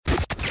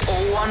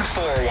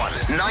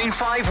0141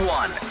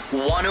 951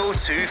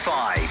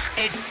 1025.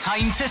 It's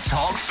time to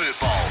talk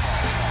football.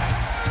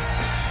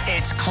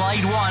 It's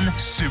Clyde One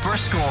Super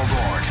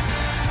Scoreboard.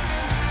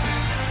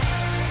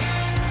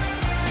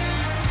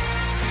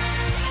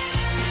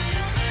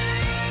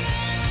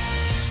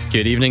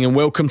 Good evening and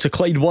welcome to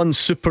Clyde One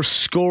Super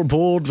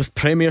Scoreboard with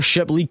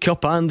Premiership, League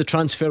Cup and the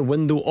transfer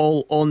window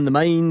all on the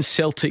mind.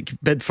 Celtic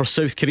bid for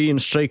South Korean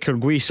striker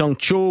Gui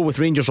Sung-cho, with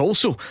Rangers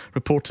also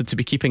reported to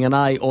be keeping an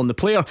eye on the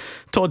player.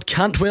 Todd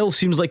Cantwell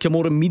seems like a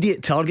more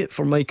immediate target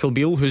for Michael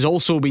Beale, who's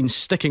also been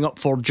sticking up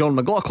for John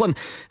McLaughlin.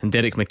 And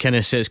Derek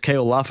McInnes says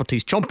Kyle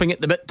Lafferty's chomping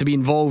at the bit to be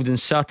involved in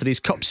Saturday's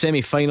Cup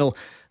semi-final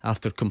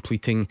after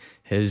completing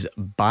his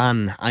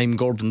ban. I'm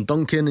Gordon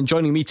Duncan, and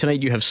joining me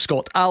tonight you have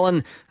Scott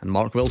Allen and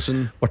Mark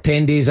Wilson. We're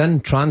 10 days in,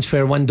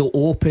 transfer window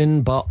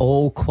open, but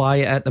all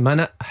quiet at the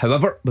minute.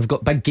 However, we've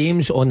got big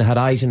games on the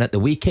horizon at the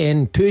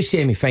weekend, 2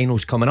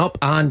 semi-finals coming up,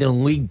 and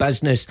in league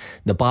business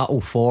the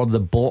battle for the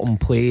bottom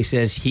place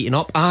is heating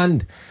up.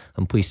 And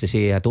I'm pleased to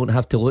say I don't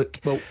have to look.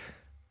 Well,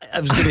 I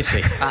was going to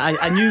say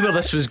I knew where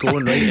this was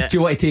going, right? Do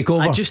you want to take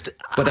over?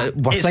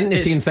 We're thinking the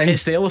same thing.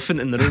 It's the elephant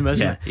in the room,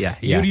 isn't it? Yeah.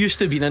 You're used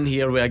to being in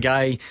here with a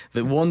guy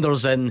that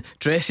wanders in,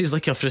 dresses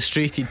like a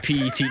frustrated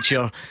PE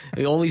teacher,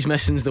 all he's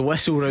missing's the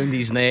whistle round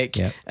his neck,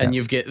 and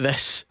you've got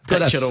this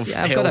picture of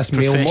I've got this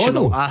male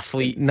professional model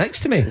athlete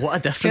next to me. What a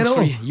difference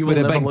for you. You will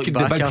never look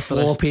back the big after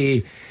floppy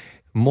this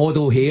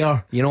model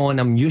hair,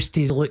 and I'm used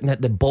to looking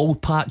at the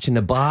bald patch in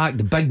the back,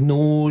 the big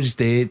nose,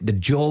 the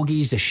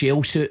joggies, the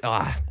shell suit.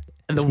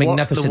 And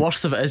the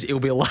worst of it is he'll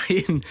be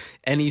lying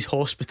in his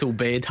hospital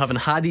bed, having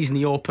had his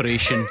knee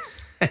operation,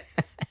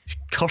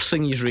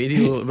 cursing his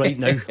radio right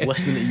now,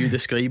 listening to you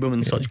describe him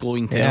in such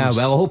glowing terms. Yeah,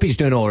 well, I hope he's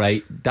doing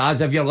alright.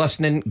 Daz, if you're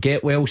listening,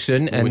 get well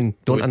soon, and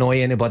don't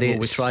annoy anybody.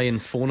 We try and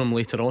phone him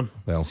later on.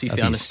 Well, see if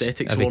the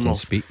anaesthetics worn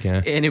off.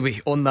 Anyway,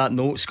 on that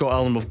note, Scott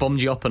Allen, we've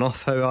bummed you up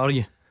enough. How are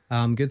you?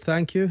 I'm good,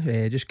 thank you.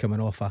 Just coming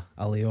off a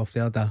layoff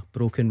there. The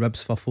broken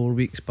ribs for 4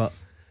 weeks, but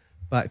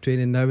back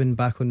training now and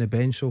back on the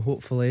bench. So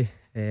hopefully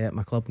at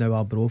my club now,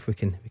 Arbroath, we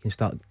can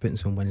start putting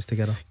some wins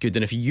together. Good.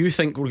 And if you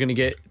think we're going to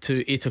get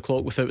to 8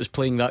 o'clock without us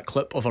playing that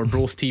clip of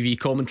Arbroath TV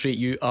commentary,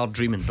 you are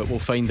dreaming, but we'll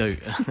find out.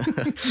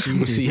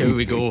 We'll see how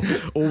we go.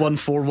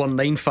 0141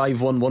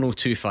 951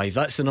 1025.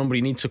 That's the number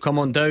you need, so come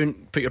on down,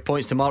 put your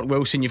points to Mark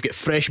Wilson. You've got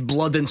fresh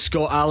blood in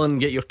Scott Allen.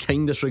 Get your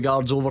kindest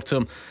regards over to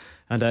him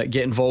and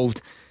get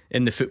involved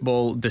in the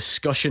football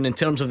discussion. In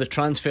terms of the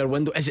transfer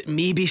window, is it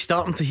maybe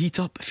starting to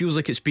heat up? It feels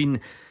like it's been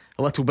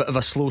a little bit of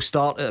a slow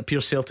start. It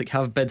appears Celtic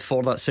have bid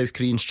for that South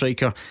Korean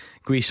striker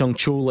Gui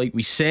Sung-cho, like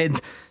we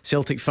said.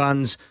 Celtic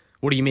fans,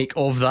 what do you make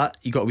of that?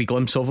 You got a wee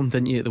glimpse of him,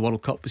 didn't you, at the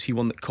World Cup? Was he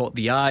one that caught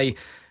the eye?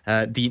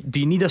 Do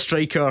you need a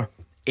striker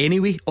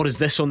anyway, or is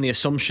this on the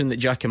assumption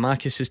that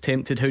Giakoumakis is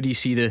tempted? How do you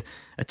see the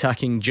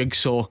attacking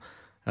jigsaw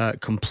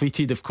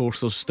completed? Of course,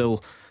 there's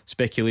still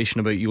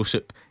speculation about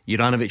Josip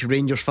Juranovic.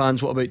 Rangers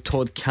fans, what about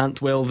Todd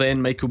Cantwell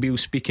then? Michael Beale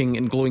speaking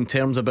in glowing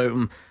terms about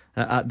him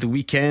at the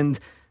weekend.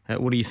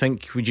 What do you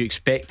think? Would you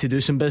expect to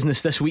do some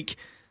business this week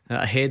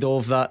ahead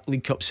of that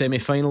League Cup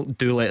semi-final?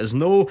 Do let us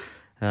know,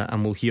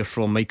 and we'll hear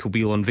from Michael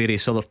Beale on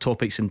various other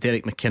topics and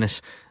Derek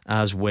McInnes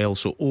as well.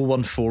 So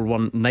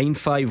 0141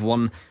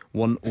 951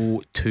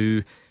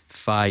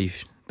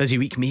 1025. Busy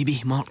week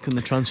maybe, Mark, on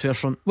the transfer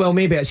front? Well,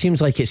 maybe it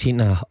seems like it's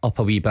heating up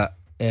a wee bit,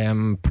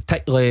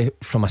 particularly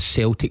from a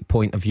Celtic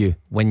point of view.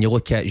 When you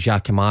look at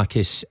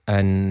Giakoumakis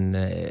and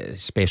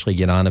especially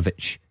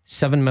Juranovic,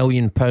 £7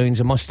 million, I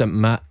must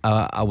admit,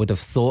 I would have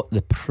thought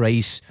the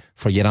price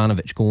for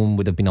Juranovic going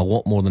would have been a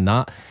lot more than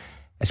that,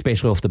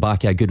 especially off the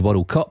back of a good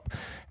World Cup,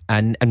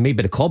 and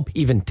maybe the club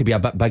even to be a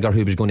bit bigger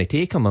who was going to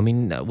take him. I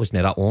mean, it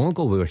wasn't that long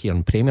ago we were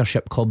hearing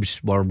Premiership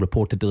clubs were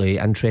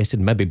reportedly interested,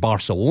 maybe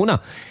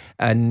Barcelona,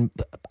 and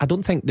I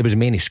don't think there was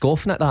many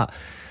scoffing at that.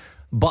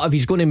 But if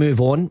he's going to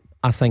move on,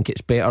 I think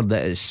it's better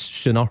that it's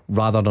sooner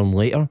rather than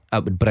later.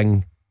 It would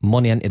bring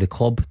money into the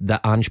club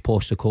that Ange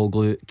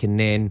Postecoglou can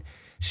then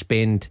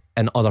spend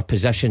in other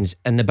positions.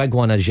 And the big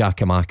one is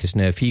Giakoumakis.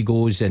 Now if he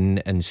goes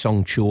and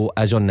Sung-cho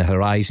is on the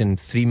horizon,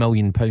 £3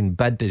 million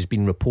bid has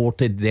been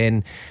reported,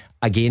 then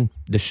again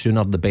the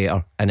sooner the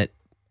better, and it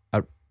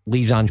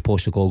leaves Ange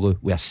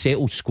Postecoglou with a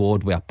settled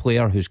squad, with a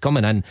player who's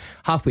coming in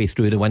halfway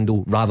through the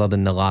window rather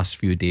than the last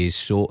few days.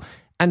 So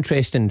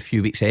interesting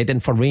few weeks ahead.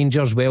 And for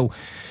Rangers, well,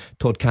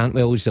 Todd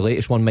Cantwell is the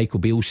latest one. Michael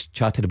Beale's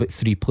chatted about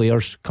 3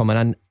 players coming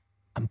in.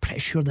 I'm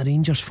pretty sure the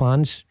Rangers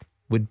fans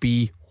would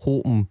be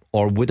hoping,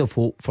 or would have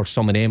hoped, for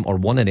some of them or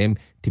one of them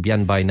to be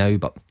in by now,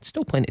 but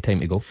still plenty of time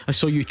to go. I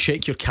saw you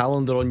check your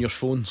calendar on your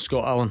phone,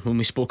 Scott Allen, when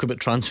we spoke about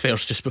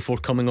transfers just before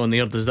coming on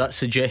air. Does that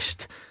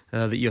suggest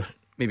that you're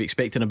maybe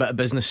expecting a bit of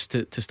business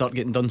to start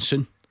getting done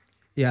soon?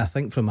 Yeah, I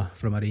think from a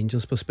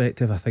Rangers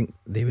perspective, I think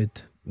they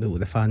would,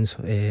 the fans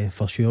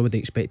for sure would have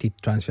expected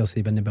transfers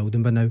to be in the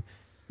building by now.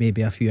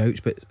 Maybe a few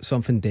outs, but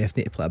something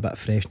definitely to put a bit of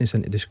freshness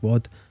into the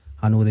squad.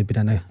 I know they've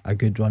been in a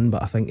good run,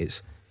 but I think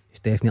it's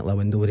definitely a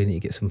window where they need to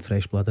get some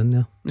fresh blood in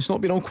there. It's not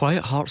been all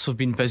quiet. Hearts have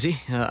been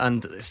busy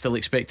and still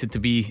expected to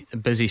be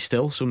busy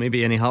still. So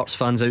maybe any Hearts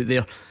fans out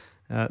there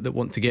that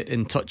want to get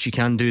in touch, you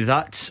can do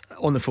that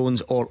on the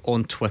phones or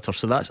on Twitter.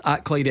 So that's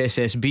at Clyde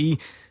SSB,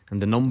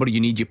 and the number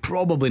you need, you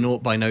probably know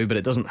it by now, but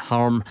it doesn't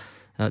harm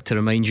to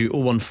remind you,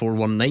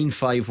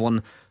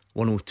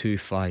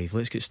 01419511025.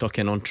 Let's get stuck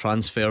in on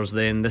transfers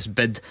then. This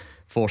bid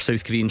for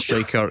South Korean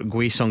striker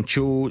Gui Sung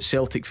Cho,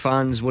 Celtic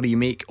fans, what do you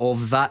make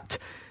of that?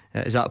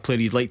 Is that a player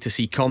you'd like to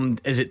see come?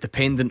 Is it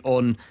dependent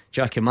on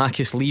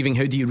Giakoumakis leaving?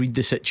 How do you read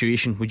the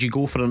situation? Would you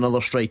go for another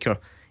striker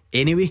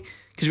anyway?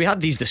 Because we had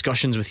these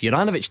discussions with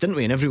Juranovic, didn't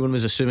we? And everyone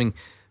was assuming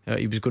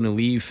he was going to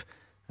leave.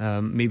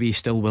 Maybe he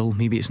still will.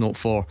 Maybe it's not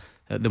for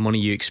the money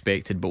you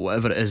expected. But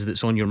whatever it is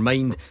that's on your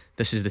mind,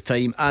 this is the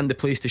time and the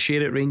place to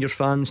share it, Rangers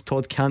fans.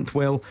 Todd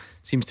Cantwell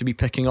seems to be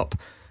picking up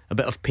a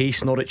bit of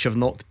pace. Norwich have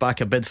knocked back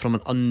a bid from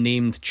an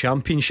unnamed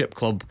Championship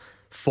club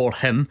for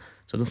him,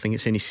 so I don't think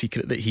it's any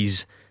secret that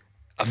he's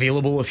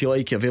available, if you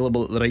like,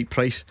 available at the right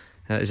price.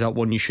 Is that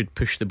one you should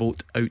push the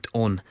boat out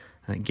on?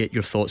 Get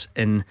your thoughts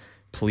in,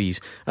 please.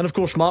 And of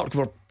course, Mark,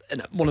 we're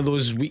in one of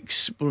those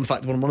weeks, in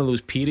fact we're in one of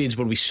those periods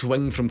where we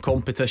swing from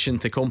competition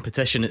to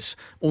competition. It's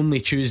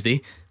only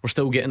Tuesday, we're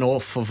still getting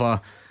off of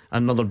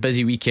another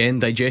busy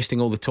weekend,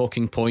 digesting all the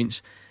talking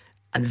points,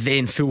 and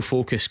then full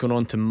focus going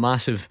on to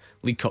massive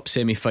League Cup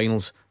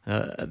semi-finals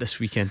this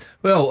weekend.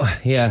 Well,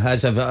 yeah,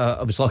 as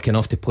I was lucky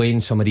enough to play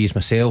in some of these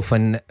myself,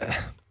 and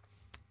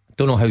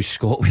don't know how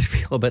Scott would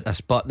feel about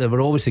this, but there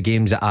were always the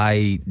games that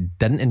I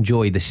didn't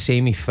enjoy. The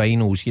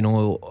semi-finals, you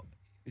know,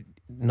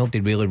 nobody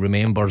really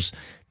remembers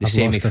the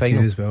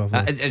semi-final as well,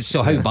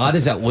 so how bad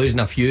is it losing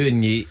a few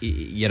and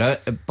you're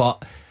out?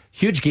 But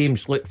huge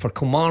games. Look, for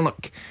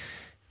Kilmarnock,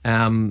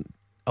 it'll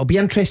be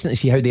interesting to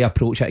see how they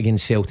approach it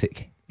against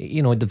Celtic.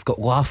 You know, they've got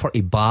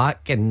Lafferty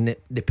back and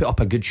they put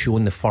up a good show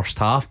in the first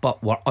half,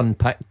 but were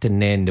unpicked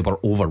and then they were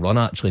overrun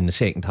actually in the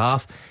second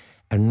half.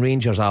 And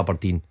Rangers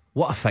Aberdeen,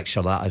 what a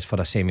fixture that is for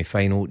a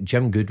semi-final.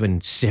 Jim Goodwin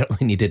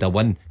certainly needed a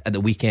win at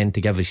the weekend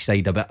to give his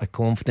side a bit of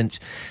confidence.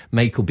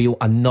 Michael Beale,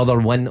 another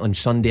win on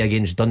Sunday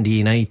against Dundee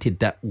United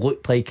that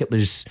looked like it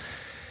was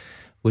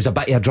a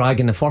bit of a drag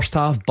in the first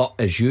half, but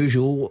as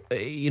usual,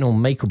 you know,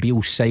 Michael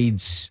Beale's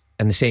sides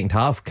in the second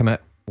half come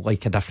out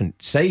like a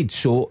different side.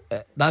 So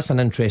that's an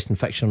interesting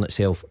fixture in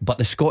itself. But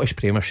the Scottish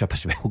Premiership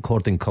as well,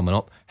 Gordon, coming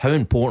up, how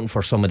important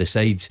for some of the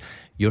sides?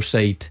 Your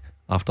side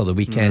after the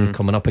weekend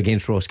coming up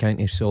against Ross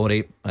County.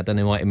 Sorry, I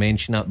didn't want to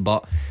mention it,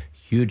 but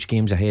huge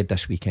games ahead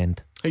this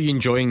weekend. Are you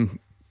enjoying,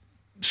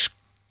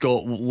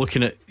 Scott,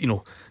 looking at, you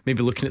know,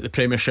 maybe looking at the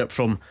Premiership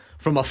from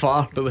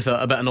afar, but with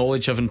a bit of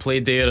knowledge, having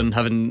played there and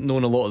having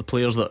known a lot of the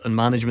players and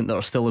management that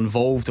are still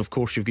involved? Of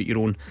course you've got your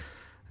own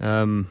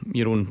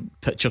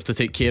picture to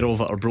take care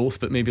of at Arbroath,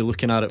 but maybe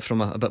looking at it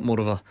from a bit more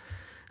of a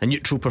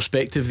neutral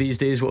perspective these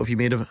days. What have you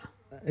made of it?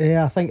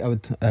 Yeah, I think I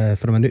would,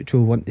 from a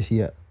neutral, want to see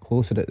it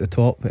closer at the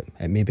top.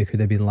 It maybe could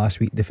have been last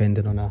week,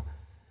 defending on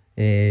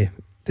to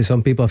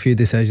some people a few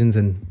decisions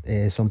and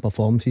some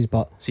performances.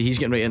 But see, he's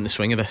getting right in the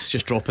swing of this,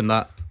 just dropping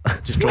that.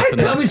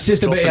 I was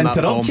just about to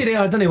interrupt you there.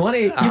 I didn't want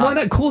to. You want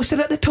it closer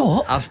at the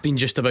top? I've been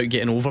just about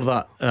getting over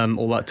that,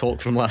 all that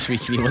talk from last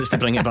week, and he wants to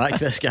bring it back.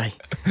 This guy,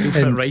 he'll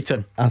fit right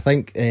in. I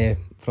think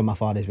from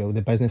afar as well,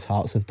 the business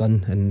Hearts have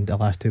done in the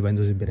last two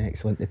windows have been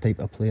excellent. The type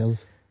of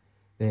players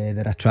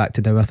they're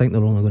attracted now, I think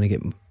they're only going to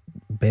get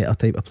better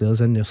type of players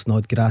in there.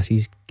 Snodgrass,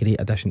 he's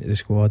great addition to the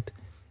squad.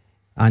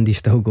 Andy's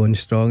still going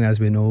strong, as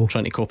we know.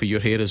 Trying to copy your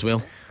hair as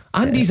well.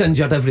 Andy's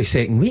injured every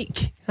second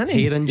week, isn't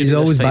he? Hair injury. He's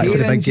always back for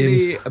the big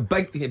injury,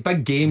 games.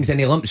 big games,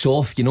 and he limps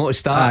off. You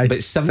notice that?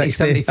 But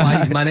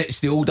 75 minutes,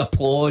 the old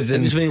applause.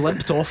 And it was when he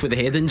limped off with the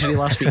head injury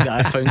last week that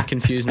I found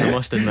confusing, I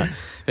must admit.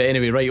 But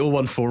anyway, right,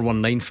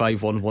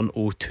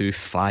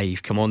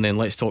 01419511025. Come on then,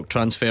 let's talk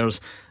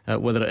transfers.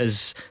 Whether it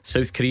is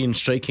South Korean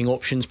striking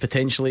options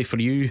potentially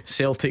for you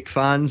Celtic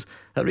fans.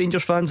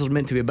 Rangers fans, there's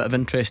meant to be a bit of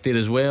interest there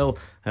as well.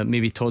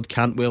 Maybe Todd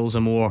Cantwell's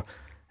a more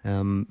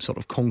sort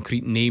of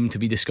concrete name to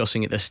be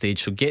discussing at this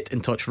stage. So get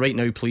in touch right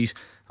now, please,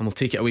 and we'll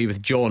take it away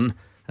with John,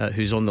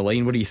 who's on the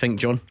line. What do you think,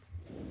 John?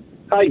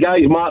 Hi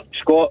guys, Mark,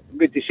 Scott,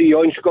 good to see you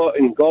on, Scott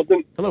and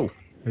Gordon. Hello.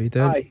 How you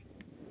doing?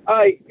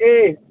 Hi.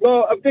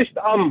 No,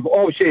 I'm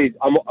obviously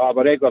I'm a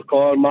regular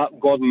caller, Mark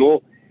and Gordon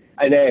know,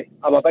 and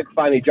I'm a big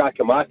fan of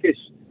Giakoumakis.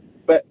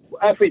 But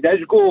if he does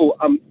go,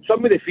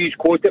 some of the fees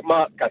quoted,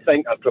 Mark, I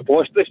think are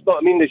preposterous. But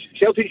I mean, the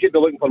Celtic should be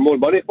looking for more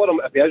money for him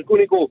if he is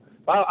going to go.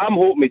 But I'm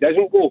hoping he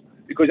doesn't go,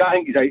 because I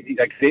think he's a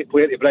great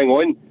player to bring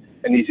on.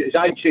 And as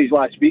Ange says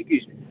last week,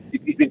 he's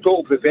been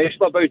total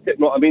professional about it. You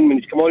know what I mean? When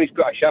he's come on, he's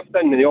put a shift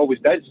in, and he always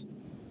does.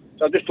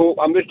 So I'm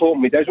just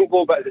hoping he doesn't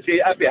go. But as I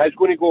say, if he is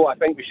going to go, I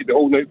think we should be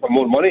holding out for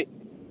more money.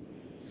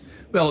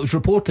 Well, it was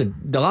reported,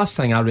 the last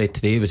thing I read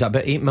today was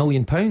about £8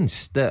 million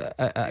that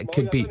it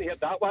could be. I didn't hear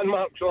that one,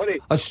 Mark,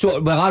 sorry.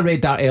 I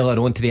read that earlier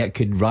on today. It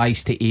could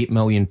rise to £8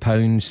 million.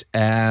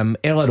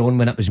 Earlier on,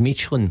 when it was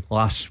Michelin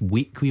last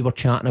week, we were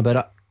chatting about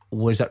it.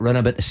 Was it run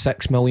about the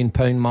 £6 million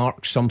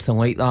mark, something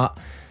like that?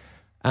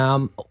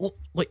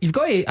 Look, you've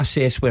got to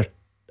assess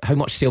how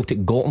much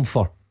Celtic got him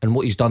for and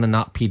what he's done in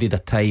that period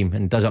of time,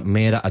 and does it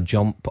merit a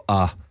jump?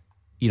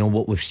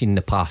 What we've seen in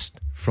the past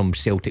from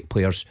Celtic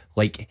players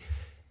like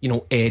you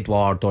know,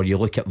 Edward, or you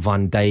look at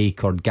Van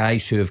Dijk, or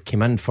guys who have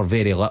come in for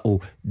very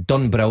little,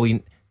 done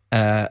brilliant,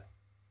 a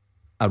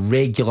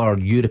regular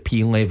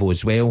European level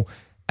as well,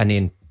 and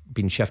then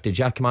been shifted.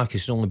 Giakoumakis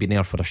has only been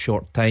there for a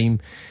short time,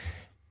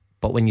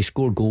 but when you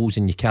score goals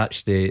and you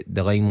catch the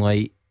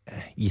limelight,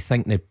 you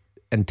think that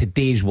in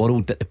today's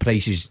world that the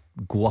prices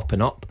go up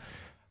and up.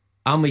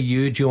 I'm with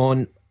you,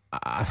 John.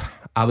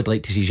 I would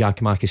like to see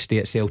Giakoumakis stay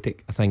at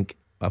Celtic. I think,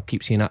 I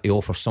keep saying that, he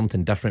offers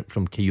something different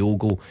from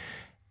Kyogo.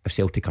 If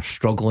Celtic are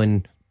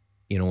struggling,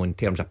 you know, in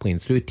terms of playing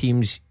through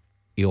teams,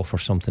 he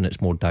offers something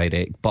that's more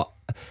direct. But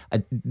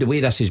the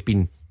way this has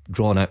been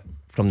drawn out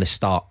from the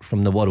start,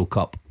 from the World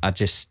Cup, I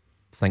just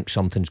think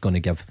something's going to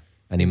give,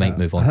 and he might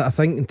move on. I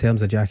think in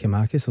terms of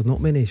Giakoumakis, there's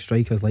not many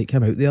strikers like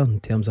him out there in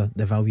terms of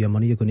the value of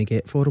money you're going to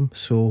get for him.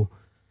 So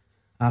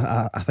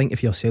I think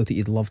if you're Celtic,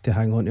 you'd love to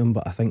hang on to him,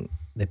 but I think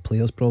the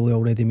player's probably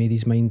already made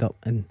his mind up,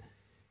 and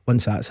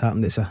once that's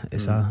happened, it's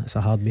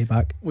a hard way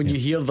back. When you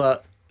hear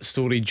that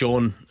story,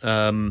 John,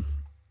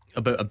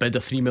 about a bid, a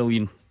 £3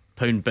 million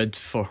bid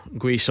for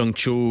Gui Sung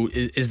Cho,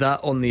 is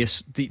that on the?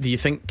 Do you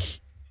think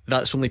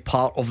that's only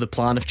part of the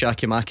plan if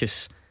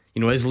Giakoumakis,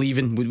 you know, is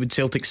leaving? Would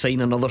Celtic sign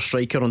another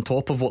striker on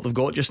top of what they've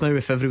got just now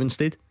if everyone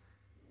stayed?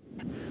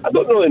 I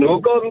don't really know,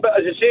 Gordon, but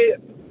as I say,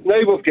 now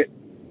we've got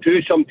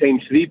 2,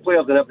 sometimes 3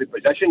 players in every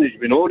position, as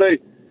we know now.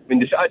 I mean,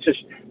 that's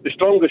just the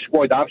strongest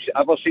squad I've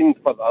ever seen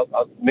for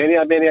many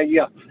a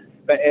year.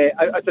 But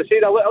as I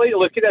said, I like to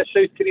look at this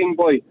South Korean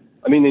boy.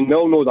 I mean, they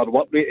all know their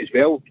work rate as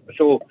well.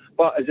 So,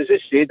 but as I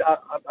just said,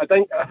 I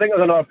think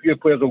there's another few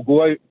players will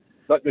go out.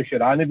 Not just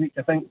Juranovic.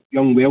 I think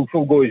young Welsh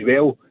will go as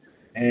well.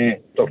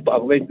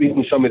 I've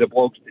reading some of the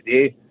blogs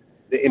today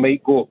that he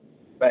might go.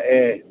 But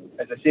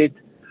as I said,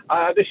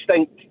 I just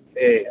think,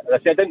 as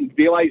I said, I didn't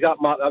realise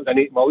that, Mark, that was an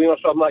 8 million or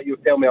something like you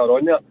tell me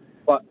on there.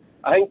 But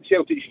I think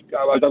Celtic,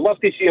 I'd love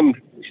to see him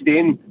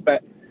staying,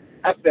 but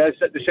if there's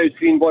the South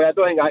Korean boy, I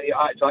don't think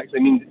that actually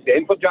means it's the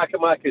end for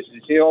Giakoumakis, as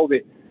they say all the.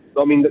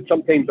 I mean, that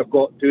sometimes they've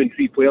got 2 and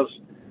 3 players,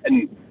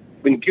 and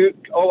when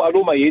I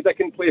know Maeda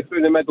can play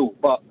through the middle,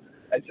 but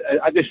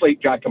I just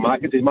like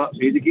Giakoumakis, as Mark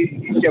said,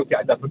 he's Celtic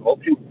a different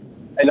option.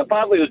 And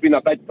apparently there's been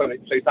a bid for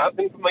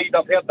Southampton for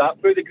Maeda. I've heard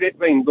that through the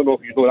grapevine. Don't know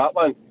if you know that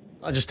one.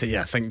 I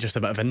think just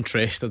a bit of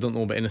interest. I don't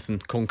know about anything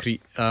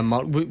concrete.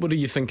 Mark, what do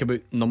you think about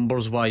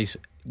numbers wise,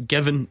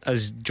 given,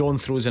 as John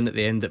throws in at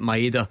the end, that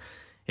Maeda,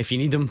 if you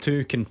need him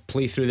to, can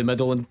play through the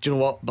middle, and do you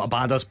know what,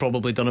 Abada's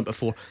probably done it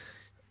before.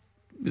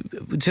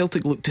 Would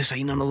Celtic look to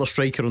sign another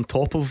striker on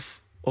top of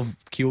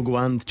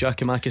Kyogo and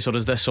Giakoumakis, or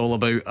is this all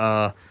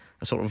about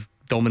a sort of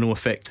domino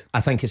effect?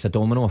 I think it's a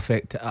domino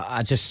effect.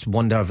 I just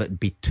wonder if it'd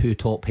be too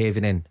top heavy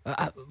then.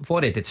 I've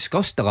already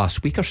discussed the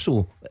last week or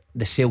so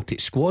the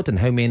Celtic squad and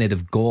how many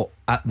they've got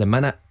at the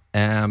minute,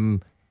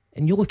 and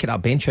you look at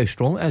that bench, how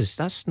strong it is.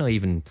 That's not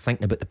even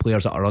thinking about the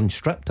players that are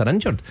unstripped or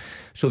injured.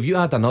 So if you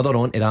add another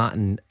onto that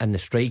in the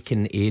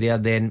striking area,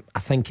 then I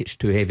think it's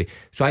too heavy.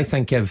 So I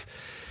think if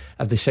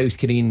the South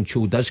Korean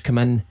Cho does come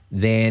in,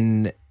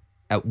 then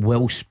it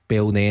will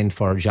spell the end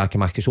for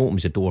Giakoumakis.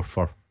 Opens the door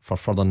for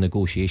further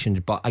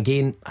negotiations. But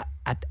again,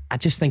 I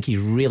just think he's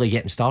really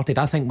getting started.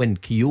 I think when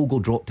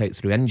Kyogo dropped out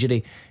through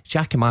injury,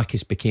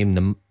 Giakoumakis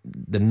became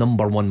the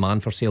number one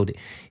man for Celtic.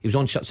 He was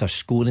on such a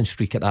scoring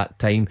streak at that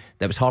time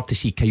that it was hard to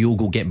see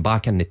Kyogo getting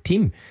back in the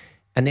team.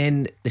 And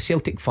then the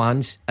Celtic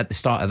fans at the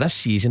start of this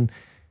season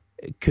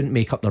couldn't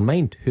make up their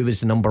mind who was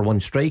the number one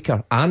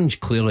striker.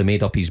 Ange clearly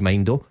made up his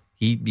mind though.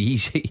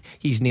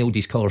 He's nailed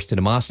his colours to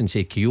the mast and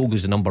said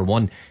Kyogo's the number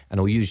one, and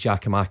I'll use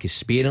Giakoumakis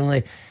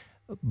sparingly.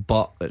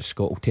 But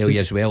Scott will tell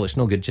you as well, it's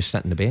no good just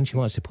sitting on the bench. He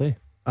wants to play.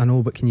 I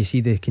know, but can you see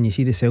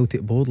the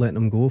Celtic board letting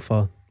him go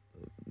for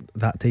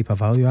that type of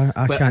value?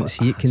 I can't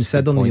see it,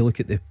 considering you look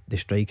at the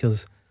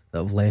strikers that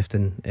have left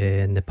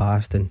in the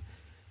past, and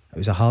it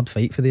was a hard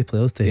fight for the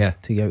players to get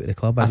out of the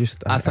club.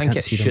 I think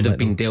it should have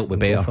been dealt with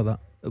better for that.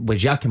 With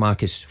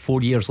Giakoumakis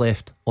 4 years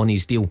left on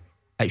his deal,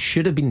 it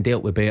should have been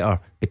dealt with better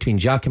between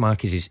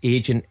Giakoumakis'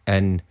 agent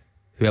and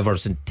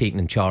whoever's taking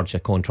in charge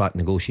of contract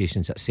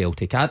negotiations at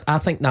Celtic. I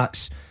think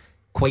that's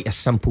quite a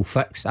simple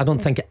fix. I don't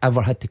think it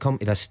ever had to come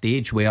to this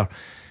stage where,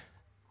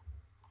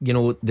 you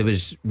know, there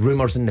was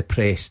rumours in the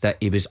press that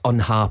he was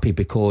unhappy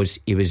because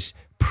he was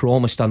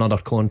promised another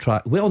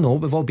contract. Well, no,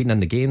 we've all been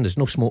in the game. There's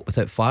no smoke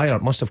without fire.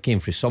 It must have came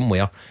from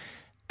somewhere,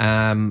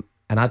 and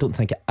I don't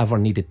think it ever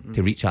needed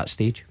to reach that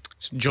stage.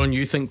 John,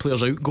 you think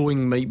players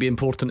outgoing might be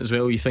important as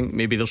well? You think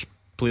maybe there's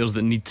players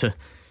that need to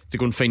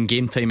go and find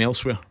game time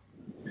elsewhere?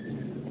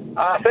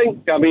 I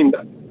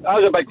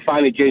was a big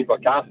fan of James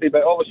McCarthy,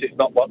 but obviously it's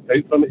not worked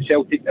out for him at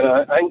Celtic, and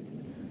I think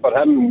for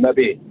him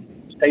maybe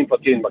it's time for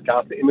James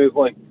McCarthy to move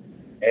on.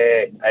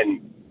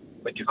 And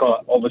I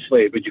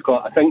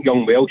think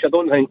young Welsh, I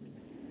don't think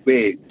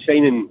with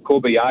signing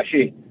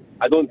Kobayashi,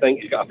 I don't think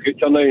he's got a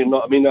future now, you know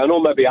what I mean? I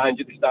know maybe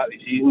Ange at the start of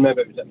the season,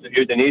 maybe it was at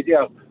Udinese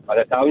or an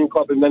Italian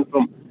club he went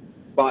from,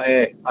 but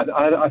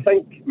I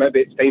think maybe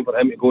it's time for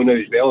him to go now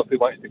as well if he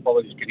wants to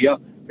follow his career,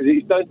 because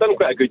he's done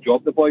quite a good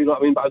job, the boy, you know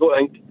what I mean? But I don't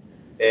think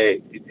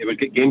he would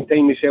get game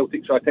time with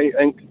Celtic, so I think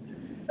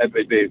it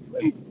would be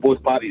in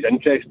both parties'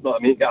 interest. You know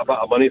what I mean? Get a bit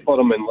of money for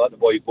him and let the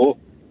boy go.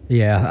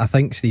 Yeah, I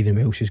think Stephen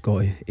Welsh has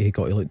got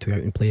to look to go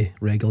out and play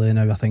regularly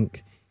now. I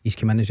think he's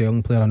come in as a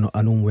young player.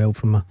 I know him well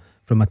from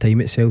my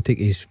time at Celtic.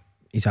 His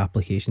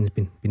application's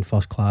been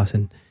first class,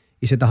 and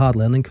he's had a hard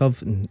learning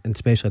curve, and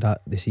especially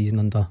that the season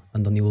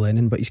under Neil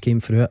Lennon. But he's came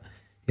through it.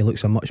 He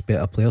looks a much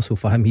better player. So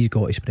for him, he's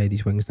got to spread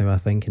his wings now, I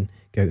think, and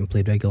go out and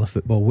play regular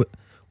football.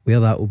 Where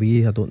that will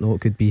be, I don't know.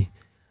 It could be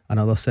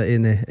another city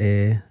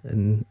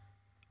in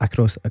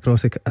across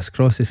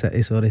the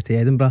city, to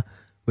Edinburgh,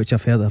 which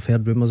I've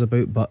heard rumours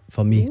about. But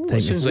for me,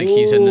 it sounds like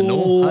he's in the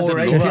know. I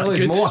didn't know tell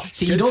that. us more.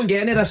 See, you don't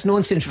get any of this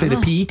nonsense for the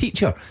PE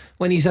teacher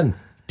when he's in.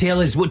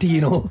 Tell us, what do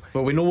you know?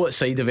 Well, we know what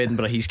side of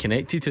Edinburgh he's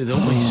connected to,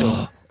 don't we?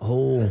 So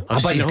I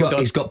bet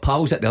he's got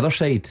pals at the other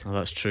side. Oh,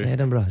 that's true.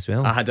 Edinburgh as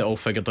well. I had it all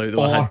figured out though.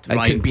 Or I had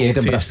it could be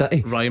Edinburgh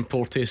City. Ryan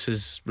Porteous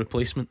as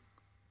replacement.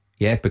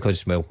 Yeah,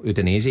 because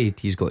Udinese,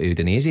 he's got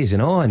Udinese's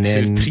and all, and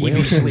then who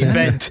previously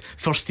bid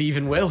for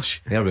Stephen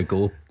Welsh. There we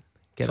go.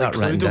 Get It's that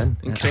like written Cluedo. down.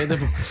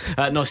 Incredible.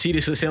 No,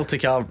 seriously,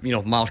 Celtic are,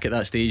 Mark at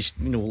that stage,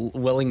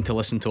 willing to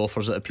listen to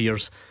offers, it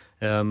appears.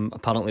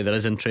 Apparently there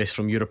is interest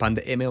from Europe and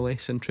the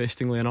MLS,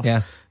 interestingly enough.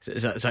 Yeah.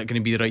 Is that going to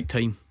be the right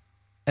time?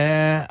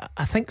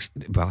 I think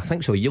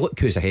so. You look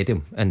who's ahead of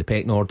him in the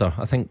pecking order.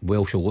 I think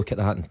Welsh will look at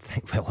that and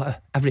think, well,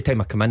 every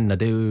time I come in I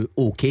do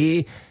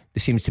okay. There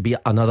seems to be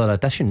another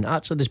addition.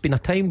 Actually, there's been a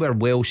time where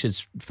Welsh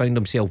has found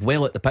himself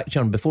well at the picture,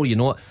 and before you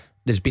know it,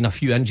 there's been a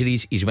few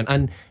injuries. He's went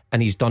in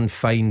and he's done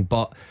fine.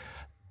 But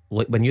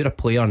like, when you're a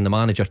player and the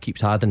manager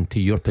keeps adding to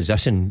your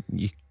position,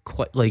 you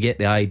quickly get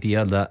the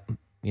idea that,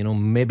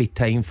 maybe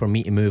time for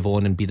me to move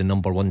on and be the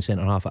number one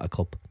centre half at a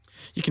club.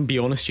 You can be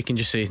honest, you can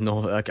just say,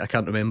 no, I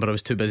can't remember, I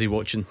was too busy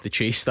watching The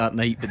Chase that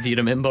night. But do you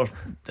remember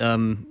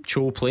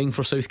Cho playing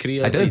for South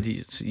Korea? I do.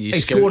 You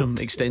scored him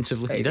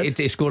extensively. He did.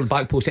 He scored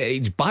back post.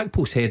 His back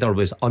post header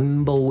was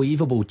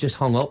unbelievable. Just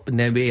hung up and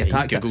then we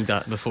attacked it. Googled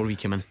that before we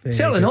came in.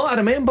 Certainly not. I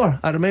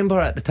remember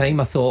at the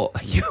time I thought,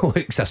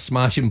 looks a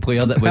smashing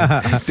player that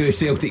would do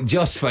Celtic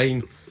just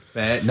fine.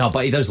 No,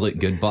 but he does look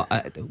good.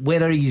 But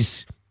whether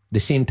he's the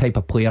same type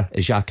of player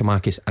as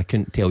Giakoumakis, I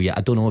couldn't tell you.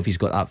 I don't know if he's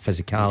got that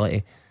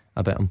physicality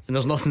about him. And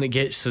there's nothing that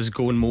gets us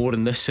going more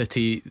in this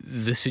city.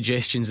 The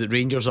suggestions that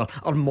Rangers are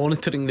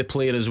monitoring the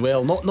player as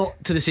well,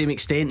 not to the same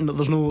extent.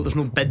 There's no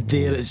bid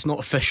there. It's not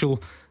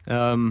official.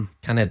 Can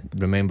I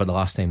remember the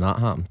last time that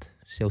happened?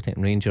 Celtic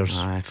and Rangers.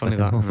 Funny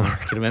that. Can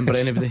you remember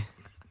anybody?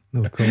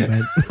 No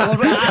comment.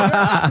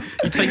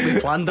 You'd think we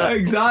planned that.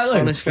 Exactly.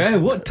 Honestly.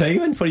 What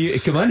timing for you to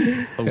come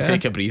in? We'll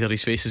take a breather.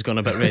 His face has gone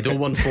a bit red.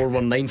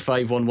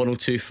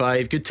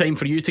 01419511025. Good time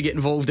for you to get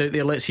involved out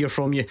there. Let's hear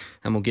from you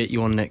and we'll get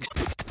you on next.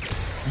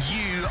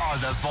 You are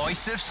the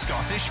voice of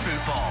Scottish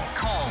football.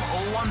 Call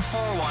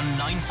 0141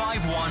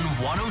 951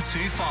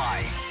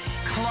 1025.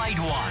 Clyde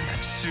One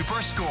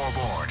Super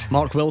Scoreboard.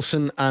 Mark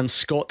Wilson and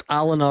Scott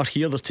Allen are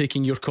here. They're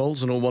taking your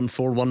calls on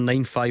 0141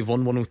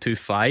 951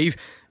 1025.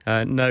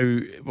 Now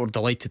we're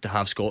delighted to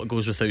have Scott, it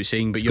goes without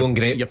saying, but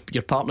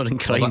your partner in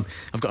crime,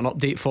 I've got an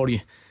update for you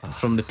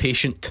from the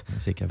patient,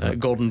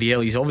 Gordon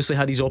Dalziel. He's obviously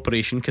had his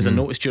operation, because I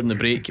noticed during the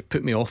break it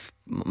put me off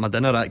my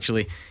dinner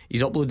actually.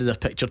 He's uploaded a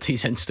picture to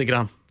his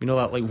Instagram,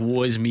 that like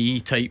woe is me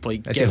type,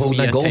 like is he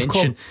holding a golf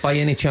club by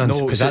any chance?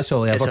 No, because that's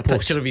all he ever posts. It's a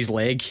picture of his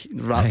leg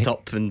wrapped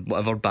up in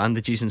whatever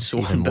bandages and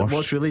so on. But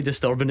what's really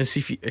disturbing is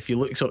if you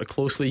look sort of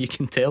closely, you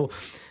can tell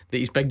that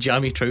his big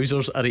jammy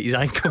trousers are at his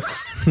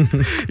ankles.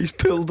 He's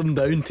pulled them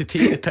down to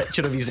take the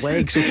picture of his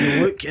leg. So if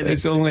you look at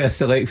it's only a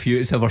select few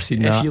that's ever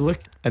seen that.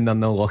 And they're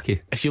not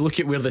lucky. If you look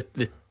at where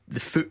the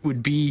foot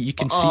would be, you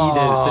can see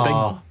the big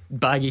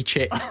baggy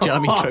checked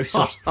jammy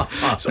trousers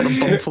sort of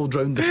bumpled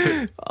round the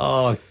foot.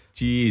 Oh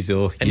jeez,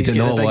 and he's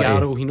got a big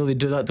arrow. They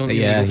do that, don't they?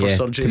 Yeah, for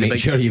surgery to make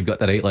sure you've got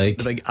the right leg.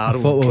 The big arrow.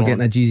 I thought we were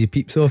getting a Jeezy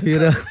Peeps off here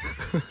there.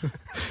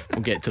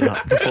 We'll get to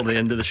that before the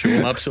end of the show,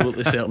 I'm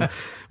absolutely certain.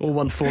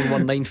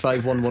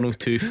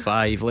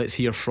 01419511025. Let's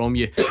hear from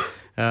you.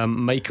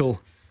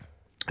 Michael,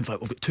 in fact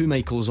we've got two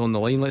Michaels on the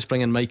line. Let's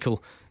bring in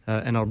Michael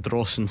in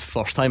Ardrossan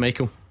first. Hi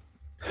Michael.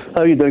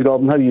 How you doing,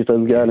 Gordon? How you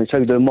doing, Gary? How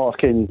you doing,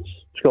 Mark and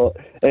Scott?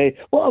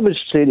 What I was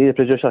saying to the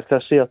producer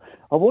Chris here,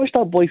 I watched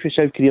that boy for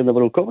South Korea in the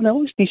World Cup and he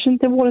looks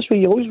decent, to be honest with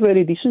you. He looks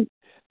very decent.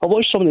 I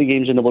watched some of the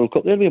games in the World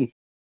Cup there with him,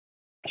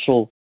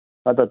 so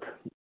I did.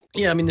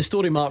 Yeah, I mean the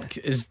story, Mark,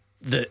 is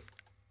that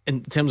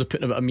in terms of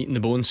putting a bit of meat in the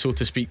bones, so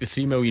to speak, the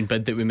 3 million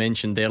bid that we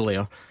mentioned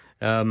earlier,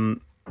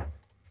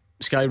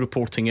 Sky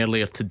reporting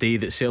earlier today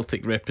that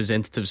Celtic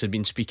representatives had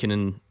been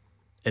speaking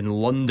in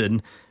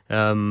London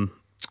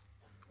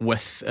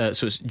with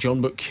so it's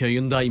John Book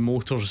Hyundai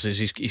Motors is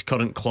his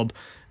current club,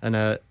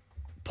 and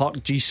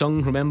Park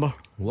Ji-sung, remember?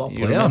 What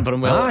you remember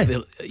him well?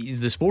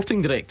 He's the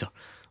sporting director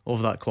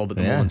of that club at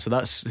the moment, so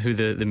that's who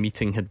the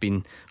meeting had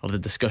been, or the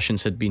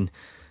discussions had been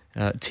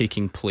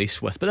taking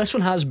place with. But this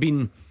one has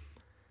been,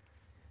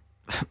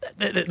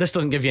 this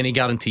doesn't give you any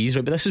guarantees,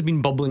 right? But this has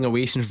been bubbling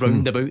away since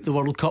round about the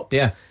World Cup.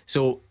 Yeah.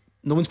 So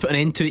no one's put an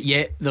end to it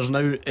yet.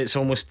 It's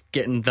almost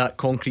getting that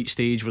concrete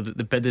stage where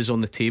the bid is on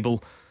the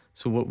table.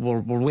 So we're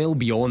well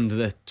beyond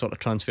the sort of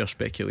transfer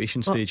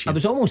speculation stage here. It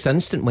was almost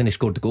instant when he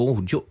scored the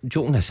goal.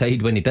 Joking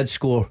aside, when he did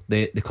score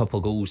the couple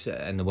of goals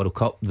in the World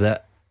Cup,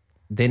 that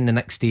then the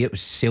next day it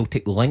was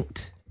Celtic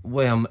linked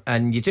with him,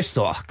 and you just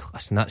thought, oh,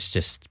 listen, that's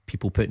just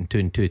people putting two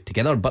and two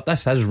together. But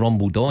this has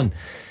rumbled on.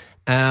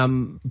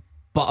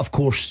 But of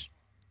course,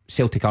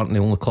 Celtic aren't the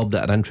only club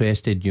that are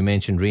interested. You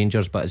mentioned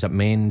Rangers, but is it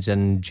Mainz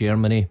in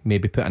Germany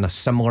maybe putting a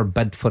similar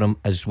bid for him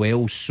as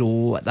well?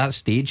 So at that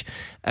stage,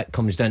 it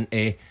comes down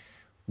to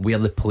where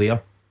the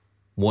player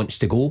wants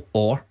to go,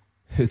 or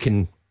who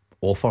can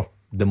offer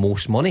the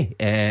most money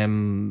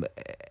in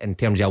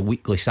terms of a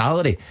weekly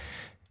salary.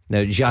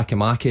 Now,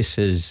 Giakoumakis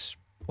has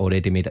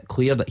already made it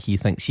clear that he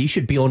thinks he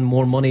should be on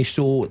more money,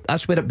 so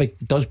that's where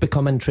it does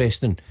become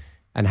interesting,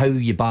 and how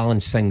you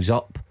balance things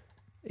up.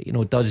 You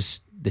know,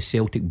 does the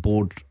Celtic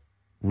board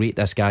rate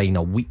this guy on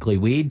a weekly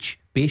wage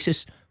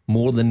basis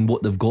more than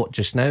what they've got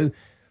just now?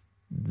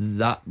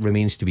 That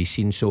remains to be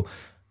seen. So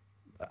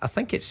I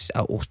think it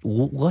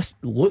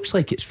looks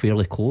like it's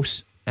fairly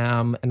close,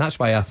 and that's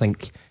why I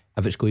think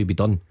if it's going to be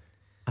done,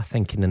 I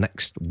think in the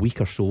next week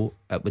or so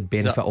it would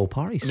benefit all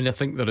parties. I mean, I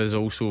think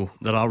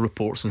there are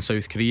reports in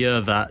South Korea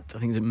that I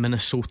think it's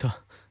Minnesota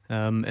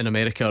in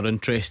America are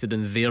interested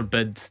in their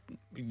bid.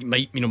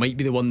 Might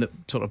be the one that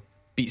sort of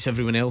beats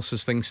everyone else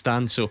as things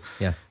stand. So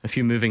yeah, a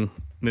few moving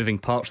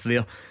parts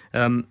there.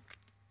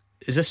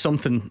 Is this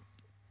something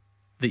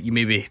that you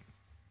maybe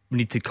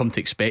need to come to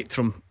expect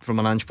from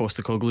an Ange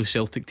Postecoglou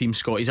Celtic team,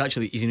 Scott?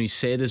 He's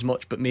said as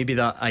much, but maybe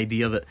that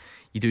idea that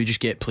you do just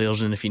get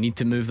players, and if you need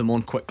to move them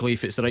on quickly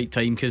if it's the right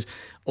time, because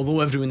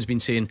although everyone's been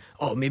saying,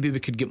 oh, maybe we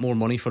could get more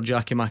money for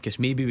Giakoumakis,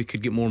 maybe we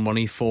could get more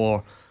money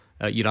for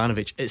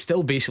Juranovic, it's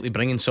still basically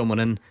bringing someone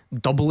in,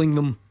 doubling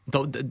them,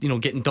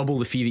 getting double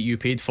the fee that you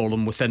paid for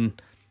them within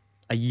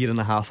a year and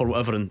a half or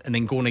whatever, and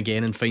then going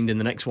again and finding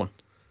the next one.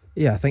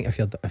 Yeah, I think if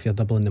you're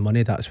doubling the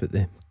money, that's what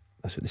the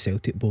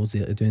Celtic board's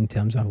there to do in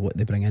terms of what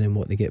they bring in and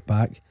what they get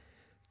back.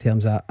 In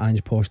terms of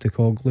Ange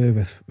Postecoglou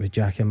with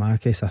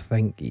Giakoumakis, I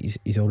think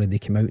he's already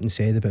come out and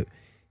said about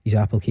his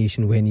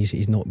application when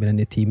he's not been in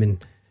the team,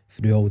 and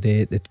through all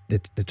the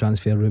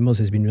transfer rumours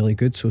has been really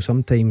good. So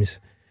sometimes,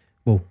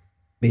 well,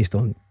 based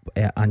on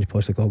Ange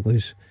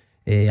Postecoglou's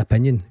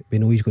opinion, we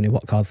know he's going to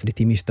work hard for the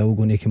team. He's still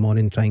going to come on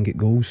and try and get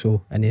goals.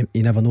 So, and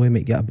you never know, he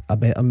might get a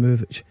better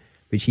move,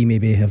 which he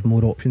maybe have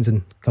more options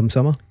in come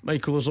summer.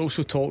 Michael, there's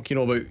also talk,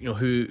 about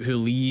who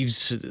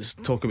leaves. There's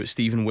talk about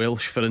Stephen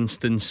Welsh, for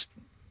instance.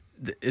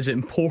 Is it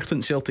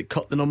important Celtic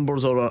cut the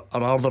numbers, or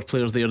are there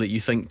players there that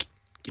you think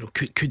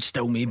could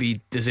still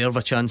maybe deserve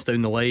a chance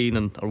down the line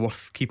and are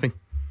worth keeping?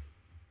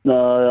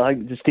 No, I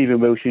think Stephen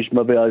Welsh is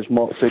maybe, as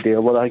Mark said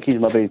earlier, I think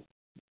he's maybe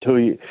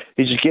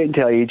he's just getting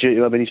to an age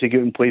where he needs to go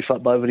out and play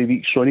football every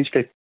week, so he needs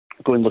to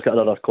go and look at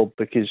another club,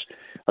 because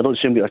I don't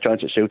see him get a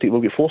chance at Celtic.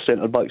 We'll get 4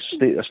 centre backs: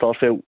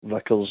 Starfelt,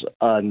 Vickers,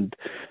 and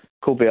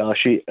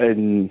Kobayashi,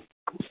 and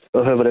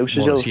whoever else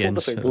is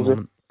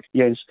there.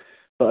 Jens.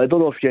 But I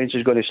don't know if Jens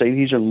is going to sign.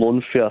 He's on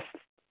loan for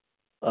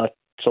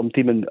some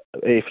team in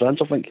France,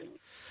 I think.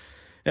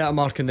 Yeah,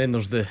 Mark, and then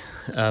there's the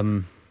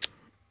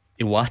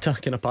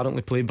Iwata can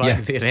apparently play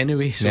back there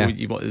anyway. So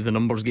the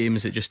numbers game,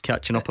 is it just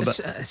catching up a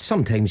bit?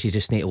 Sometimes you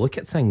just need to look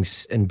at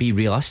things and be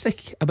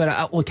realistic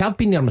about it. Look, I've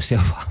been there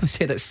myself. I was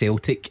here at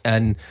Celtic,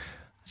 and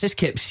I just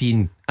kept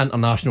seeing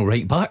international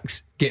right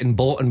backs getting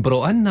bought and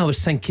brought in. I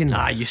was thinking,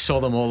 you saw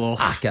them all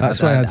off.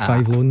 That's why I had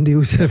 5 loan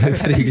deals in about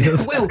 3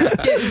 years. Well,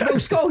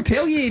 Scott will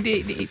tell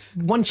you,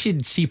 once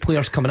you see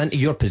players coming into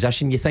your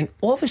position, you think,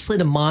 obviously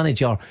the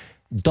manager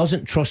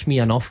doesn't trust me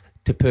enough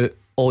to put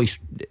all his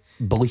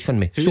belief in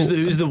me.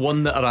 Who's the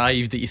one that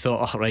arrived that you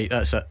thought, oh right,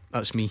 that's it,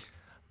 that's me?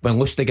 When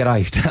Lustig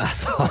arrived, I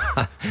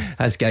thought,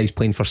 this guy's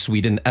playing for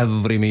Sweden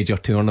every major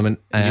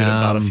tournament. You're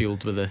at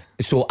Barrowfield with the...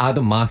 So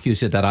Adam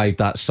Matthews had arrived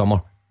that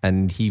summer,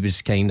 and he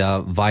was kind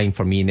of vying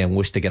for me, and then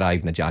Lustig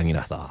arrived in January.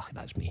 I thought,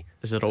 that's me.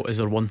 Is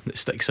there one that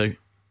sticks out?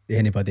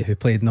 Anybody who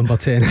played number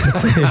 10 at the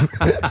time.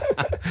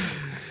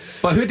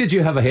 But who did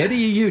you have ahead of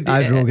you?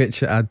 I had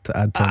Rogic, I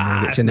had Tom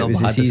Rogic, and it was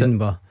the season,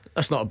 but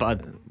that's not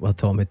bad. Well,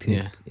 Tom had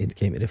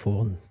came to the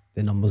fore, and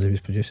the numbers he was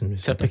producing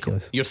was typical.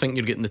 Ridiculous. You're thinking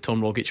you're getting the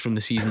Tom Rogic from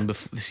the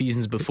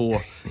seasons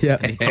before, yeah,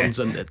 and he turns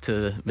into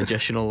the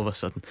magician all of a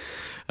sudden.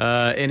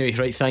 Anyway,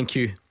 right, thank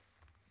you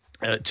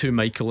to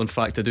Michael. In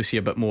fact, I do see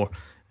a bit more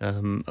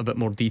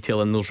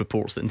detail in those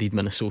reports that indeed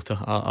Minnesota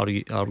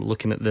are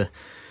looking at the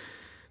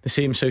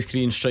same South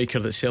Korean striker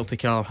that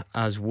Celtic are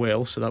as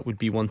well, so that would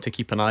be one to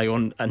keep an eye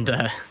on. And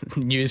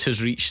news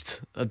has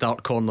reached a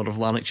dark corner of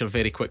Lanarkshire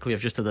very quickly.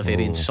 I've just had a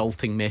very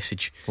insulting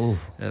message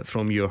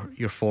from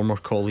your former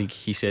colleague.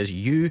 He says,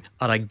 you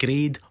are a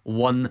grade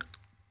 1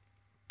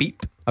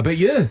 beep. About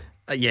you?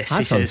 Yes, that's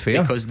he says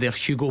unfair. Because they're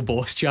Hugo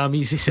Boss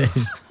jammies, he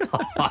says.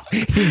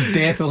 He's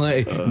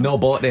definitely not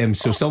bought them,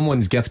 so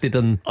someone's gifted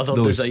him. Other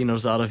those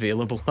designers are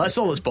available. That's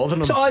all that's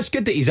bothering him. So it's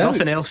good that he's out.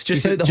 Nothing else.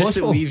 Just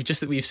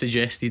that we've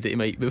suggested that he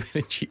might be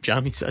wearing cheap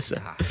jammies. That's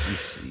it.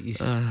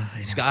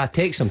 He's got. I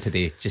text him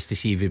today just to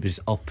see if he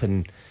was up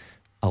and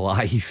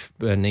alive,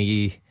 and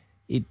he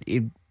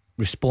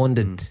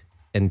responded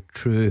in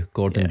true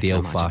Gordon Yeah, I can Dale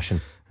imagine.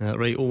 fashion.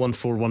 Right,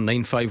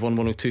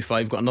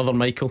 01419511025. Got another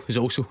Michael who's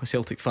also a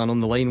Celtic fan on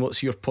the line.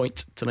 What's your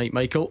point tonight,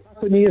 Michael?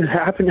 Happy New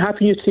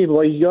Year to you,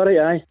 boys. You alright,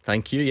 aye?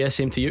 Thank you. Yeah,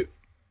 same to you.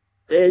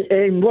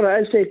 What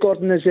I say,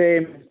 Gordon, is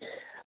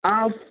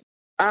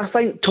I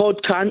think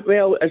Todd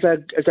Cantwell is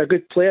a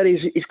good player.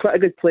 He's quite a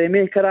good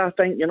playmaker, I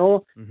think, you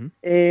know.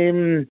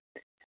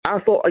 I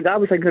thought, I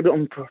was thinking about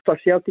him for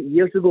Celtic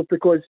years ago,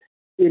 because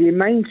he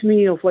reminds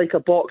me of like a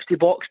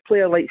box-to-box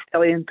player like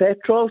Stilian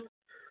Petrov,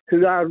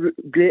 who I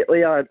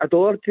greatly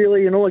adored,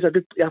 really, you know. I thought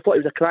he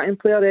was a cracking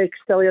player,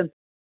 Stilian.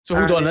 So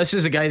hold on, this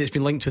is a guy that's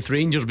been linked with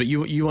Rangers, but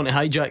you want to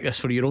hijack this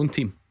for your own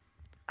team?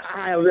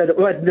 I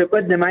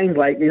wouldn't mind,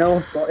 like, you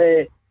know.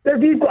 But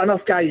we've got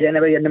enough guys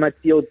anyway in the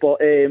midfield.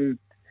 But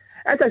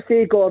as I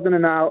say, Gordon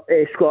and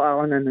Scott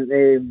Allen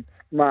and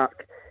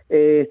Mark,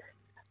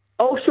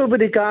 also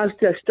with regards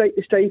to the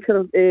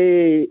striker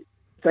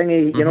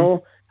thingy, you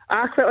know,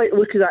 I quite like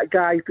looking at that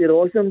guy for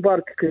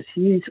Rosenborg, because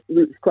he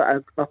looks quite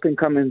an up and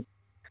coming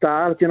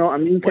star. Do you know what I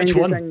mean? Which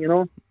one? Thing, you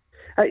know,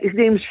 his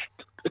name's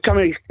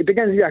coming. It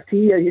begins with a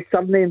T. His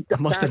surname. I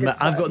must admit,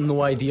 I've got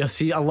no idea.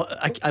 See, I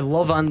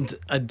love and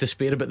I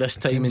despair about this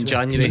time in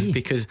January,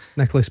 because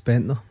Nicholas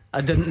Bentner.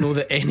 I didn't know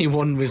that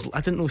anyone was.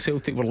 I didn't know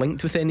Celtic were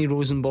linked with any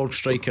Rosenborg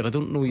striker. I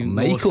don't know even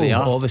know if Michael they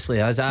are. obviously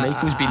has.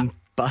 Michael's been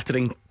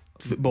battering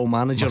Football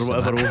Manager or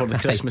whatever over the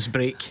Christmas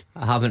break.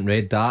 I haven't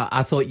read that.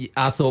 I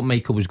thought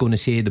Michael was going to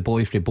say the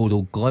boy from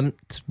Bodo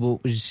Glimt.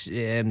 What was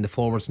the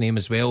forward's name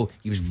as well?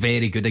 He was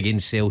very good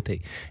against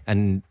Celtic,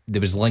 and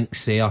there was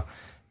links there.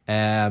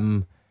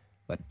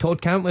 But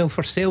Todd Cantwell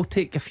for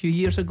Celtic a few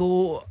years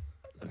ago,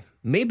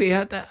 maybe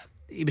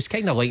he was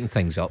kind of lighting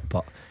things up,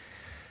 but.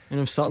 And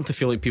I'm starting to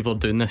feel like people are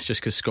doing this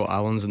just because Scott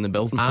Allen's in the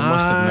building. I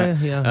must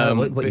admit, yeah,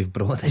 what you've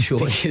brought to the show.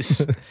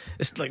 Because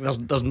it's like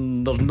there's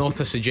not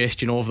a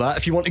suggestion of that.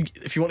 If you want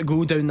to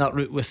go down that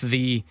route with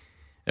the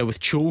with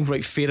Cho,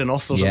 right, fair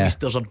enough. There's at least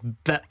there's a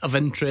bit of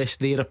interest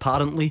there.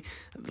 Apparently,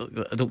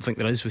 I don't think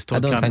there is with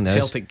Todd Cantwell.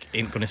 Celtic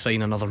ain't going to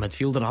sign another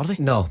midfielder, are they?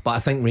 No, but I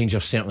think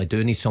Rangers certainly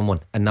do need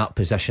someone in that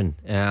position.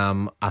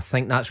 I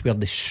think that's where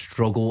they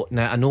struggle.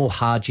 Now I know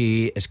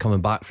Hadji is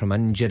coming back from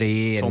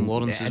injury, Tom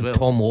Lawrence as well.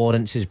 Tom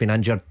Lawrence has been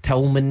injured.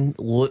 Tillman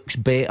looks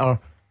better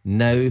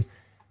now,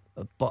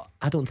 but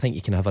I don't think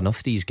you can have enough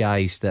of these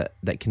guys that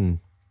can,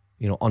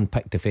 you know,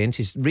 unpick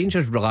defences.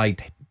 Rangers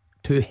relied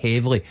too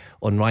heavily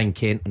on Ryan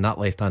Kent on that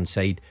left hand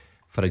side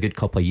for a good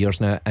couple of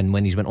years now, and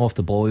when he's went off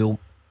the boil,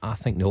 I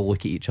think they all look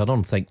at each other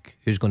and think,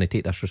 who's going to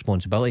take this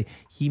responsibility?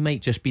 He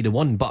might just be the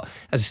one. But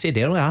as I said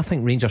earlier, I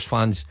think Rangers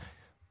fans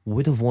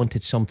would have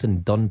wanted something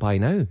done by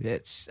now.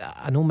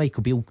 I know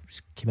Michael Beale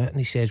came out and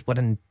he says we're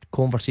in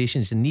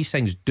conversations, and these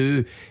things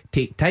do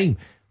take time,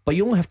 but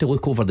you only have to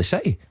look over the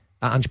city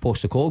at Ange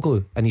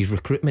Postecoglou and his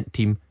recruitment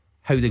team,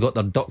 how they got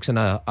their ducks in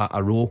a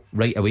row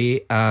right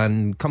away,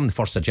 and come the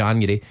 1st of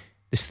January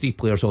there's 3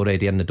 players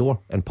already in the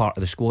door and part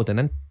of the squad and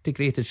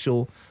integrated.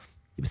 So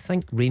you would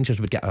think Rangers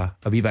would get a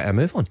wee bit of a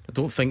move on. I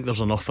don't think there's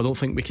enough. I don't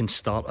think we can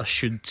start a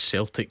should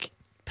Celtic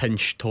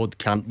pinch Todd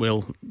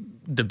Cantwell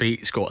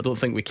debate, Scott. I don't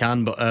think we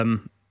can, but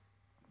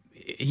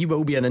he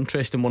will be an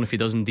interesting one if he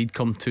does indeed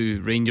come to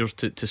Rangers,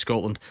 to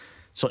Scotland.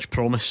 Such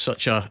promise,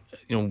 such a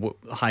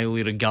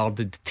highly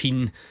regarded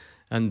teen,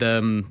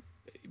 and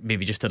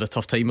maybe just had a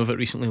tough time of it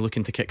recently,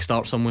 looking to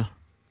kickstart somewhere.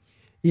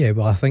 Yeah,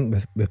 well, I think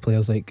with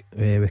players like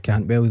with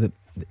Cantwell, that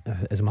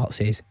as Mark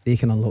says, they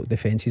can unlock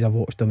defences. I've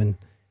watched him in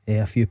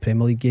a few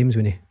Premier League games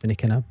when he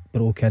kind of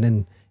broke in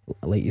and,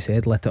 like you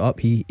said, lit it up.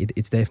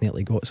 It's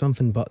definitely got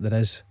something. But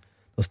there's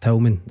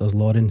Tillman, there's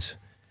Lawrence,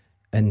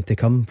 and to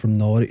come from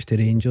Norwich to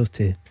Rangers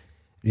to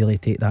really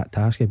take that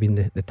task of being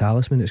the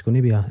talisman, it's going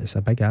to be it's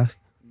a big ask.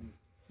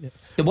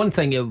 The one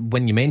thing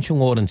when you mention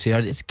Lawrence here,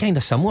 it's kind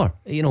of similar,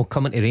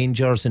 coming to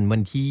Rangers, and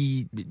when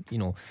he,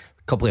 a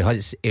couple of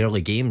his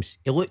early games,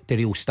 he looked the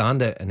real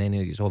standout, and then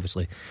he's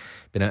obviously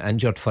been out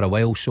injured for a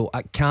while, so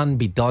it can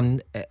be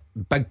done.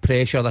 Big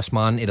pressure, this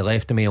man to the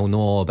left of me, I'll know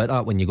all about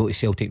that when you go to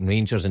Celtic and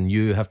Rangers and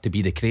you have to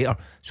be the creator.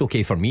 It's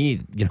okay for me,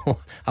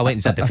 I went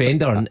as a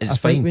defender and it's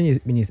fine. When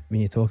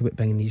you talk about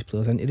bringing these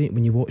players into it,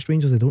 when you watch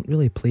Rangers, they don't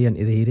really play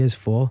into the areas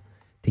to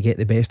get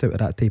the best out of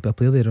that type of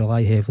player. They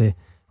rely heavily,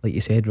 like you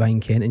said, Ryan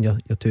Kent and your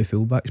 2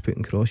 fullbacks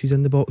putting crosses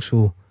in the box.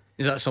 So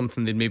is that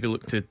something they'd maybe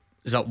look to?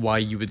 Is that why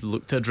you would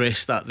look to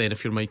address that then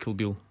if you're Michael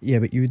Beale? Yeah,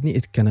 but you would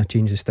need to kind of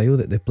change the style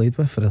that they've played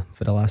with for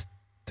the last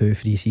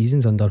 2-3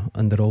 seasons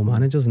under all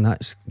managers, and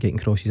that's getting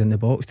crosses in the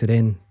box. To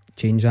then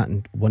change that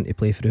and want to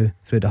play through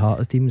the heart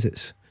of teams,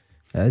 it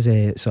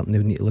is something they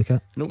would need to look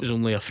at. I know it was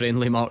only a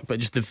friendly, Mark, but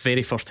just the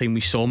very first time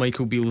we saw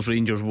Michael Beale's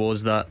Rangers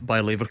was that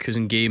Bayer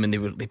Leverkusen game, and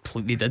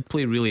they did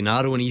play really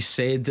narrow, and he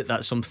said that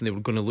that's something they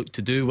were going to look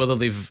to do. Whether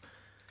they've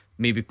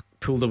maybe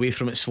pulled away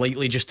from it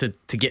slightly just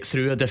to get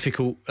through a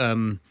difficult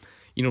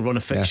run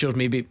of fixtures,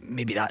 maybe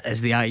that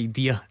is the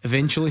idea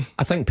eventually.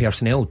 I think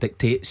personnel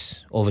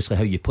dictates obviously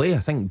how you play. I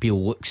think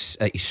Beale looks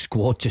at his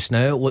squad just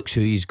now, looks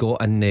who he's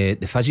got in the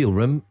physio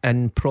room,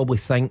 and probably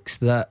thinks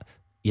that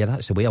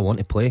that's the way I want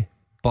to play.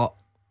 But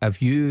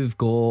if you've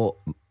got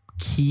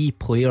key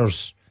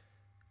players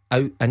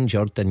out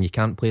injured and you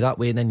can't play that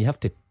way, and then you have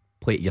to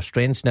play to your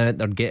strengths. Now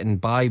they're getting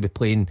by with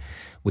playing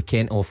with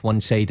Kent off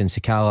one side and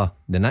Sakala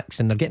the next,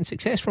 and they're getting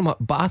success from it.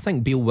 But I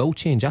think Beale will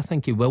change. I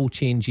think he will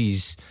change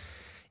his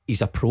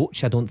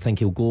approach. I don't think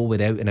he'll go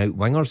with out and out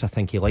wingers. I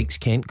think he likes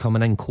Kent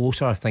coming in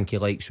closer. I think he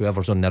likes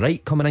whoever's on the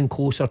right coming in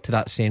closer to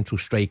that central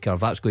striker. If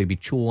that's going to be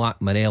Cholak,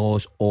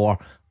 Morelos or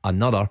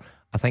another,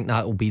 I think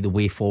that will be the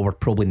way forward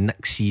probably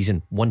next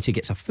season, once he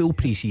gets a full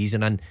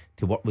pre-season in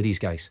to work with these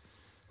guys.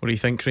 What do you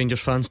think,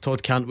 Rangers fans?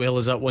 Todd Cantwell,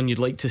 is that one you'd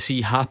like to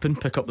see happen?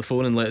 Pick up the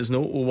phone and let us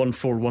know.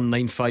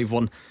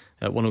 0141951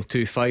 at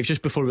 1025.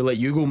 Just before we let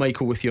you go,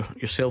 Michael, with your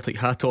Celtic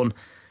hat on,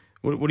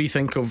 what do you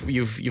think of,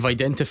 you've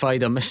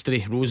identified a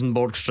mystery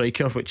Rosenborg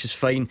striker, which is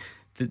fine.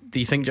 Do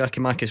you think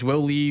Giakoumakis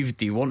will leave?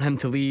 Do you want him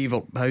to leave?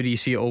 Or how do you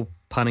see it all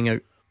panning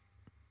out?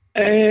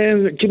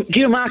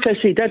 Giakoumakis,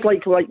 he did,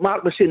 like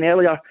Mark was saying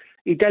earlier,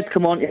 he did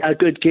come on to a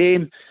good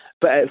game,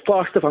 but at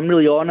first, if I'm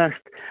really honest,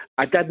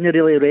 I didn't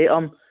really rate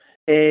him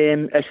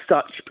as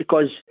such,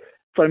 because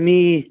for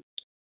me,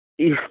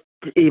 he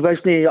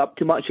wasn't up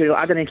to much.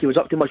 I didn't think he was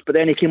up to much, but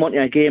then he came onto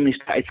a game and he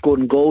started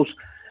scoring goals,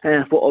 and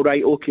I thought, all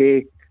right,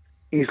 okay,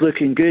 he's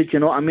looking good, you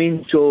know what I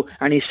mean? So,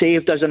 and he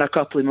saved us in a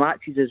couple of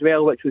matches as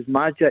well, which was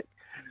magic.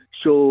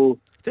 So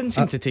it didn't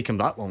seem to take him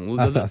that long,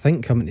 I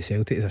think coming to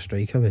Celtic as a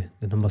striker with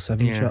the number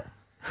 7 shirt,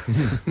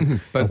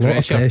 But a lot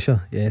of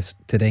pressure, yes,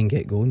 to then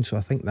get going. So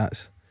I think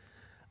that's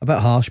a bit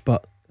harsh,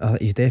 but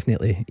he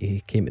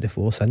came to the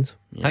fore since.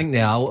 I think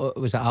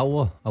was it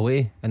Alwa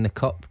away in the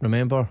cup,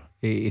 remember?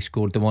 He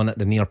scored the one at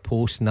the near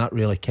post, and that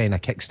really kind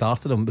of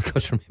kick-started him,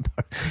 because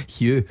remember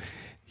Hugh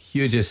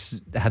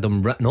just had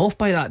him written off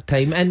by that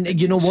time. And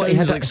you know what, he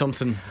has like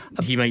something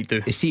he might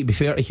do. See, to be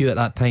fair to Hugh at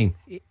that time,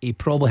 he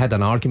probably had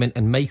an argument,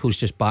 and Michael's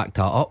just backed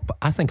that up. But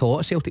I think a lot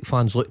of Celtic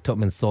fans looked at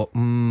him and thought,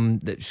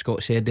 that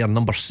Scott said there,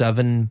 number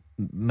 7,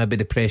 maybe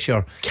the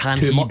pressure can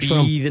too he much for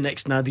him. be the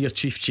next Nadir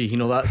Chifchi? You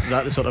know, that's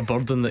the sort of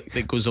burden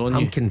that goes on.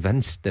 I'm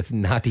convinced if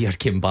Nadir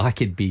came back,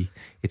 he'd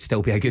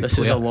still be a good this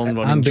player. Is a long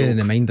running I'm bearing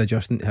joke. in mind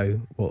adjusting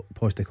to what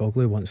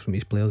Postecoglou wants from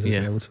his players as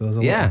well. So there's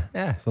a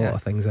lot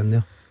of things in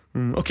there.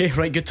 Okay,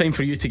 right, good time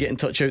for you to get in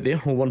touch out there.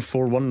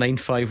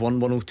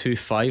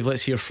 01419511025.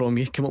 Let's hear from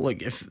you. Come on,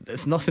 look,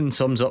 if nothing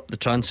sums up the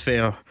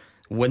transfer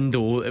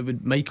window, it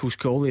would Michael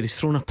Scollier. He's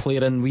thrown a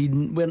player in we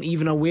weren't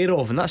even aware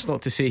of, and that's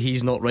not to say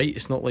he's not right.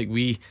 It's not like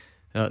we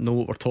know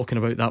what we're talking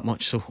about that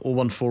much. So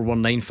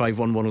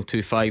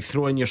 01419511025.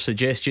 Throw in your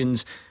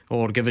suggestions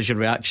or give us your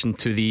reaction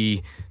to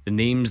the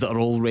names that are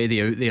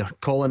already out there.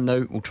 Call in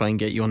now, we'll try and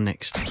get you on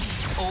next.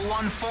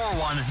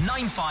 0141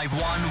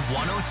 951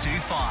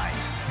 1025.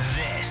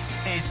 This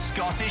is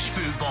Scottish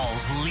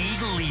football's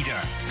league leader,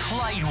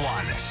 Clyde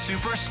One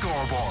Super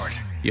Scoreboard.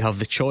 You have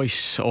the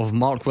choice of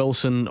Mark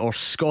Wilson or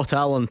Scott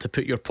Allen to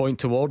put your point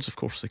towards. Of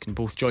course, they can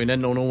both join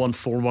in on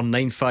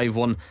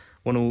 0141951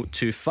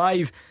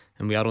 1025.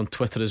 And we are on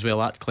Twitter as well,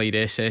 at Clyde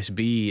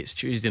SSB. It's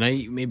Tuesday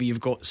night. Maybe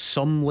you've got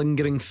some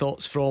lingering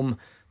thoughts from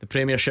the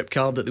Premiership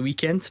card at the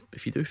weekend.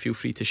 If you do, feel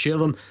free to share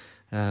them.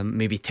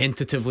 Maybe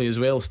tentatively as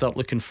well. Start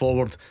looking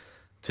forward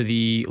to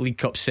the League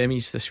Cup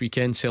semis this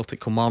weekend. Celtic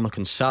Kilmarnock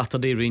on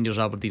Saturday, Rangers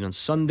Aberdeen on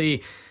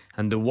Sunday.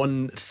 And the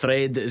one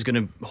thread that is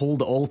going to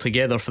hold it all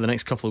together for the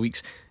next couple of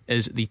weeks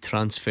is the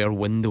transfer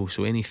window.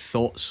 So any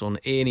thoughts on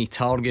any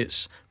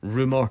targets,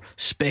 rumour,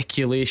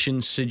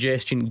 speculation,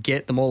 suggestion,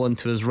 get them all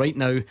into us right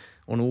now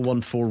on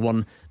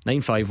 0141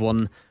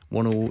 951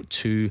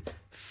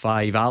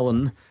 1025.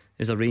 Alan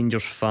is a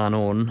Rangers fan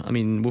on. I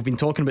mean, we've been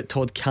talking about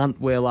Todd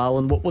Cantwell.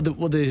 Alan, what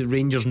do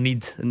Rangers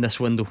need in this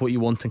window? What are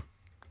you wanting?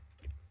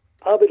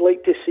 I would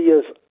like to see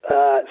us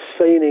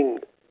signing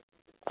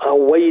a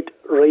wide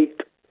right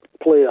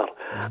player.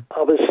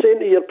 I was saying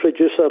to your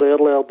producer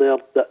earlier there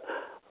that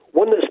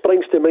one that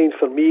springs to mind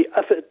for me,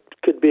 if it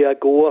could be a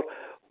goer,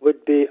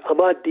 would be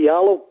Amad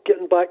Diallo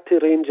getting back to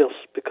Rangers,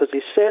 because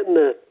he's setting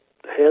the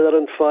heather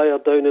on fire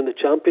down in the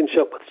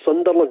Championship with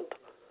Sunderland.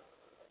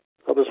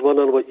 I was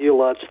wondering what you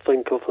lads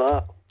think of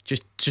that.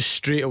 Just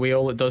straight away,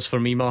 all it does for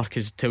me, Mark,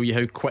 is tell you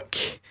how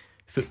quick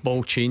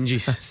football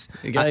changes.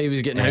 The guy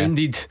was getting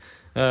hounded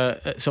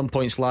at some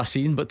points last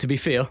season, but to be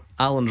fair,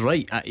 Alan's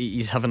right.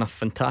 He's having a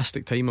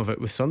fantastic time of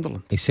it with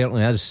Sunderland. He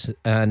certainly is.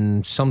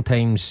 And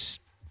sometimes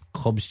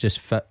clubs just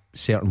fit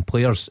certain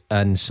players,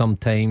 and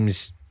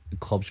sometimes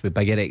clubs with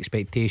bigger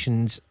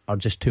expectations are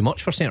just too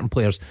much for certain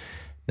players.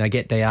 Now I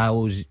get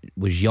Diallo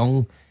was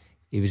young.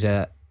 He was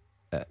at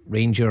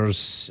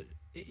Rangers,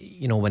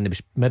 you know, when there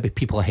was maybe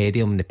people ahead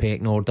of him in the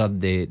pecking order,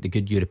 the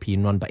good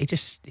European run, but he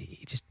just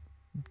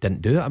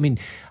didn't do it. I mean,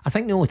 I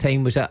think the only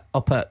time was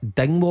up at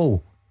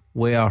Dingwall,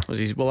 where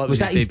was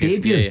that his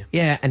debut?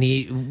 Yeah, and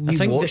we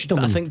watched him.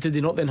 I think did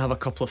they not then have a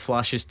couple of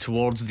flashes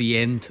towards the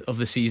end of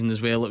the season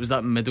as well? It was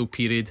that middle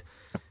period,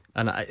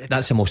 and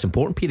that's the most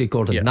important period,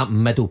 Gordon. Yeah. That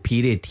middle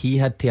period, he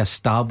had to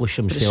establish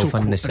himself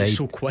in the side. It's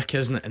so quick,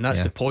 isn't it? And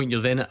that's the point.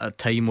 You're then at a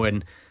time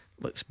when,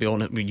 let's be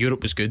honest,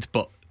 Europe was good,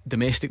 but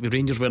domestic, the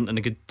Rangers weren't in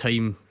a good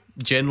time.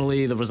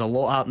 Generally, there was a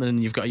lot happening,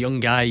 and you've got a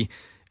young guy,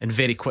 and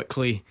very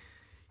quickly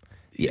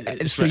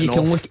So you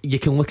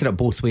can look at it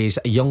both ways.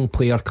 A young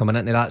player coming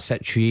into that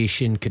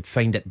situation could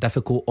find it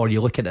difficult, or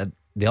you look at it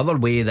the other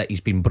way, that he's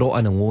been brought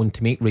in on loan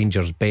to make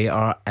Rangers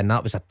better, and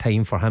that was a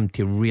time for him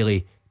to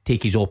really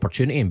take his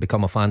opportunity and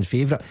become a fan's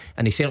favourite,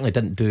 and he certainly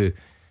didn't do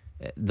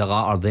the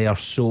latter there.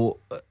 So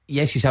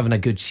yes, he's having a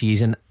good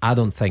season. I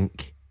don't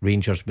think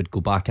Rangers would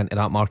go back into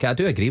that market. I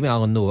do agree with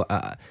Alan though,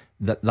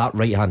 that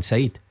right hand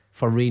side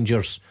for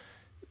Rangers,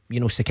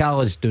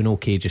 Sakala's doing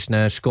okay just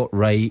now. Scott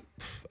Wright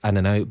in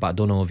and out, but I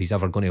don't know if he's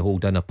ever going to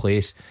hold in a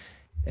place.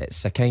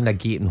 It's a kind of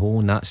gaping hole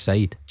on that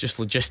side. Just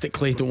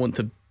logistically, don't want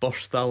to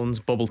burst Alan's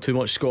bubble too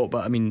much, Scott,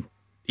 but I mean,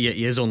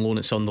 he is on loan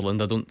at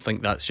Sunderland. I don't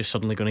think that's just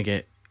suddenly going to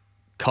get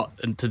cut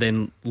into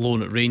then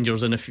loan at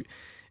Rangers. And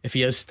if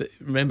he is,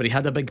 remember, he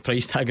had a big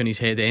price tag on his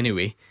head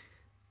anyway,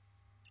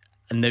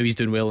 and now he's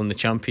doing well in the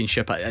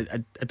Championship.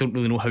 I don't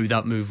really know how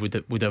that move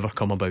would ever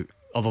come about,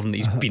 other than that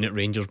he's been at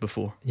Rangers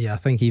before. Yeah, I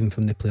think even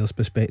from the player's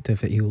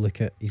perspective, that he'll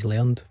look at, he's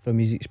learned from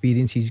his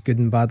experience. He's good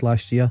and bad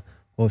last year,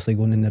 obviously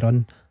going in the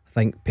run. I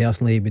think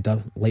personally he would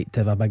have liked to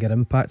have a bigger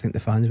impact. I think the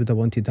fans would have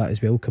wanted that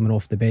as well, coming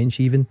off the bench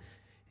even,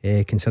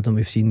 considering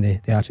we've seen the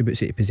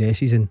attributes that he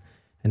possesses in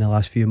the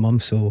last few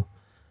months. So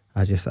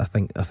I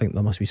think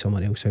there must be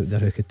someone else out there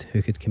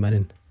who could come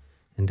in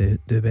and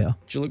do better.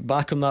 Do you look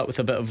back on that with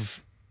a bit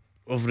of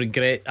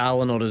regret,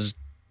 Alan, or is,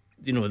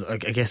 I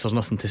guess there's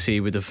nothing to say,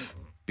 would have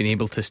been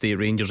able to stay at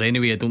Rangers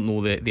anyway? I don't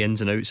know the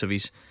ins and outs of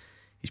his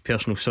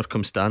personal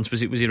circumstance.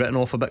 Was he written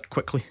off a bit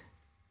quickly?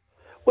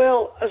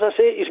 Well, as I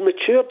say, he's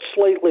matured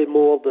slightly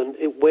more than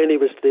when he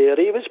was there.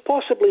 He was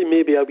possibly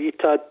maybe a wee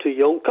tad too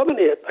young. Coming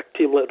to a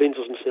team like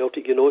Rangers and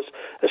Celtic,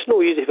 it's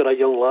no easy for a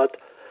young lad.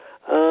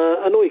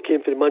 I know he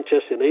came from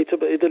Manchester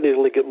United, but he didn't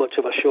really get much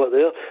of a shot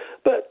there.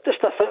 But just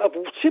I've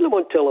seen him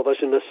on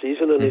television this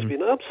season, and he's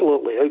been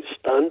absolutely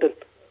outstanding.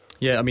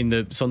 Yeah, I mean,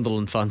 the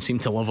Sunderland fans seem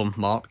to love him.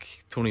 Mark,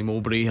 Tony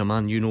Mowbray, a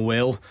man you know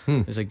well,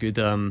 is a good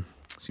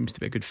seems to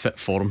be a good fit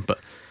for him. But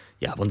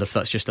yeah, I wonder if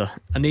that's just a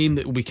name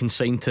that will be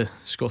consigned to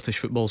Scottish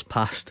football's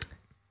past.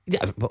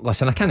 Yeah, but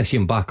listen, I kind of see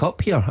him back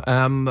up here.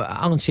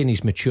 Alan's saying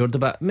he's matured a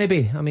bit.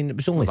 Maybe, I mean, it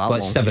was only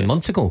 7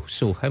 months ago,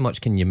 so how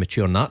much can you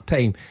mature in that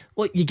time?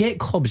 Well, you get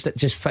clubs that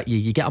just fit you.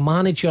 You get a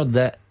manager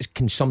that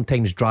can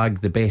sometimes drag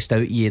the best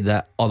out of you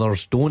that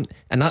others don't,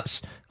 and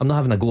that's, I'm not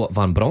having a go at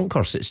Van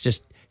Bronckhorst, it's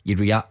just you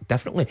react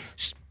differently.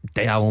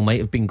 Diallo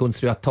might have been going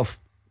through a tough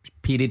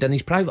period in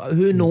his private.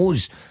 Who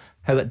knows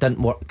how it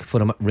didn't work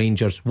for him at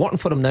Rangers, working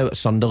for him now at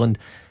Sunderland.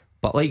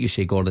 But like you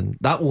say, Gordon,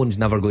 that one's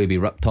never going to be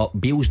ripped up.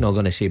 Beale's not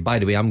going to say, by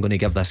the way, I'm going to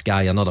give this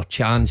guy another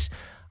chance.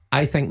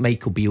 I think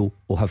Michael Beale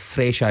will have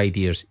fresh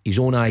ideas, his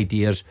own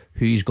ideas,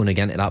 who he's going to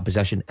get into that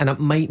position. And it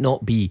might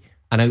not be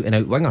an out and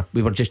out winger.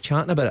 We were just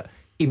chatting about it.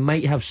 He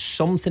might have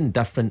something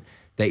different,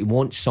 that he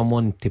wants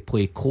someone to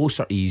play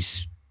closer to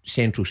his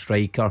central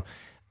striker,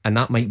 and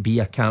that might be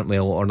a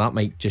Cantwell, or that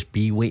might just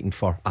be waiting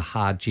for a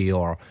Hadji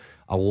or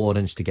a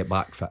Lawrence to get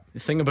back fit. The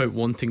thing about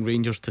wanting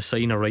Rangers to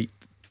sign a right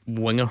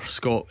winger,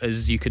 Scott,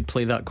 is you could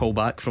play that call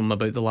back from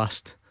about the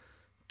last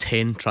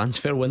 10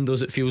 transfer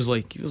windows. It feels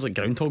like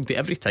Groundhog Day.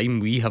 Every time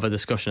we have a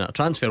discussion at a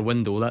transfer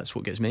window, that's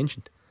what gets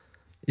mentioned.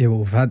 Yeah,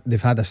 well,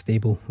 they've had a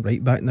stable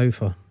right back now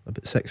for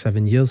about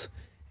 6-7 years.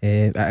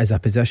 As a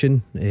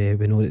position, we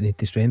know that they need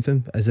to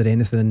strengthen. Is there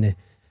anything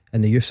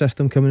in the youth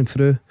system coming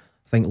through?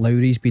 I think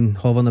Lowry's been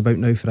hovering about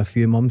now for a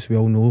few months. We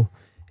all know,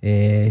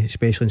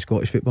 especially in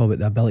Scottish football, about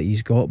the ability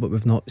he's got, but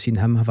we've not seen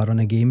him have a run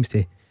of games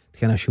to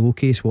kind of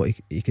showcase what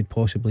he could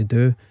possibly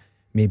do.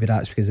 Maybe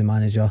that's because the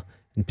manager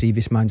and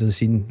previous managers have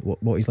seen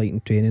what he's like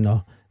in training,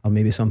 or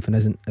maybe something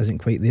isn't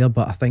quite there.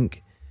 But I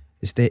think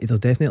there's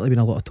definitely been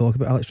a lot of talk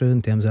about Alex Rowell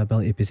in terms of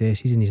ability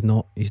possesses, and he's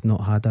not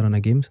had that run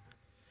of games.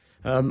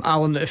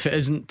 Alan, if it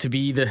isn't to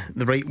be the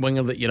right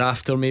winger that you're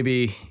after,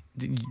 maybe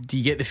do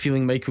you get the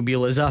feeling Michael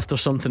Beale is after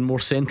something more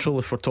central?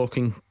 If we're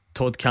talking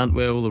Todd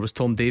Cantwell, there was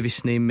Tom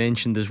Davies' name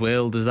mentioned as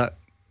well. Does that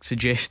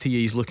suggest to you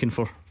he's looking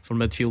for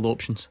midfield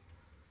options?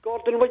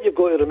 Gordon, what you've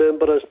got to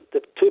remember is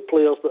the two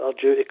players that are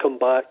due to come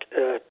back,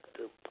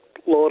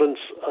 Lawrence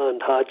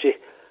and Hadji,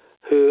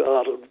 who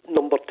are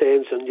number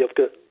 10s, and you've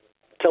got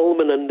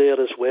Tillman in there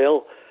as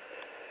well.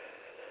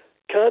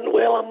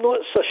 Cantwell, I'm not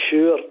so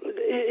sure.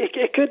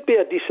 It could be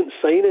a decent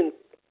signing,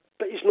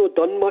 but he's not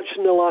done much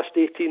in the last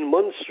 18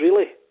 months,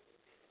 really.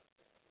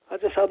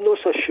 I'm not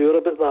so sure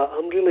about that.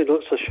 I'm really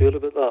not so sure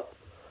about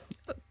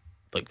that.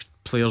 Like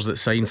players that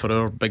sign for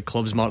our big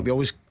clubs, Mark, they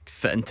always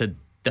fit into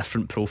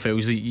different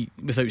profiles.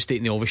 Without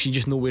stating the obvious, you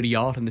just know where you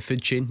are in the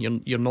food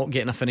chain. You're not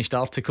getting a finished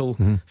article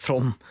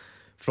from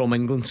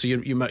England, so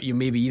you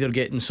may be either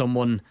getting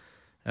someone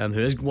who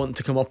is wanting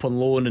to come up on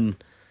loan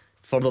and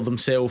further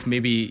themselves.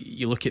 Maybe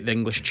you look at the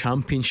English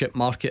Championship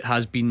market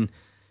has been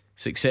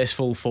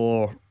successful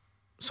for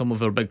some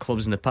of our big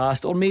clubs in the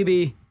past, or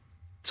maybe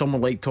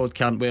someone like Todd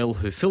Cantwell,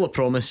 who full of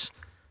promise,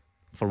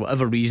 for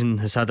whatever reason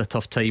has had a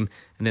tough time,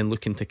 and then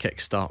looking to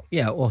kickstart.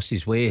 Yeah, lost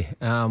his way.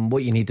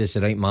 What you need is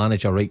the right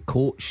manager, right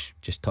coach.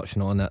 Just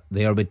touching on it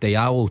there with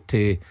Diallo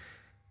to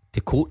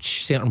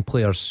coach certain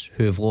players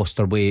who have lost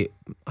their way.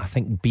 I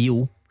think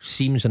Beale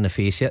seems on the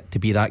face of it to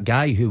be that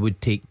guy who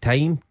would take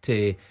time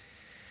to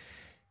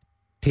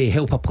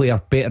help a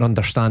player better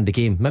understand the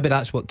game. Maybe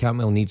that's what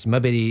Cantwell needs.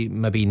 Maybe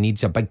he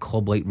needs a big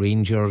club like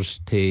Rangers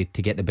to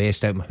get the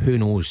best out of him. Who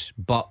knows?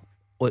 But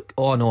look,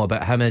 all I know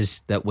about him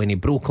is that when he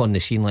broke on the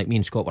scene, like me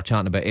and Scott were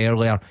chatting about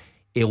earlier,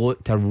 he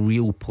looked a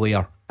real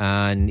player,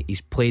 and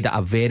he's played at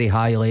a very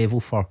high level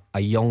for a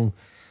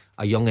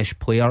youngish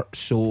player.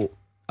 So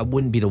it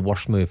wouldn't be the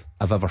worst move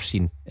I've ever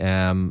seen.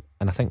 And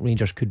I think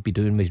Rangers could be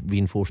doing with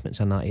reinforcements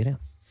in that area.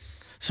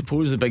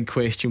 Suppose the big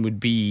question would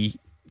be,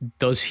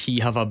 does he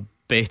have a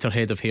better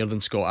head of hair than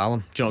Scott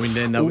Allen? Do you know what I mean?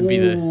 Then that would be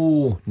the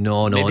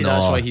no. Maybe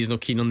that's why he's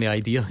not keen on the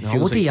idea.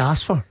 What do you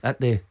ask for at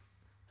the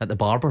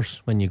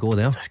barbers when you go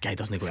there? This guy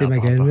doesn't go Same to a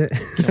again, barber. mate.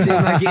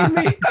 Same again,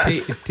 mate.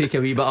 Take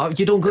a wee bit up.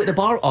 You don't go to the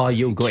bar? Oh,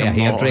 you'll go to a Come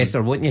hairdresser,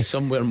 on. wouldn't you?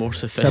 Somewhere more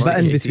It's a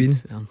sophisticated. bit in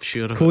between. I'm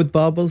sure of Code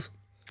barbers.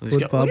 it.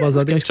 Code barbers.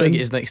 This guy's trying to get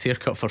his next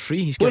haircut for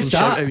free. He's giving What's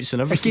shout that? outs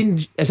and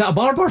everything. Is that a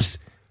barber's?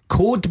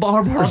 Code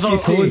barbers? Other you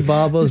say? Code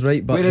barbers,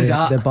 right? But Where is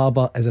that? the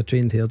barber is a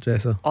trained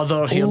hairdresser.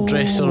 Other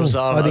hairdressers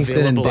are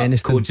Uddingston and available at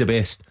Denniston. Code's the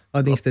best.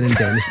 Uddingston and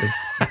Denniston.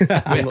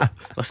 Well,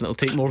 listen, it'll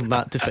take more than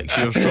that to fix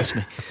yours, trust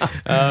me.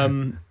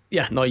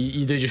 Yeah, no,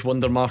 you do just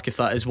wonder, Mark, if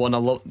that is one.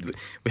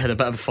 We had a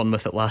bit of fun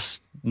with it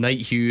last night.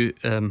 Hugh,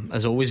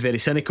 as always, very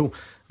cynical.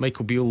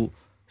 Michael Beale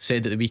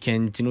said at the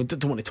weekend,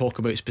 don't want to talk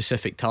about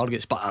specific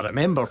targets, but I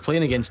remember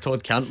playing against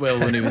Todd Cantwell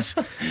when he was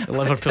at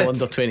Liverpool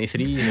under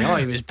 23s.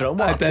 He was brilliant.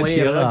 What a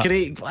player!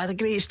 Had a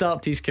great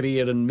start to his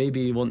career, and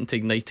maybe wanting to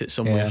ignite it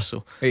somewhere.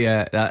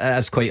 Yeah,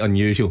 that's quite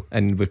unusual.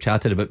 And we've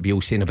chatted about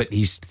Beale saying about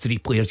these 3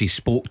 players he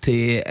spoke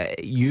to.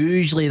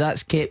 Usually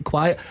that's kept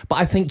quiet, but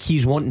I think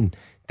he's wanting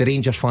the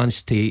Rangers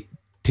fans to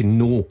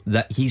know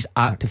that he's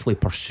actively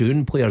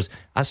pursuing players.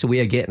 That's the way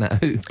of getting it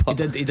out. But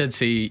He did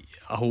say,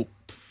 I hope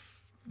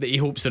that he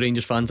hopes the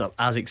Rangers fans are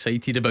as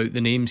excited about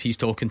the names he's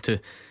talking to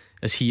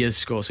as he is,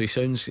 Scott. So he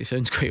sounds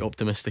quite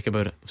optimistic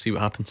about it. We'll see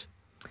what happens.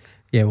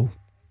 Yeah, well,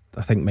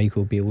 I think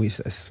Michael Beale,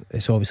 it's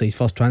obviously his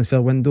first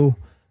transfer window.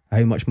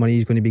 How much money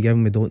he's going to be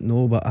given, we don't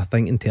know. But I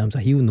think in terms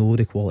of, he'll know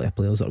the quality of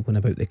players that are going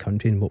about the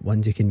country and what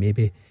ones you can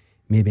maybe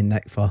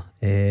nick for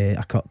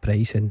a cut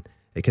price, and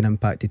it can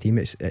impact the team.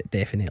 It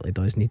definitely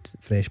does need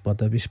fresh blood,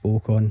 that we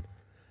spoke on,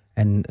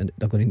 and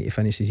they're going to need to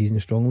finish the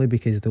season strongly,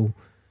 because they'll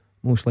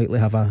most likely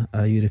have a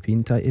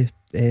European tie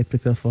to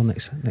prepare for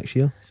next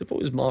year. I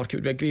suppose, Mark, it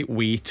would be a great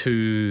way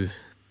to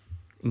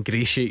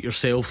ingratiate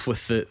yourself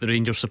with the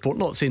Rangers support.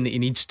 Not saying that he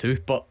needs to,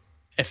 but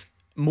if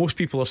most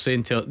people are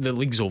saying the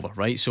league's over,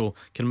 right? So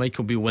can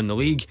Michael Beale win the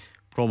league?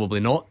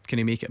 Probably not. Can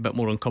he make it a bit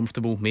more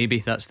uncomfortable?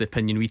 Maybe. That's the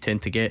opinion we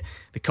tend to get.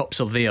 The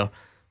cups are there.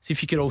 See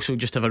if you could also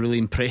just have a really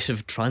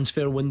impressive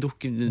transfer window,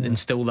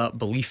 instill that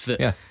belief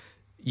that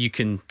you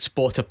can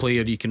spot a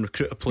player, you can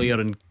recruit a player,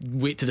 and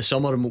wait to the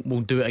summer and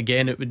we'll do it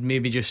again. It would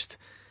maybe just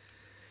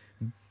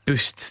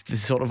boost the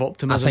sort of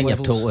optimism. I think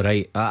levels. you're totally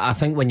right. I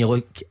think when you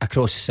look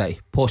across the city,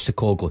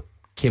 Postecoglou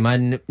came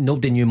in,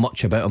 nobody knew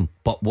much about him,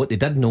 but what they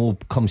did know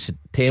come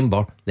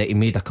September, that he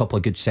made a couple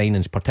of good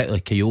signings,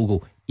 particularly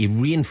Kyogo. He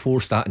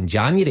reinforced that in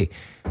January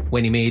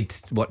when he made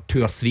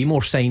 2 or 3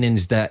 more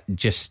signings that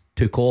just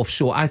took off.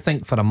 So I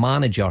think for a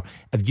manager,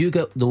 if you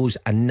get those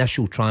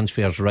initial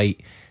transfers right,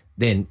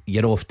 then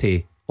you're off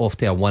to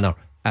a winner.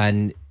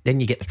 And then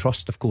you get the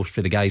trust, of course,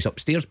 for the guys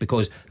upstairs,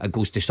 because it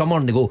goes to summer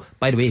and they go,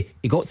 by the way,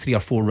 he got 3 or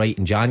 4 right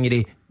in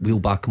January, we'll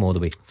back him all the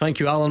way. Thank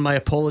you, Alan. My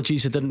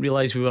apologies, I didn't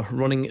realise we were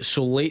running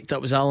so late.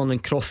 That was Alan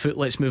and Croftfoot.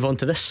 Let's move on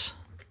to this.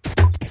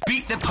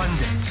 Beat the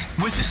Pundit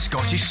with the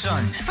Scottish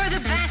Sun. For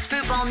the best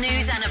football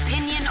news and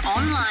opinion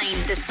online,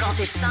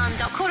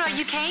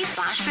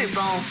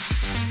 thescottishsun.co.uk/football.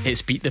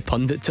 It's Beat the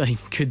Pundit time.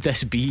 Could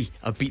this be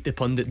a Beat the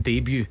Pundit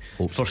debut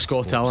for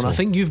Scott Allen? so. I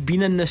think you've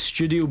been in this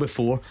studio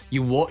before.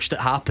 You watched it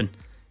happen.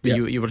 Yeah.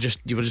 You were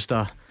just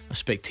a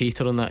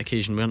spectator on that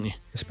occasion, weren't you?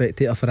 A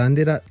spectator for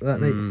Andy that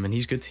night. And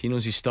he's good. He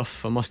knows his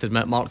stuff. I must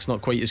admit, Mark's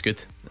not quite as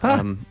good.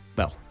 Huh?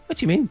 Well, What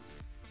do you mean?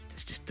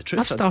 it's just the truth.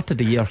 I've started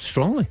the year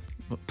strongly.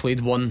 Played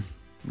 1-1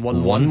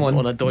 1-1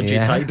 on a dodgy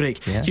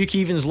tiebreak. Yeah. Hugh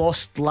Keevins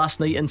lost last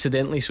night,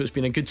 incidentally, so it's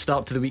been a good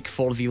start to the week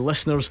for the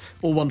listeners.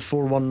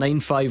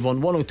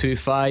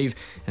 01419511025,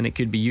 and it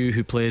could be you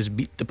who plays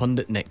Beat the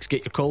Pundit next.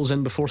 Get your calls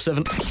in before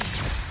 7.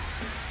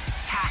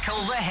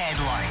 Tackle the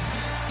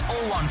headlines.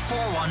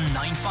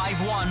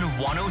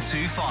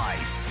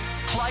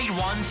 01419511025. Clyde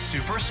One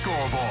Super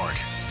Scoreboard.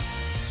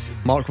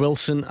 Mark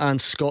Wilson and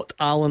Scott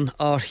Allen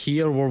are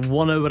here. We're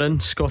 1 hour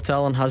in. Scott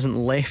Allen hasn't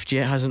left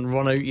yet, hasn't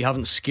run out. You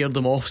haven't scared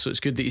them off, so it's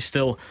good that he's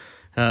still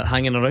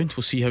hanging around.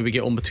 We'll see how we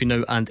get on between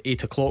now and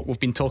 8 o'clock. We've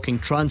been talking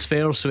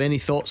transfers, so any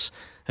thoughts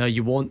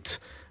you want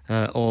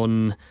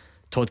on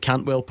Todd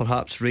Cantwell,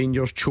 perhaps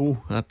Rangers,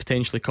 Cho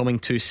potentially coming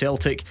to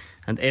Celtic,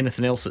 and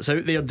anything else that's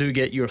out there, do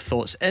get your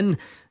thoughts in.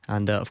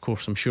 And of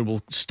course, I'm sure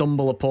we'll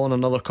stumble upon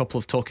another couple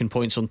of talking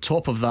points on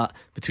top of that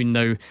between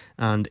now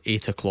and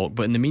 8 o'clock.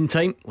 But in the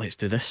meantime, let's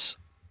do this.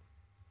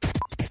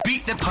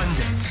 Beat the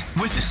Pundit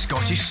with the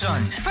Scottish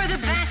Sun. For the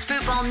best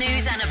football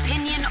news and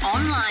opinion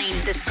online,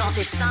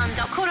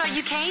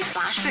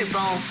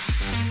 thescottishsun.co.uk/football.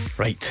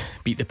 Right,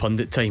 beat the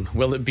pundit time.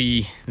 Will it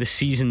be the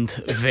seasoned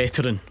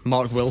veteran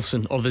Mark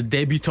Wilson or the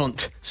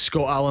debutant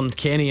Scott Allen?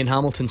 Kenny and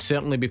Hamilton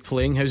certainly be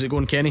playing. How's it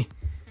going, Kenny?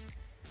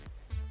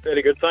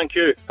 Very good, thank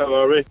you. How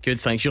are we? Good,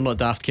 thanks. You're not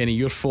daft, Kenny.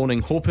 You're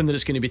phoning, hoping that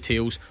it's going to be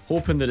tails,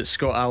 hoping that it's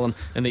Scott Allen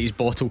and that his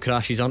bottle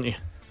crashes, aren't you?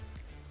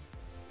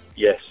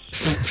 Yes.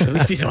 At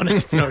least he's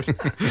honest, you know.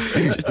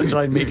 Just to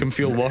try and make him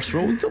feel worse.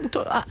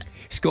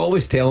 Scott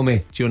was telling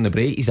me during the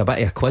break he's a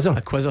bit of a quizzer.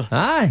 A quizzer.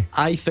 Aye.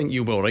 I think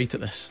you'll be alright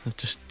at this.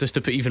 Just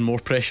to put even more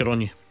pressure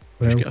on you.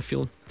 Well, just get a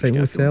feeling. Time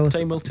will tell.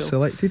 Time will tell.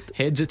 Selected.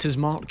 Heads it is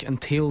Mark,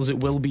 and tails it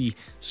will be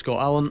Scott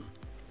Allen.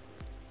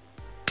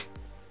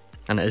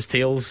 And it is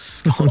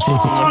tails. Taking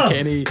on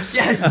Kenny.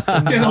 Yes.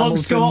 Good on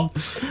Scott.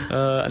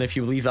 And if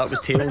you believe that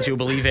was tails, you'll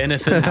believe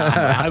anything.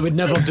 I would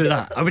never do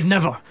that. I would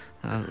never.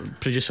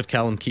 Producer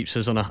Callum keeps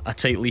us on a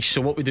tight leash.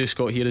 So what we do,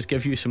 Scott, here is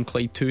give you some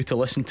Clyde 2 to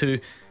listen to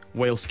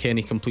whilst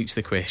Kenny completes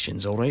the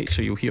questions. Alright,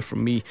 so you'll hear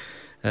from me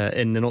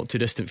in the not too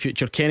distant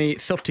future. Kenny,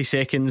 30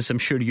 seconds. I'm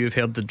sure you've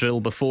heard the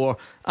drill before.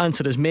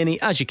 Answer as many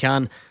as you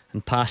can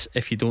and pass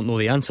if you don't know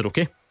the answer,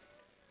 okay?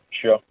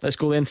 Sure. Let's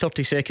go then.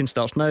 30 seconds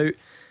starts now.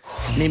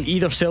 Name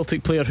either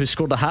Celtic player who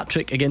scored a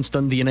hat-trick against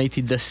Dundee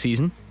United this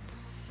season.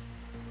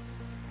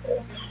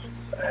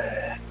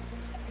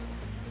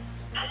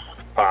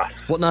 Pass.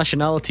 What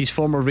nationality's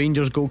former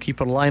Rangers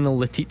goalkeeper Lionel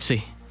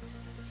Letizia?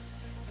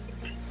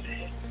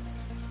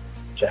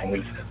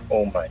 Jangles.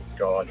 Oh my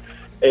god.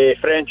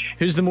 French.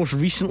 Who's the most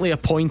recently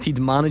appointed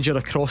manager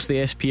across the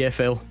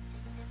SPFL?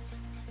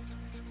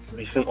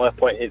 Recently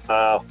appointed.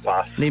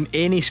 Pass. Name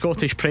any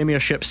Scottish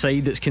Premiership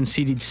side that's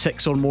conceded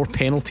 6 or more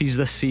penalties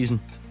this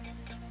season.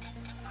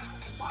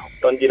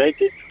 Dundee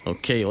United.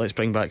 Okay, let's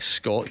bring back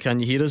Scott. Can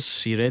you hear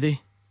us? Are you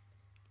ready?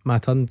 My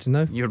turn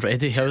now. You're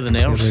ready. How are the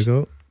Here we nerves?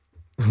 go.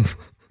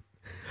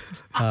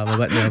 I'm a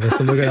bit nervous,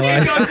 I'm not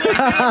going to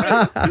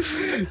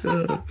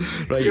lie.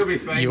 Right,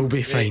 you'll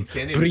be fine.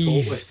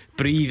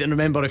 Breathe, and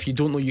remember, if you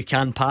don't know, you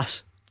can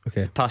pass.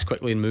 Okay. Pass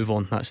quickly and move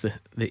on. That's the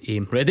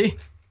aim. Ready?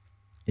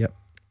 Yep.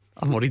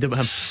 I'm worried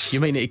about him. You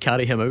might need to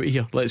carry him out of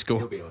here. Let's go.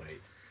 He'll be alright.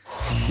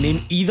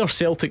 Name either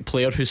Celtic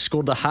player who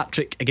scored a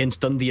hat-trick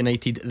against Dundee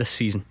United this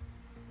season.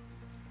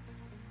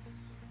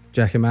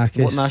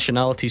 Giakoumakis. What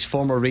nationality's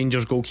former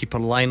Rangers goalkeeper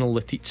Lionel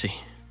Letizia?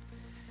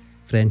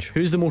 French.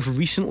 Who's the most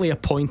recently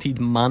appointed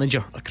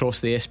manager across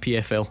the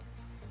SPFL?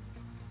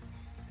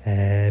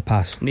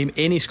 Pass. Name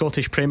any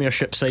Scottish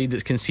Premiership side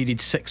that's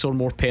conceded 6 or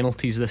more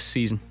penalties this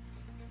season.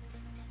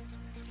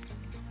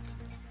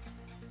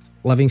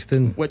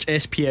 Livingston. Which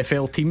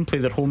SPFL team play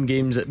their home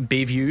games at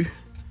Bayview?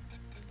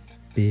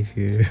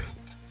 Bayview.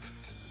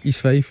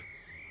 East 5.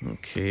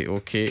 Okay.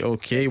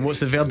 What's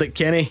the verdict,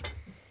 Kenny?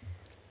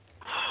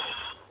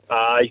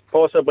 Aye,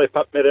 possibly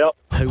pick me up.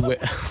 How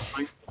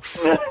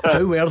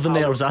were the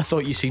nerves? I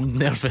thought you seemed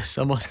nervous,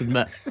 I must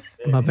admit.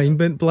 My mind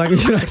went blank.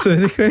 That's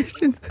the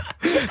question.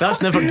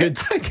 That's never good.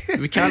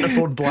 We can't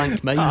afford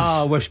blank minds.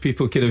 I wish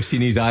people could have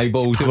seen his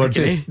eyeballs. They were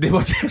just going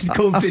I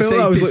from felt I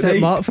side was to looking at side.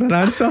 Mark for an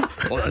answer.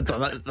 Well,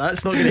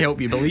 that's not going to help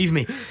you, believe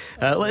me.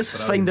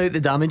 Let's find out the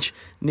damage.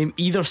 Name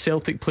either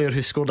Celtic player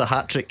who scored a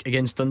hat-trick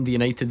against Dundee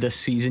United this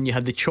season. You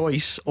had the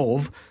choice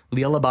of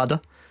Liel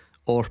Abada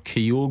or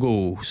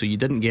Kyogo, so you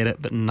didn't get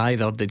it, but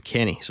neither did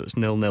Kenny, so it's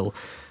 0-0.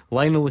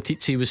 Lionel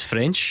Letizia was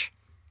French.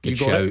 You Good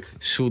got shout. it.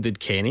 So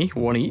did Kenny.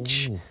 One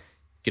each.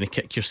 Gonna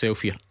kick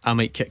yourself here. I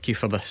might kick you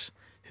for this.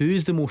 Who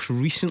is the most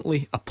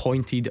recently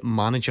appointed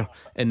manager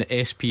in the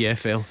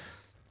SPFL?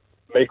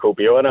 Michael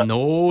Beale in it.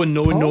 No.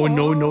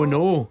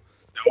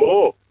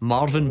 Oh,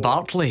 Marvin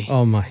Bartley.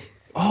 Oh my.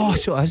 Oh,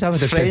 so as I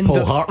would have said Friend Paul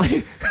of-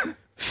 Hartley.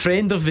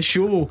 Friend of the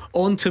show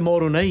on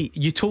tomorrow night.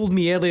 You told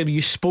me earlier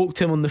you spoke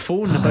to him on the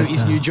phone about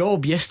his new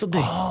job yesterday.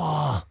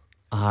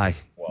 Aye.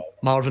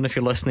 Marvin, if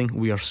you're listening,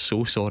 we are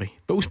so sorry,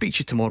 but we'll speak to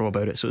you tomorrow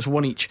about it. So it's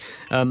one each.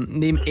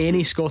 Name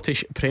any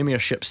Scottish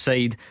Premiership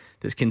side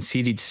that's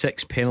conceded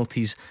 6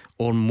 penalties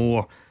or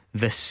more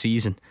this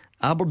season.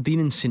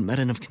 Aberdeen and St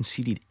Mirren have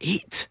conceded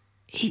 8.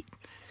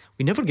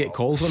 We never get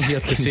calls on here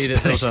to say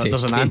that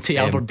there's an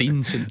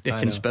anti-Aberdeen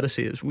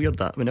conspiracy. It's weird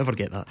that we never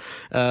get that.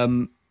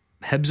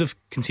 Hibs have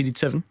conceded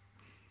 7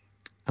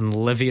 and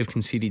Livy have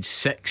conceded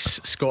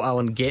 6. Scott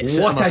Allen gets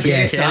it. What I'm a afraid,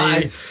 guess Kenny.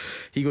 that is.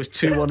 He goes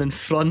 2-1 in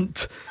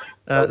front.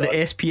 The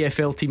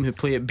SPFL team who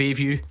play at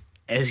Bayview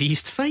is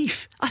East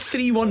Fife. A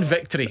 3-1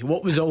 victory.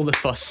 What was all the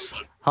fuss?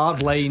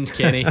 Hard lines,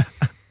 Kenny.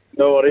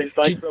 no worries.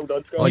 Thanks, well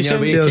done, Scott. On your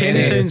way,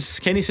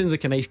 Kenny sounds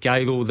like a nice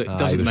guy though that Aye,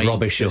 doesn't it was mind.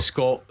 rubbish, But though.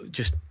 Scott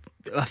just,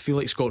 I feel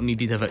like Scott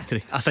needed a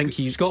victory. I think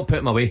Scott put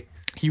him away.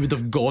 he would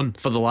have gone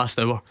for the last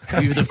hour.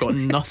 He would have got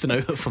nothing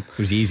out of him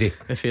It was easy.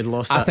 if he had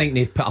lost I that. think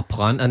they've put a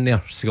plant in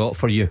there, Scott,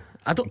 for you.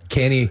 I don't.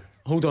 Kenny.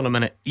 Hold on a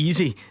minute.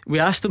 Easy. We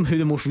asked him who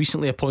the most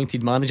recently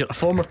appointed manager, a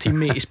former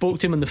teammate. He spoke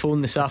to him on the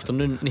phone this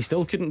afternoon and he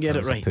still couldn't get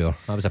it right. That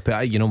was a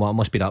poor. You know what? It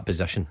must be that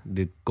position.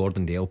 The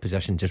Gordon Dale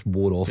position just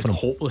wore off It's on him.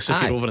 hopeless if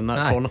Aye, you're over in that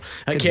aye. corner.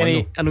 Good Kenny,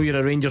 one, though. I know you're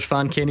a Rangers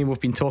fan. Kenny, we've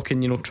been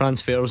talking,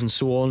 transfers and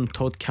so on.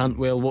 Todd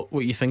Cantwell, what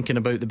are you thinking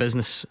about the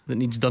business that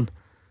needs done?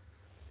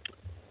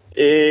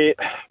 They're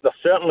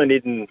certainly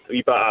needing a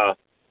wee bit of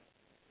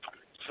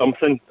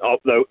something up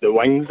the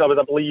wings, I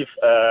believe.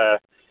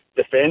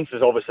 Defence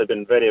has obviously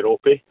been very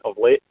ropey of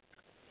late.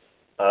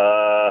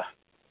 I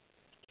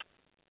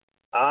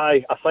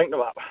think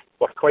that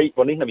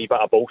we're needing a wee bit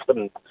of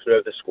bolstering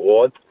throughout the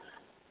squad.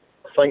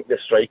 I think the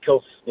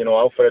strikers,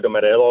 Alfredo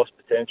Morelos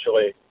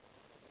potentially,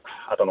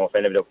 I don't know if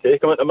anybody will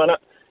take him at the minute,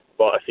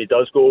 but if he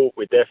does go,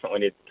 we definitely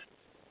need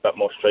a bit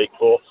more strike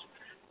force.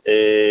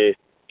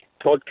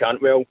 Todd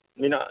Cantwell,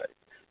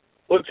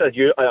 looks as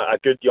a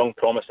good young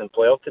promising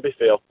player, to be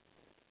fair.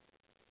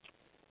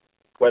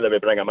 Whether we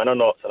bring him in or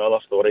not, it's another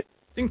story.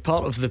 I think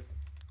part of the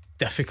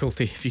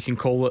difficulty, if you can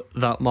call it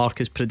that, Mark,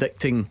 is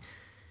predicting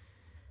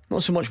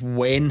not so much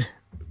when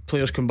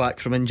players come back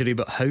from injury,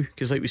 but how.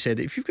 Because like we said,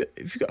 if you've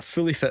got a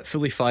fully fit,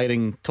 fully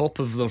firing, top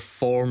of their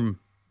form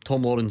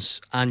Tom Lawrence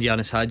and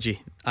Yanis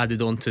Hadji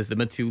added on to the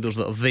midfielders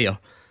that are there,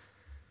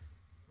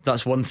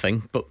 that's one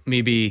thing. But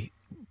maybe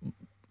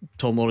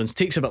Tom Lawrence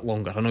takes a bit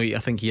longer. I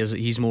think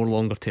he's more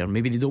longer term.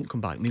 Maybe they don't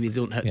come back, maybe they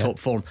don't hit top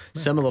form.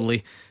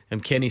 Similarly,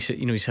 Kenny,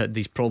 he's had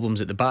these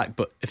problems at the back,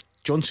 but if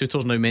John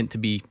Souttar's now meant to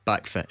be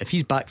back fit, if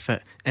he's back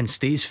fit and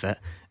stays fit,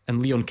 and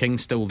Leon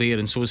King's still there,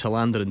 and so is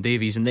Helander and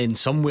Davies, and then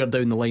somewhere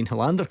down the line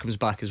Helander comes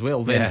back as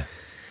well, then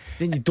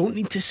you don't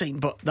need to sign.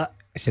 But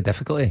it's a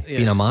difficulty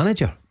being a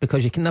manager,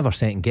 because you can never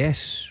second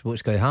guess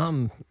what's going to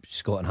happen.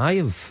 Scott and I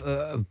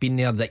have been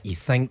there, that you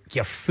think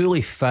you're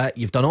fully fit,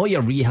 you've done all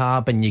your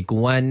rehab, and you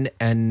go in,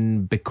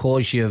 and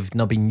because you've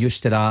not been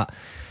used to that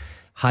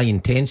high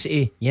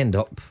intensity, you end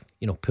up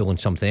pulling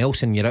something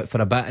else, and you're out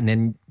for a bit, and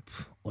then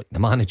the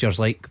manager's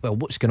like, well,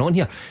 what's going on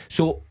here?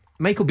 So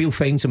Michael Beale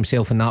finds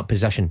himself in that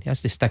position. He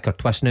has to stick or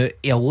twist. Now,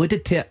 he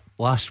alluded to it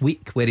last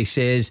week where he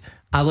says,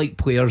 I like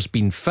players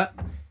being fit,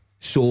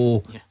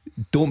 so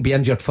don't be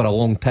injured for a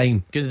long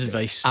time. Good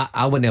advice.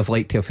 I wouldn't have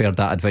liked to have heard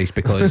that advice,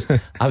 because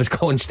I was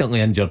constantly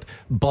injured.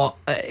 But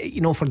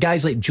for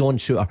guys like John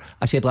Souttar,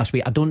 I said last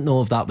week, I don't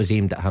know if that was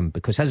aimed at him,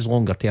 because his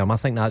longer term, I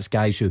think that's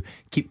guys who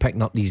keep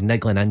picking up these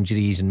niggling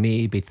injuries and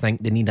maybe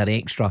think they need an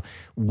extra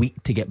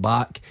week to get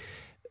back.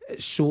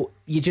 So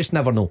you just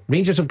never know.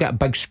 Rangers have got a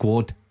big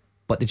squad,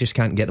 but they just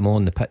can't get them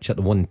on the pitch at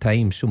the one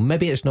time. So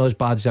maybe it's not as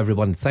bad as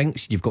everyone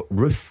thinks. You've got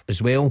Roof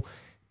as well.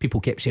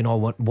 People kept saying,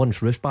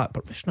 once Roof's back,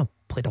 but Roof's not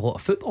played a lot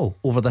of football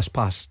over this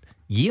past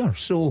year.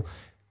 So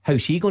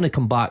how's he going to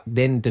come back?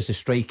 Then does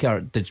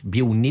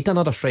Beale need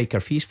another striker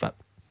if he's fit?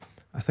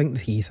 I think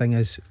the key thing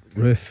is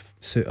Roof,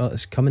 Souttar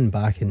is coming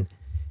back and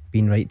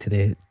being right to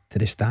the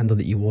standard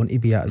that you want to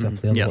be at as a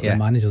player, what the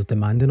manager's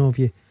demanding of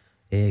you.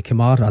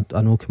 Kamar,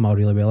 I know Kamar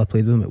really well. I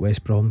played with him at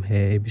West Brom.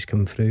 He was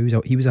coming through.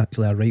 He was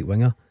actually a right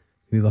winger.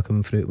 We were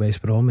coming through at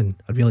West Brom, and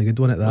a really good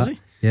one at that. Was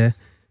he? Yeah.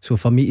 So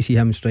for me to see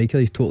him striker,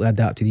 he's totally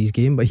adapted his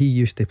game. But he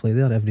used to play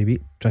there every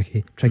week.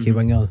 Tricky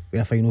winger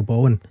with a final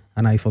ball and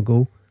an eye for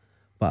goal.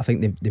 But I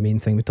think the main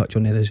thing we touch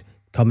on there is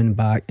coming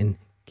back and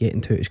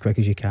getting to it as quick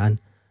as you can,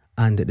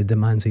 and at the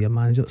demands of your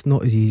manager. It's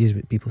not as easy as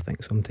what people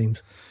think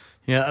sometimes.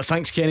 Yeah,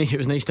 thanks Kenny, it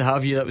was nice to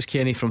have you. That was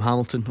Kenny from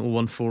Hamilton,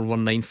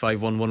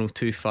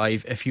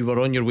 01419511025. If you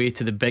were on your way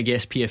to the big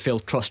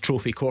SPFL Trust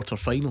Trophy quarter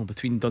final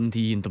between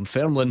Dundee and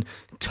Dunfermline,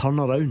 turn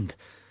around.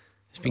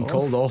 It's been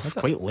called off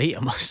quite late, I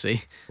must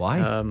say.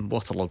 Why?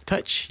 Waterlogged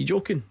pitch. You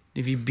joking?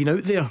 Have you been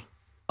out there?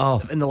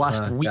 In the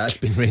last week? It's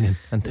been raining.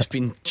 It's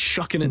been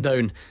chucking it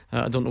down.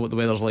 I don't know what the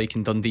weather's like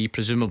in Dundee.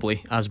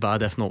 Presumably as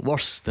bad, if not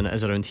worse, than it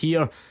is around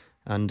here.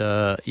 And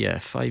about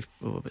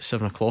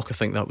 7 o'clock I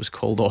think that was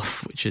called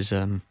off, which is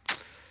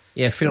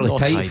fairly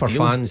tight for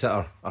fans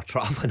that are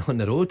travelling on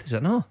the road, is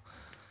it not?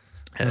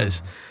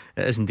 It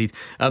is indeed.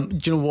 Do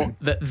you know what,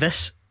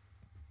 this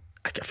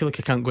I feel like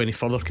I can't go any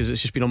further because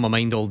it's just been on my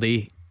mind all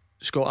day.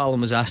 Scott Allen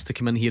was asked to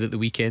come in here at the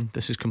weekend.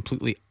 This is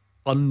completely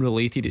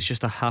unrelated, it's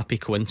just a happy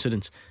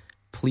coincidence.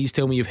 Please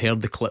tell me you've heard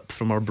the clip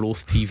from our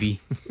Broth TV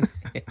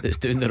that's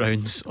doing the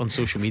rounds on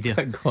social media.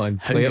 Go on,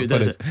 how good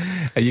is it?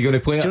 Are you going to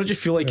play it? Do you know, just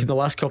feel like in the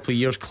last couple of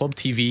years, Club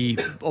TV,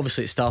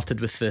 obviously it started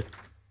with the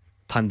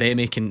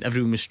pandemic and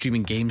everyone was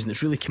streaming games, and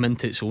it's really come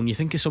into its own. You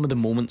think of some of the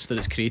moments that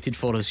it's created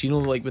for us,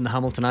 like when the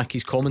Hamilton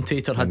Accies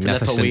commentator had to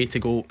nip away to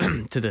go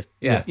to the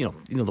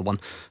the one,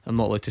 I'm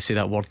not allowed to say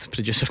that word,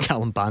 producer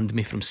Callum banned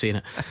me from saying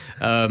it.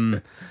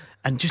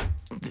 And just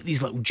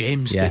these little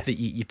gems that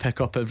you pick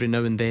up every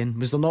now and then.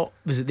 Was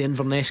it the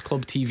Inverness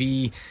Club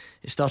TV?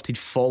 It started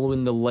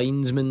following the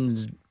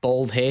linesman's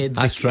bald head.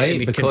 That's right,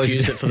 because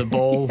confused it for the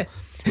ball.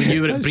 When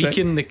you were at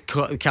Brecon, the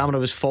camera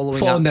was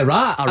following the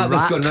rat. That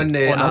was going on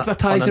the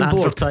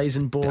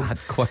advertising board.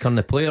 Quick on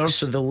the players.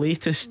 So the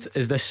latest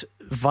is this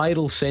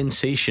viral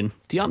sensation.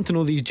 Do you happen to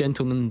know these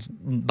gentlemen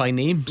by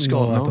name,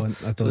 Scott? No, I don't.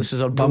 So this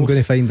is our I'm going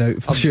to find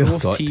out for sure.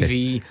 Broth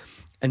TV,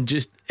 and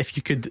just if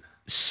you could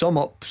sum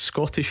up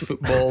Scottish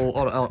football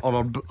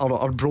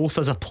or Broth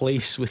as a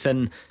place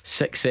within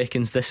 6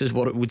 seconds, this is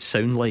what it would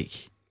sound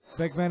like.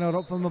 Big men are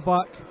up from the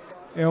back.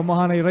 El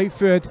Mahoney right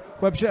foot,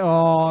 whips it.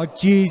 Oh,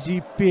 jeez,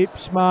 he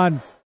peeps,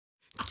 man.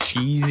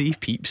 Cheesy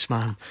peeps,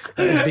 man.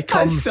 It has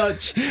become That's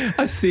such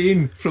a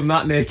saying from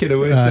that neck of the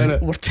woods, isn't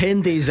it? We're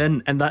 10 days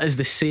in, and that is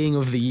the saying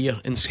of the year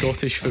in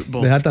Scottish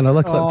football. They had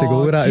another clip to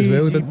go with that as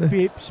well, didn't they?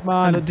 Peeps,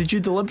 man. And did you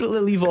deliberately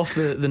leave off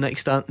the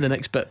next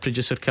bit,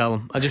 producer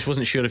Callum? I just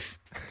wasn't sure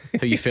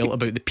how you felt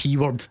about the P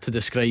word to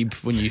describe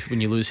when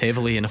you lose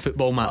heavily in a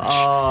football match.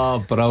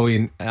 Oh,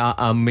 brilliant.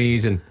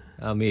 Amazing.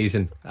 I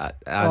know.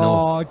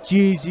 Oh,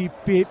 Jeezy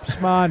peeps,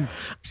 man.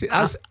 See,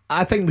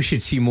 I think we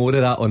should see more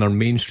of that on our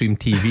mainstream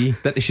TV.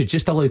 That they should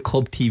just allow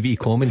club TV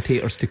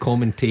commentators to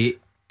commentate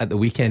at the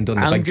weekend on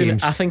the big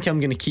games. I think I'm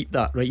going to keep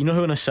that, right? You know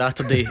how on a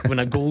Saturday when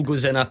a goal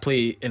goes in, I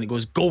play and it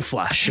goes goal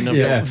flash and I've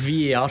got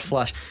VAR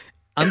flash.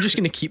 I'm just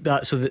going to keep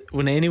that so that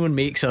when anyone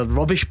makes a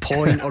rubbish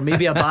point or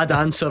maybe a bad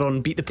answer on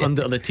Beat the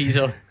Pundit or the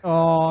teaser.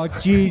 Oh,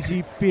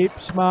 Jeezy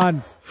peeps,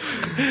 man.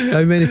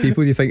 How many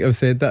people do you think have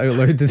said that out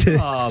loud today?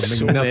 Oh,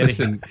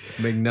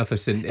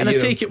 magnificent. And I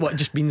take it what it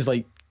just means,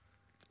 like,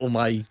 oh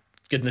my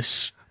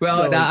goodness.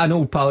 Well, I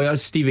know, pal,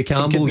 Stevie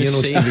Campbell. You know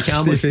Stevie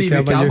Campbell. Stevie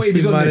Campbell, Campbell. He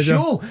was on manager. the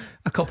show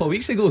a couple of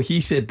weeks ago.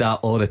 He said that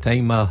all the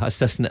time. My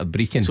assistant at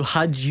Brecon. So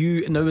had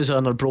you, now as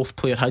an Arbroath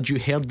player, had you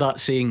heard that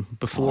saying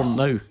before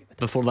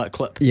before that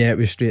clip? Yeah, it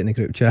was straight in the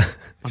group chat.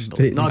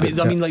 No,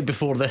 I mean like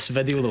before this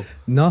video though.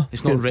 No,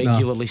 it's not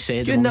regularly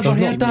said. You never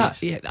heard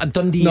that? Yeah, at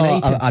Dundee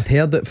United. I'd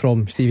heard it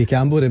from Stevie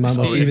Campbell.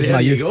 Remember, he was my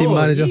youth team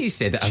manager. He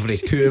said it every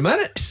 2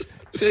 minutes.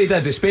 So he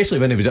did, especially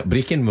when he was at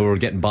Brecon. We were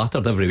getting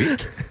battered every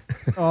week.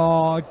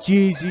 Oh,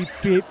 Jeezy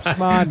peeps,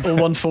 man.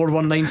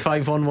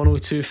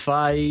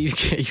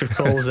 01419511025. Get your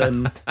calls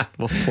in.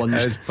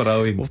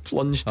 We've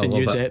plunged to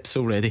new depths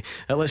already.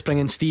 Let's bring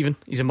in Stephen.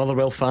 He's a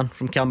Motherwell fan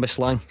from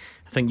Cambuslang.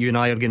 I think you and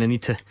I are going to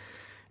need to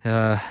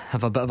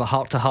have a bit of a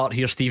heart to heart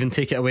here. Stephen,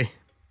 take it away.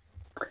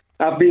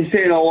 I've been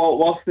saying a lot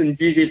worse than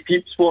GJ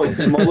Peeps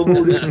watching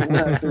Motherwell.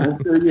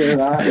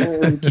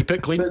 Keep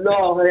it clean. But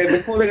no,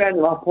 before I get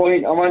into my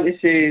point, I want to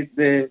say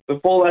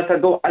before that,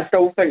 I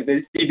still think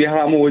that Stevie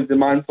Hamill is the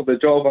man for the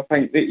job. I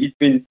think that he's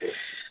been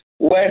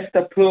left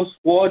a poor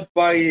squad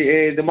by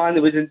the man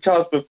that was in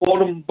charge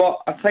before him, but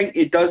I think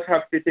he does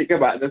have to take a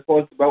bit of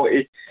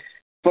responsibility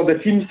for the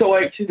team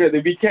selection at the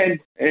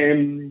weekend.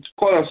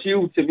 Connor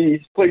Shields, I mean,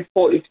 he's played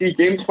 43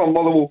 games for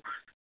Motherwell,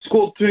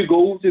 scored 2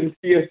 goals and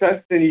 3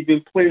 assists, and he's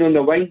been playing on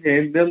the wing,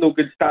 and they're no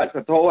good stats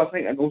at all. I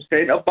think I know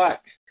centre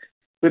backs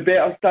with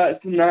better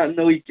stats than that in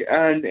the league.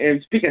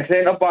 And speaking of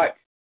centre backs,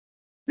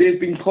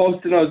 they've been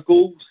costing us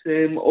goals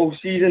all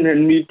season,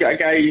 and we've got a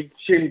guy,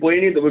 Shane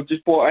Blaney, that we've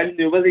just brought in.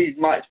 Whether he's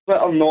match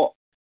fit or not,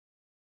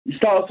 he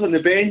starts on the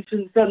bench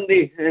on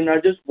Sunday, and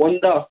I just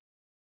wonder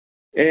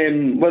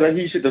whether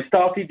he should have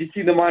started to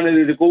see the man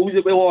of the goals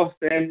that we lost.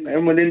 And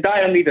we're in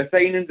dire need of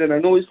signings, and I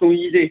know it's no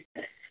easy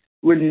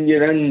when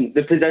you're in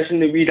the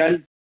position that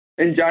we're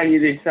in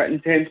January, sitting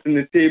 10th in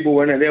the table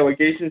in a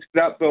relegation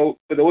scrap for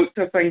the looks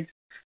of things.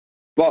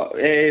 But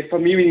for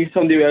me, we need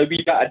somebody with a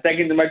wee bit of dig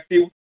in the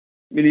midfield.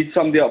 We need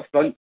somebody up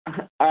front,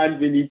 and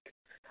we need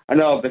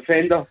another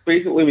defender.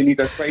 Basically, we need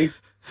a spine.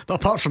 But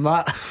apart from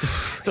that,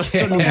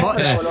 don't know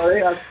much.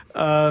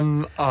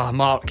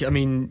 Mark, I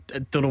mean, I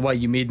don't know why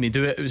you made me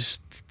do it. It was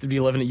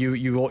reliving it.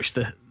 You watched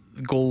the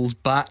goals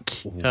back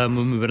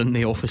when we were in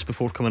the office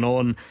before coming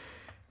on.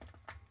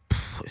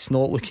 It's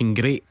not looking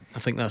great. I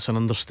think that's an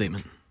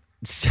understatement.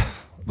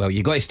 Well,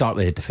 you got to start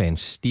with the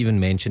defence. Stephen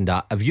mentioned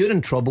that. If you're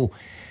in trouble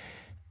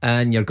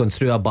and you're going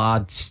through a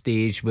bad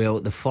stage, well,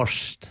 the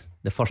first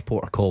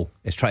port of call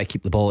is try to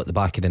keep the ball at the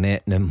back of the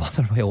net. And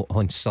Motherwell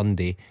on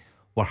Sunday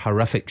were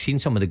horrific. Seen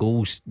some of the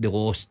goals they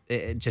lost,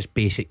 just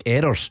basic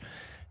errors.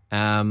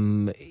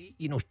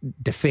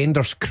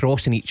 Defenders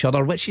crossing each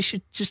other, which you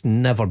should just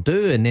never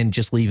do, and then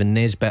just leaving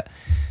Nesbitt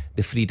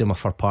the freedom of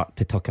her part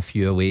to tuck a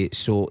few away.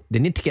 So they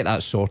need to get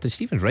that sorted.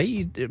 Stephen's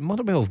right.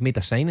 Motherwell have made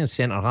a signing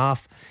centre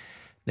half.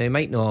 Now he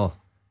might not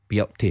be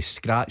up to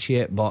scratch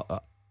yet,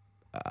 but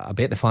I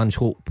bet the fans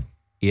hope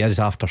he is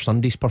after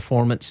Sunday's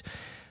performance.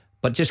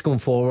 But just going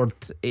forward,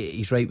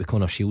 he's right with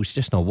Connor Shields.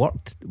 Just not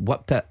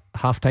whipped at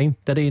half time,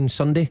 did he, on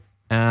Sunday?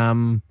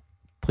 Playing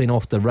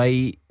off the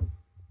right,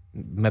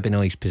 maybe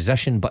not his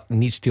position, but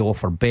needs to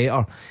offer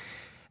better.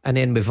 And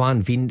then with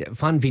Van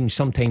Veen,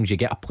 sometimes you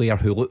get a player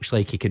who looks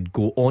like he could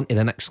go on to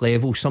the next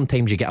level.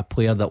 Sometimes you get a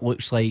player that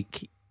looks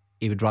like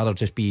he would rather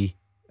just be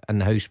in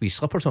the house with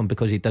slippers on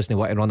because he doesn't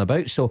want to run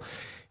about. So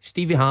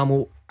Stevie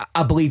Hamill,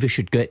 I believe he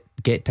should get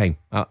time.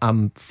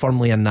 I'm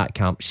firmly in that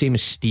camp, same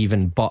as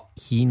Stephen, but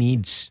he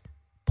needs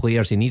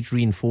players, he needs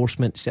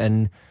reinforcements,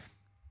 and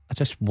I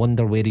just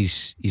wonder where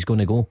he's going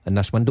to go in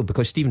this window,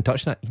 because Stephen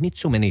touched on it. You need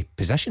so many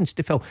positions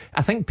to fill.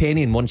 I think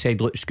Penny on one side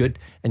looks good,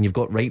 and you've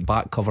got right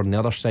back cover on the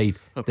other side.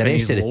 Well, the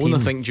rest of the team, I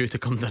think, due to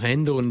come to an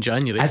end in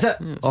January. Is it?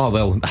 Oh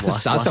well,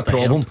 that's a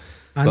problem.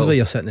 And where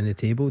you're sitting on the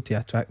table to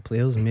attract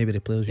players, and maybe the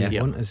players you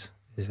want is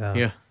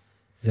a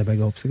big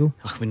obstacle.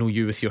 We know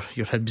you with your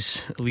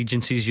Hibs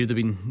allegiances. You'd have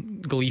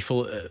been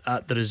gleeful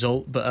at the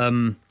result, but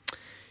I'm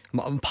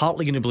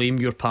partly going to blame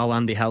your pal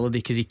Andy Halliday,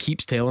 because he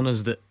keeps telling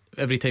us that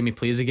every time he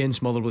plays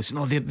against Motherwell,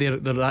 no,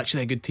 they're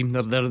actually a good team.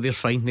 They're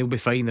fine. They'll be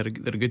fine. They're a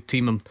good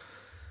team. I'm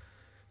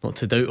not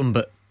to doubt them,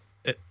 but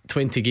at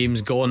 20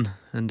 games gone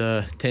and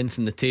 10th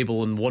in the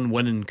table and 1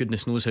 win and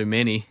goodness knows how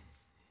many.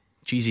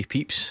 Cheesy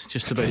peeps,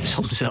 just about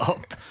sums it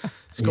up.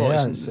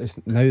 Yeah,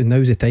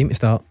 now's the time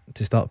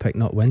to start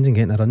picking up wins and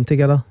getting a run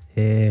together.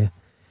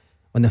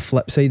 On the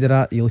flip side of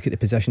that, you look at the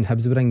position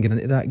Hibs were in getting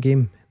into that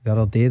game the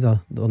other day.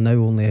 They're now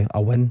only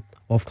a win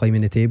off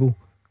climbing the table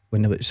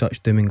when there was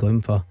such doom and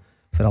gloom for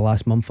the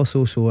last month or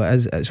so. So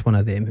it's one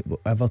of them.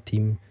 Whatever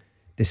team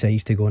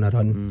decides to go on a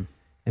run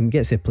and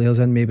gets the players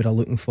in maybe they're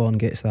looking for and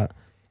gets that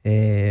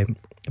a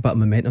bit of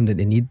momentum that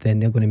they need, then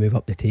they're going to move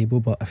up the table.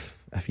 But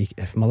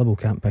if Motherwell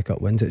can't pick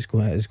up wins, it's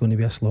going to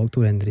be a slog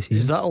to the end of the season.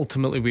 Is that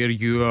ultimately where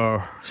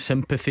your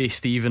sympathy,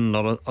 Stephen,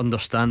 or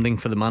understanding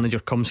for the manager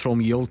comes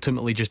from? You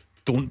ultimately just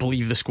don't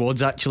believe the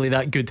squad's actually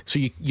that good, so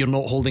you're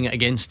not holding it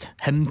against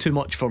him too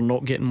much for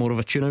not getting more of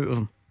a tune out of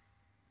him?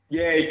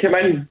 Yeah, he came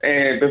in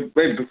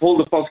before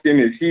the first game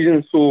of the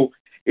season, so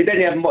he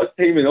didn't have much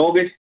time in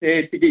August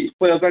to get his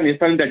players in. He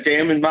found a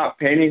gem in Matt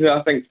Penny, who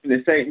I think is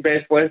the second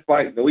best left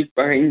back in the league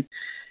behind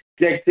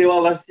Greg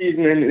Taylor this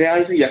season. And to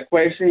answer your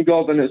question,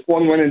 Gordon, it's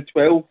 1 win and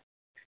 12.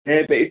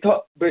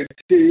 But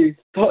to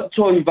touch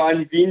on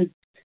Van Veen,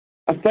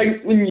 I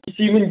think when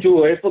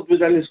Joe Efford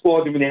was in the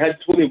squad and when he had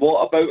Tony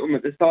Watt about him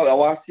at the start of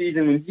last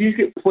season, when he's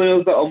got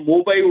players that are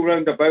mobile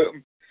round about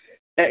him,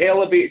 it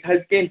elevates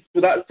his game.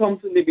 So that's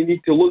something that we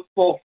need to look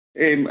for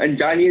in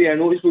January. I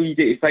know it's no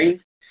easy to find,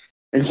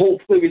 and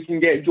hopefully we can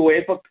get Joe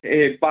Efford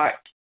back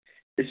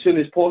as soon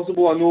as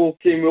possible. I know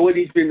Kane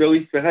Willery's been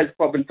released for his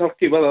club in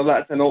Turkey. Whether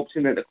that's an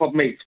option that the club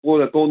might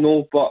explore, I don't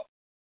know, but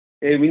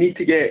we need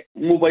to get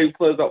mobile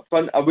players up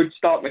front. I would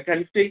start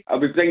McKinstry. I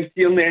would bring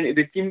Tierney into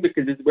the team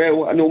because, as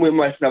well, I know we're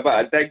missing a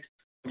bit of dig.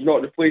 We've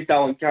not replaced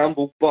Alan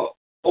Campbell, but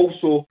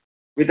also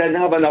we didn't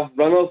have enough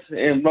runners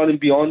running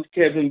beyond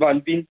Kevin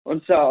Van Veen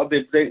on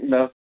Saturday, breaking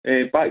their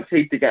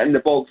backside to get in the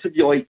box, if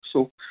you like.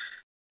 So,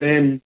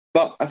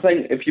 but I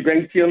think if you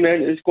bring Tierney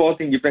into the squad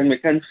and you bring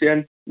McKinstry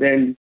in,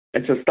 then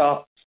it's a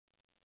start.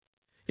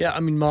 Yeah, I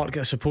mean, Mark,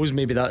 I suppose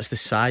maybe that's the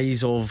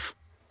size of,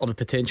 or the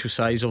potential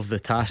size of the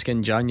task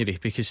in January,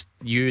 because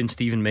you and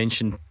Stephen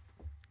mentioned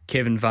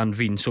Kevin Van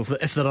Veen. So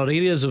if there are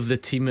areas of the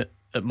team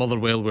at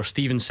Motherwell where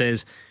Stephen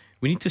says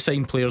we need to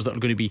sign players that are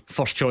going to be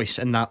first choice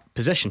in that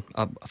position,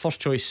 a first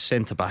choice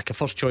centre back, a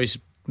first choice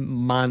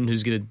man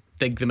who's going to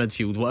dig the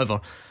midfield, whatever,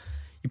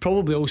 you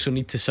probably also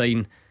need to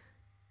sign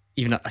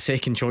even a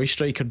second choice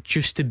striker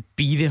just to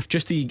be there,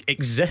 just to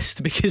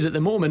exist, because at the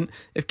moment,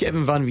 if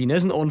Kevin Van Veen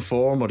isn't on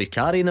form or he's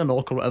carrying a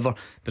knock or whatever,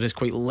 there is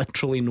quite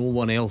literally no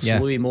one else.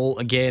 Louis Moult,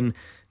 again,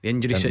 the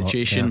injury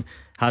situation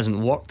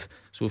hasn't worked.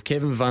 So if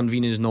Kevin Van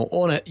Veen is not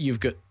on it,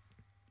 you've got,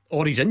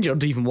 or he's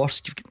injured, even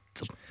worse,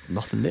 there's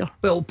nothing there.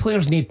 Well,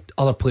 players need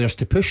other players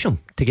to push them,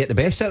 to get the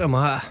best out of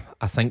them.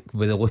 I think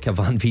with the look of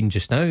Van Veen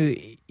just now,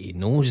 he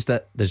knows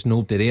that there's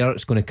nobody there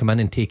that's going to come in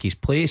and take his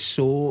place.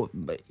 So,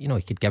 you know,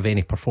 he could give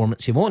any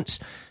performance he wants.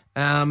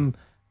 Again,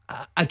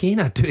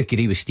 I do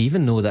agree with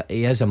Stephen though, that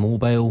he is a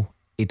mobile.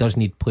 He does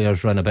need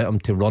players run about him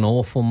to run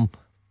off him,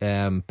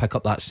 pick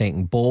up that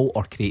second ball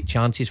or create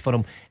chances for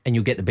him, and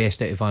you'll get the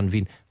best out of Van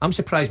Veen. I'm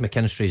surprised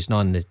McKinstry's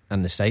not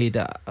on the side.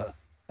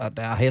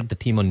 I heard the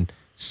team on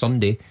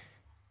Sunday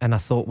and I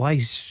thought, why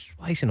is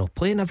he not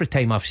playing? Every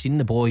time I've seen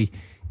the boy,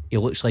 he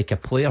looks like a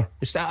player.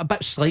 It's a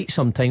bit slight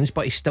sometimes,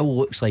 but he still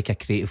looks like a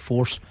creative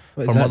force.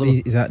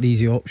 Is that the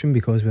easy option?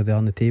 Because we're there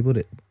on the table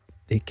that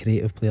the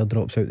creative player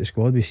drops out the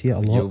squad. We see it a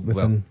lot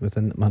within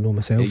I know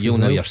myself. You'll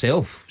know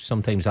yourself.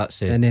 Sometimes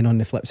that's it. And then on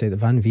the flip side,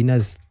 Van Veen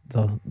is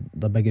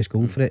the biggest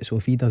goal threat. So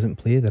if he doesn't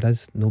play, there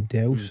is nobody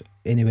else.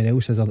 Anywhere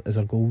else is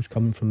our goals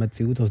coming from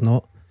midfield? There's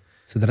not.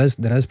 So there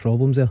is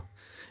problems there.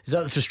 Is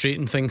that the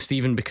frustrating thing,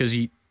 Stephen? Because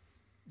you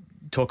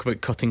talk about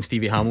cutting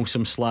Stevie Hamill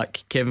some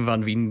slack. Kevin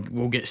Van Veen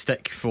will get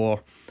stick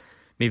for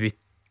maybe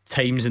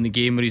times in the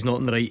game where he's not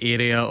in the right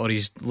area, or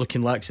he's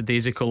looking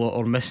lackadaisical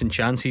or missing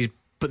chances.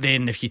 But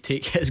then if you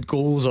take his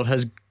goals or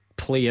his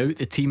play out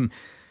the team,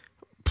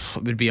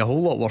 it would be a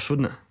whole lot worse,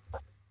 wouldn't it?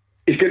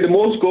 He's got the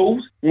most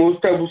goals,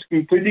 most dribbles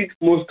completed,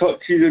 most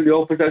touches in the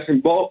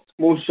opposition box,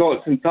 most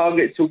shots and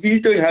targets. So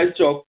he's doing his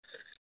job.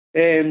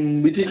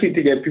 We just need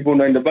to get people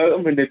round about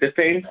him, and the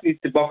defence needs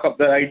to buck up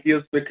their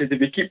ideas, because if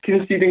we keep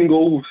conceding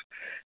goals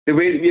the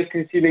way that we're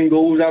conceding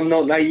goals, I'm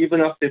not naive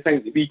enough to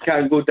think that we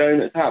can't go down.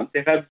 It's happened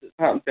to Hibs, it's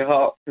happened to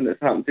Hearts, and it's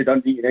happened to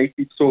Dundee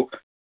United. So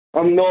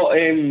I'm not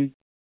letting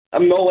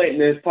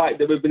the fact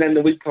that we've been in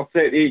the league for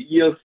 38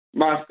 years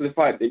mask the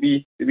fact that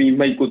we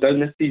might go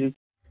down this season.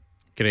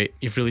 Great,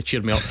 you've really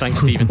cheered me up.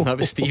 Thanks, Stephen. That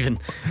was Stephen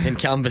in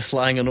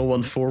Cambuslang on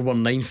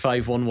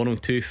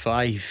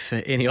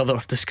 01419511025. Any other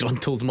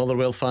disgruntled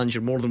Motherwell fans,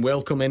 you're more than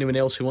welcome. Anyone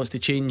else who wants to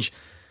change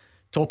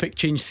topic,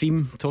 change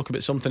theme, talk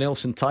about something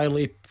else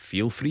entirely,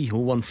 feel free.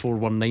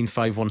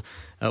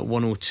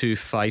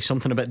 01419511025.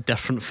 Something a bit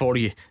different for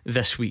you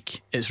this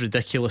week. It's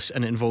ridiculous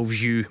and it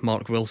involves you,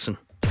 Mark Wilson.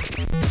 Do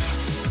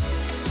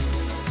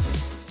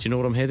you know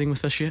where I'm heading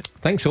with this yet?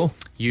 Think so.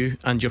 You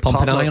and your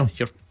Pumping partner iron.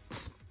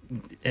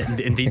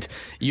 Indeed,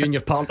 you and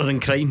your partner in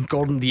crime,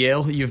 Gordon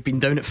DL, you've been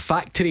down at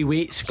Factory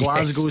Weights,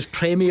 Glasgow's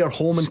premier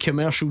home and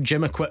commercial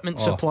gym equipment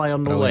supplier,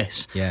 no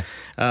less. Yeah.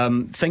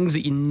 Things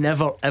that you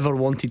never ever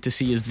wanted to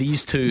see is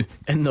these two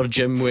in their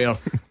gym wear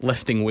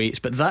lifting weights,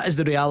 but that is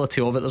the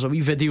reality of it. There's a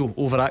wee video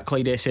over at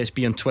Clyde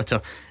SSB on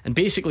Twitter, and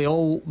basically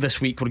all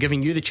this week we're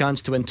giving you the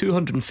chance to win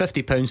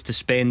 £250 to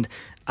spend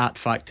at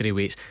Factory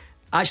Weights.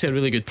 Actually a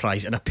really good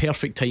prize and a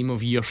perfect time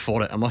of year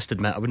for it, I must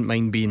admit. I wouldn't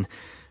mind being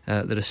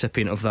the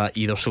recipient of that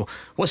either. So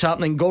what's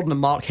happening? Gordon and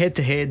Mark head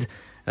to head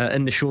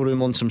in the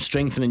showroom on some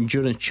strength and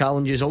endurance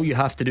challenges. All you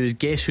have to do is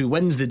guess who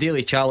wins the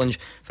daily challenge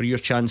for your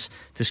chance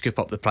to scoop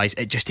up the prize.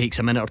 It just takes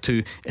a minute or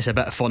two. It's a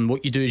bit of fun.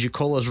 What you do is you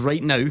call us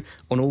right now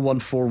on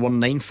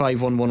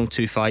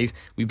 01419511025.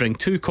 We bring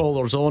two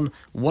callers on.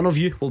 One of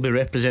you will be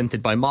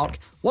represented by Mark,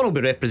 one will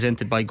be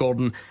represented by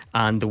Gordon,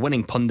 and the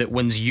winning pundit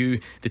wins you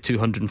the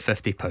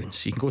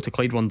 £250. You can go to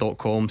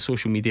Clyde1.com,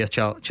 social media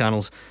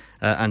channels,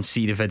 and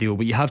see the video.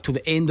 But you have till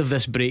the end of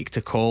this break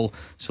to call,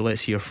 so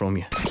let's hear from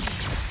you.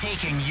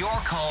 Taking your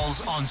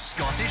calls on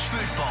Scottish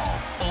football.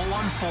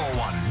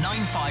 0141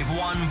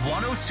 951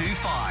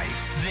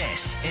 1025.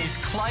 This is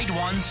Clyde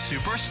One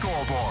Super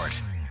Scoreboard.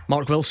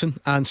 Mark Wilson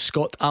and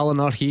Scott Allen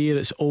are here.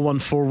 It's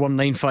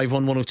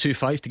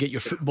 01419511025 to get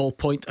your football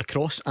point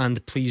across,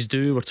 and please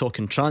do. We're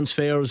talking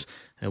transfers.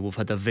 We've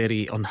had a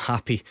very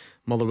unhappy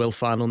Motherwell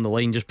fan on the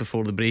line just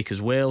before the break as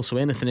well. So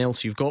anything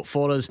else you've got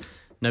for us,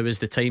 now is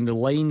the time. The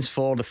lines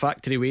for the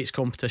Factory Weights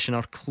competition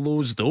are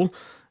closed though.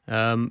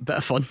 Bit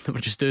of fun that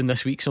we're just doing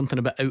this week, something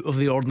a bit out of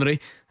the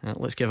ordinary.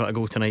 Let's give it a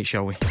go tonight,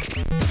 shall we?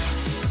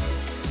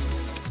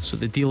 So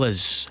the deal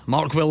is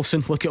Mark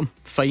Wilson, look at him,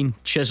 fine,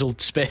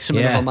 chiselled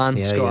specimen of a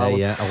man. Scott Allen.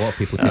 Yeah, a lot of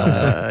people tell me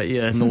that.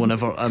 Yeah, no one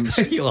ever.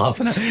 You're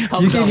laughing at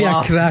You gave me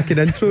a cracking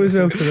intro as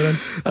well.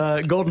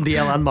 Gordon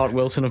DL and Mark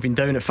Wilson have been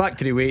down at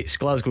Factory Weights,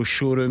 Glasgow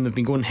showroom. They've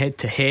been going head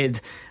to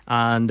head,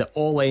 and it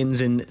all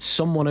ends in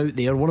someone out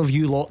there, one of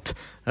you lot,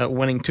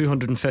 winning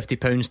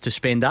 £250 to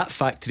spend at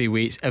Factory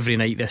Weights every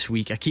night this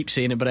week. I keep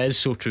saying it, but it is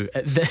so true.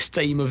 At this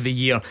time of the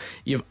year,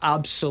 you've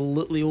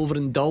absolutely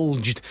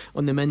overindulged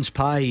on the mince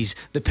pies,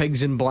 the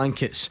pigs in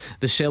blankets,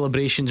 the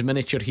celebrations,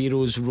 miniature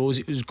heroes,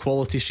 Rose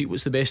Quality Street.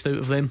 What's the best out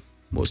of them?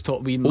 What's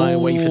taught me my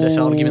wife for this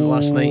argument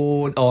last night?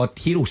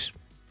 Heroes.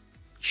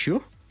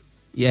 Sure.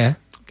 Yeah.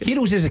 Okay.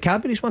 Heroes is the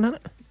Cadbury's one, isn't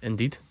it?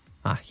 Indeed.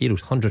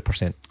 Heroes,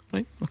 100%.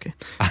 Right, okay.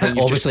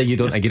 Obviously you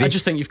don't agree. I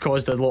just think you've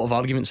caused a lot of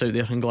arguments out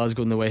there in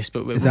Glasgow and the West.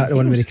 But is that the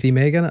one with the cream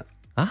egg in it?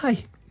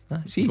 Aye.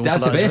 See,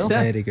 that's the best.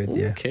 Very good,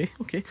 yeah.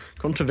 Okay.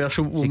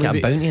 Controversial. We'll get a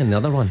bounty in the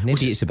other one.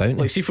 Maybe it's a bounty.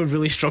 Let's see if we're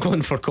really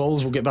struggling for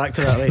calls. We'll get back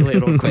to that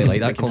later on. Quite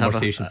like that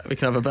conversation. We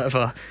can have a bit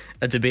of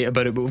a debate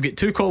about it. But we've got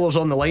two callers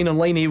on the line. On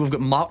line A we've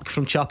got Mark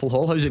from Chapel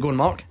Hall. How's it going,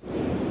 Mark?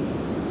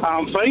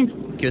 I'm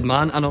fine. Good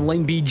man. And on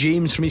line B,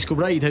 James from East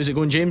Kilbride. How's it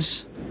going,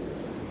 James?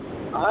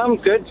 I'm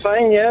good,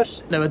 fine, yes.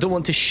 Now I don't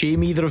want to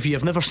shame either of you.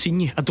 I've never seen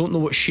you. I don't know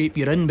what shape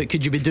you're in, but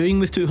could you be doing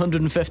with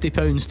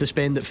 £250 to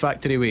spend at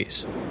Factory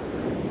Weights?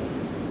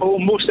 Oh,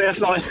 most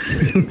definitely.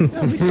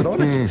 At least they're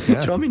honest. Do you know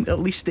what I mean? At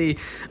least they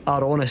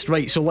are honest.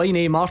 Right, so line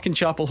A, Mark in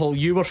Chapel Hall,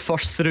 you were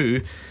first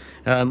through,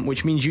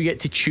 which means you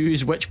get to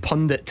choose which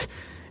pundit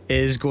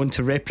is going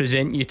to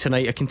represent you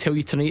tonight. I can tell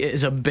you tonight it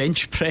is a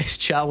bench press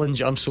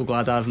challenge. I'm so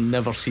glad I've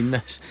never seen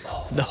this.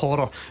 The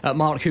horror.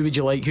 Mark, who would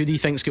you like? Who do you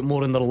think's got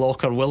more in their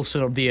locker,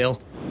 Wilson or DL?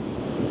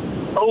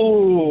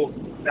 Oh,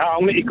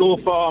 I'll need to go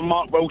for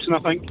Mark Wilson, I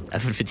think.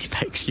 Everybody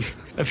picks you.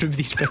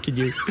 Everybody's picking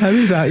you. How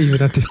is that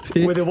even a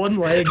debate? With the one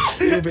leg.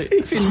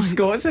 Even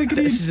Scott's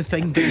agreed. This is the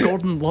thing, but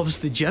Gordon loves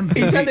the gym.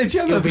 He's at the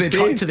gym every day.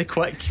 Cut to the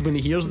quick when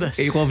he hears this.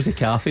 He loves a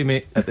cafe,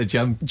 mate, at the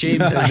gym.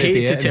 James, I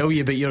hate to tell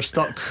you, but you're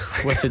stuck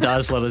with the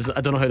Dazzler.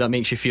 I don't know how that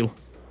makes you feel.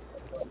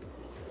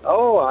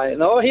 Oh, I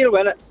know. He'll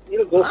win it.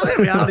 He'll go for it.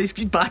 There we are. He's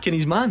backing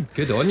his man.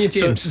 Good on you,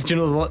 James. So, do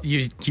you know what?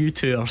 You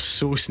two are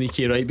so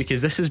sneaky, right?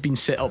 Because this has been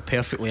set up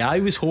perfectly. I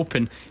was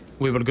hoping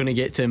we were going to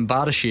get to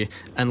embarrass you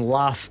and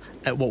laugh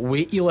at what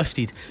weight you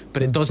lifted,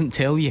 but it doesn't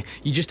tell you.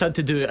 You just had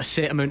to do a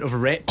set amount of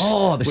reps.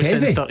 Oh, that's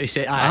within heavy. 30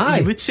 seconds. Aye.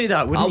 You would say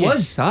that, wouldn't you?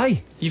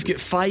 Aye. You've got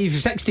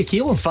 60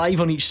 kilo.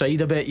 5 on each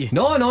side, I bet you.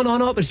 No,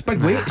 but it's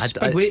big weights.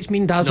 Big weights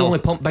mean Dad's only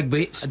pump big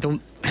weights.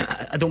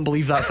 I don't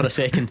believe that for a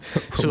second.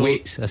 So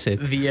weights, I said.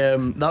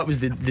 That was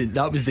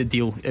the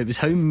deal. It was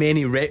how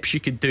many reps you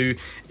could do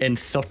in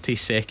 30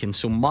 seconds.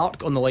 So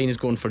Mark on the line is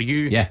going for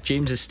you. Yeah.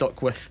 James is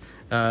stuck with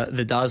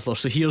the Dazzler.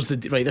 So here's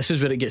this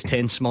is where it gets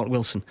tense, Mark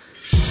Wilson.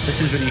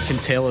 This is where you can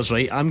tell us,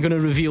 right? I'm going to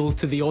reveal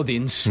to the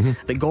audience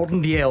that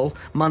Gordon DL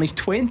managed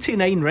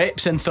 29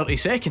 reps in 30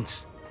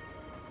 seconds.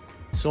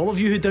 So all of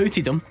you who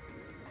doubted him,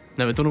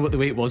 now I don't know what the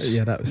weight was.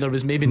 Yeah, that was. There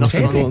was maybe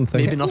nothing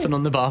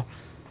on the bar.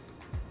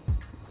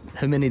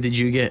 How many did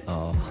you get?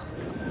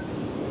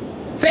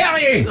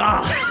 30!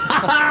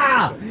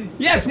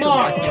 Yes,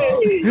 Mark!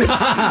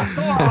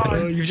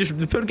 You've just,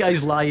 the poor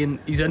guy's lying.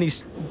 He's in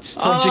his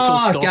surgical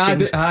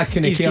stockings. I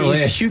couldn't He's care got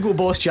his less. Hugo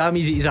Boss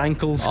jammies at his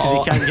ankles because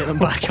he can't get them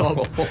back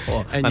up.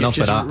 And Enough you've of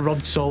just that.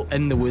 rubbed salt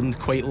in the wound,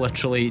 quite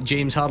literally.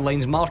 James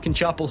Hardline's Mark in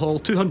Chapel Hall,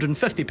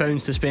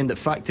 £250 to spend at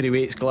Factory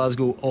Weights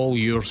Glasgow, all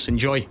yours.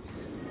 Enjoy.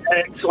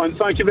 Excellent,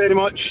 thank you very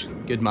much.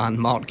 Good man,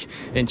 Mark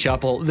in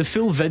Chapel. The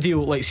full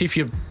video, like, see if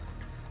you're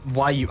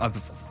why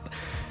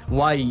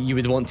you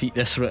would want to eat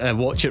this,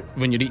 watch it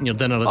when you're eating your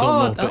dinner. I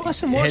don't know. But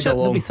Listen, watch it. head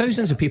There'll along be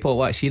thousands of people who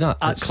want to see that.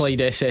 at Clyde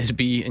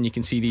SSB, and you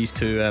can see these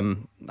two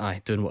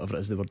doing whatever it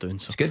is they were doing.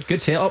 So It's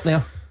good setup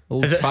there.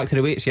 Old Is it?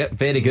 Factory Weights, yeah,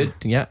 very good.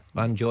 Yeah,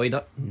 I enjoyed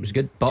it. It was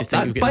good. do But you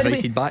think you'll get by the way,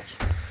 invited back?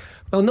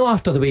 well, not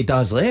after the way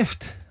Daz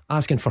left,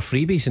 asking for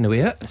freebies in the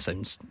way out. That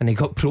sounds. And he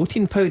got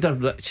protein powder.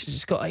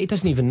 He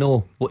doesn't even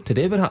know what to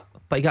do with it.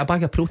 But he got a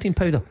bag of protein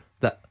powder.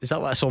 Is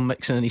that what I saw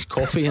mixing in his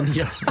coffee in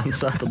here on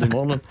Saturday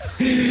morning?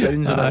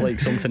 Sounds a bit like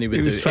something he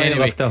would was do. trying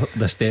Anyway, to lift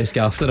this desk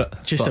after it.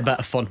 just But a bit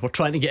of fun. We're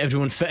trying to get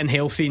everyone fit and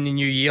healthy in the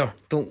new year.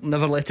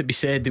 Never let it be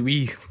said that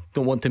we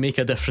don't want to make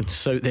a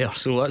difference out there.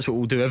 So that's what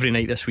we'll do every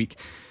night this week.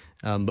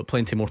 But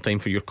plenty more time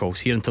for your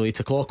calls here until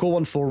 8 o'clock.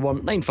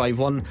 0141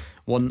 951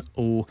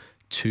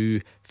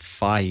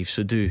 1025.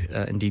 So do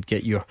indeed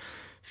get your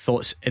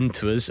thoughts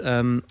into us.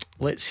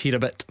 Let's hear a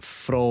bit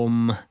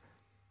from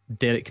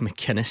Derek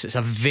McInnes. It's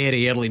a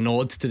very early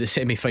nod to the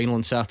semi-final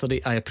on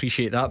Saturday. I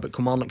appreciate that, but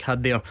Kilmarnock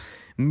had their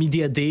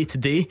media day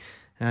today,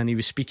 and he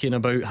was speaking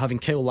about having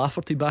Kyle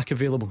Lafferty back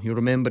available. You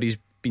remember he's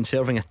been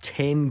serving a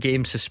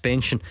 10-game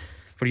suspension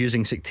for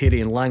using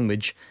sectarian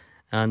language,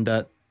 and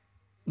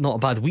not a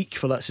bad week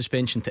for that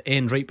suspension to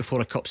end right before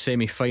a cup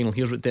semi-final.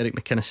 Here's what Derek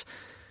McInnes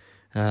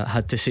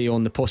had to say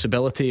on the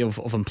possibility of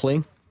him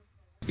playing.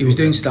 He was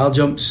doing star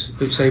jumps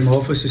outside my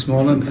office this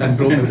morning and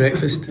brought me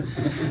breakfast.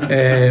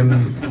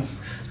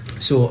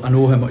 So I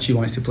know how much he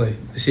wants to play,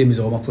 the same as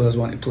all my players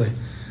want to play.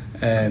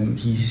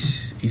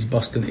 He's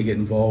busting to get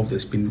involved.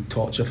 It's been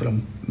torture for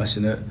him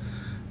missing out.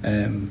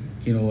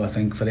 I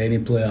think for any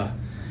player,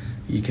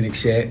 you can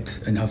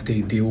accept and have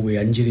to deal with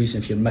injuries.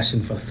 If you're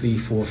missing for 3,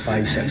 4,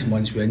 5, 6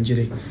 months with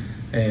injury,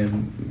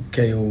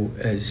 Kyle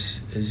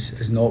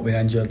has not been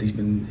injured. He's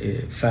been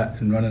fit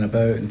and running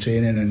about and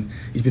training, and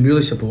he's been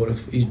really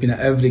supportive. He's been at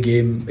every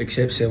game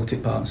except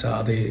Celtic Park on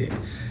Saturday.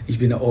 He's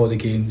been at all the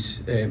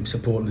games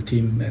supporting the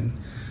team,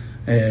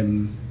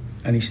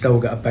 and he's still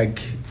got a big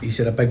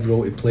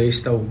role to play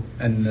still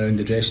in and around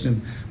the dressing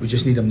room. We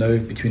just need him now,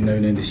 between now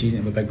and the end of the season,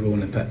 to have a big role on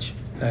the pitch.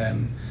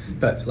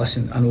 But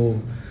listen, I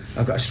know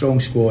I've got a strong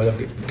squad, I've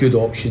got good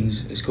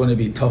options. It's going to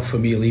be tough for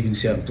me leaving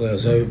certain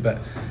players out, but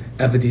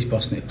everybody's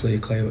busting to play,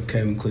 Kyle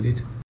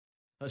included.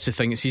 That's the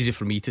thing, it's easy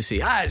for me to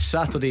say, it's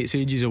Saturday, it's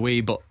ages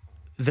away, but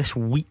this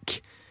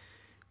week,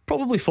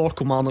 probably for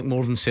Kilmarnock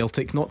more than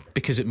Celtic, not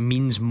because it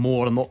means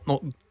more, I'm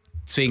not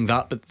saying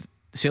that, but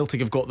Celtic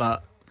have got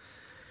that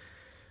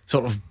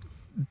sort of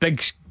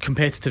big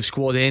competitive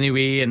squad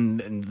anyway, and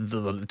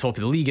they're at the top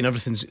of the league, and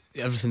everything's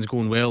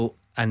going well,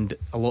 and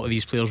a lot of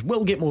these players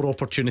will get more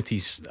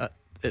opportunities at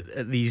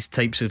these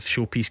types of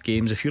showpiece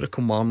games. If you're a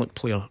Kilmarnock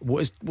player,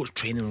 what's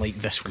training like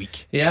this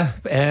week? Yeah,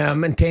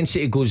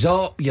 intensity goes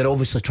up. You're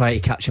obviously trying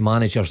to catch a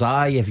manager's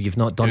eye. If you've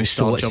not done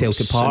so at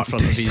Celtic Park, in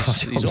front of his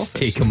office.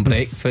 take him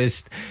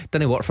breakfast.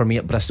 Didn't work for me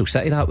at Bristol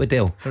City, that would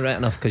Dale, right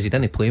enough, because he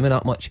didn't play me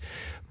that much.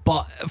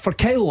 But for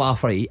Kyle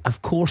Lafferty,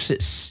 of course,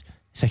 it's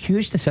a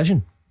huge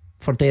decision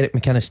for Derek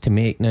McInnes to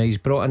make. Now he's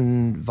brought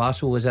in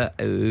Vassell, is it,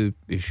 who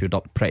showed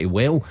up pretty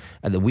well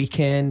at the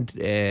weekend.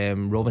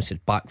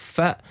 Robinson's back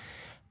fit.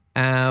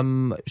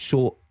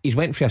 So he's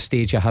went through a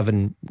stage of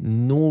having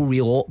no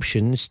real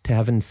options to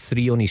having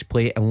 3 on his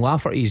plate, and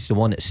Lafferty's the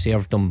one that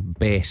served him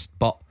best.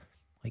 But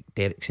like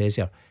Derek says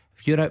here,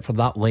 if you're out for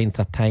that length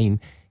of time,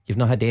 you've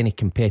not had any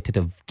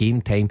competitive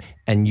game time,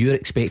 and you're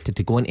expected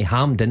to go into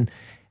Hampden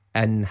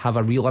and have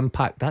a real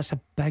impact, that's a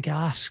big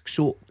ask.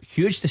 So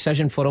huge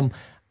decision for him.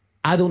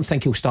 I don't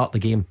think he'll start the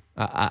game.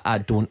 I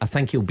don't. I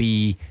think he'll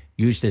be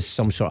used as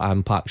some sort of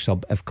impact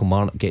sub if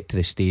Kilmarnock get to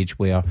the stage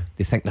where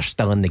they think they're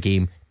still in the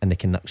game and they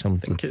can nick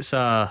something. I think is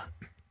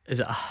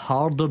it a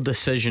harder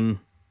decision,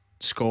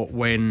 Scott,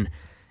 when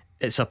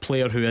it's a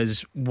player who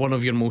is one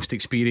of your most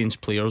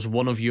experienced players,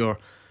 one of your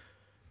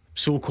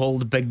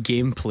so-called big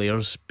game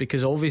players,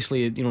 because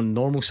obviously,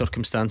 normal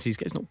circumstances,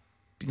 he's not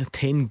been a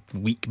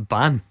 10-week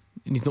ban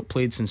and he's not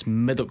played since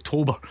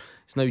mid-October.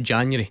 It's now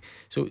January,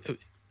 so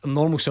in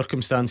normal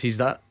circumstances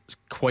that's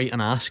quite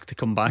an ask to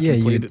come back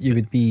and play. You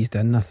would be eased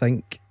in. I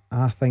think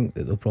that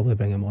they'll probably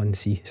bring him on and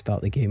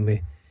start the game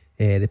with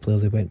the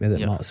players they went with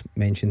that Mark's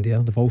mentioned there.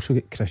 They've also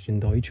got Christian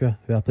Deutsch, who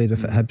I played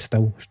with at Hibs,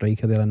 still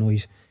striker there. I know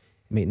he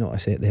might not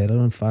have set the header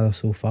on fire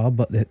so far,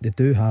 but they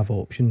do have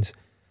options.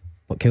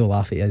 But Kyle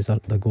Lafferty is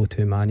their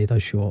go-to man. He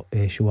does show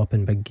up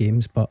in big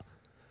games, but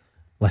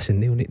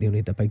listen, they'll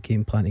need a big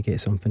game plan to get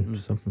something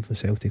for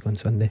Celtic on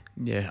Sunday.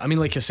 Yeah, I mean,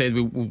 like I said,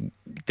 we'll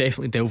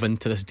definitely delve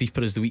into this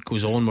deeper as the week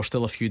goes on. We're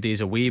still a few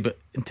days away, but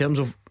in terms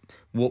of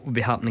what would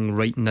be happening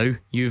right now,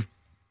 you've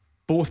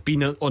both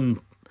been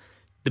on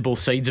the both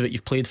sides of it.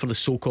 You've played for the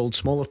so-called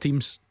smaller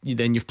teams,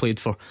 you've played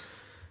for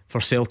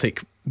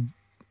Celtic.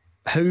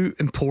 How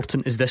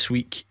important is this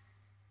week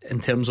in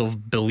terms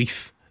of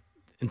belief,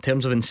 in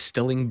terms of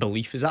instilling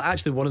belief? Is that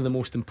actually one of the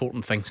most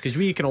important things? Because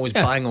we can always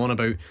bang on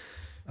about.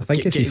 I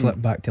think if you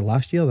flip back to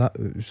last year,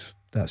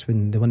 that's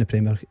when they won the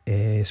Premier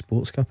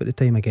Sports Cup at the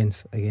time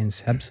against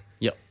Hibs.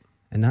 Yep.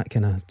 And that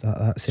kind of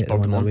that set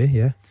them on their way.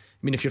 Yeah.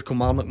 I mean, if you're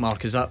Kilmarnock,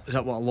 Mark, is that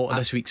what a lot of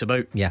this week's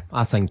about? Yeah,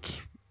 I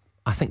think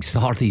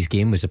Saturday's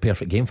game was a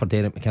perfect game for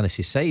Derek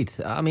McInnes' side.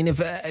 I mean,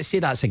 if say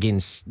that's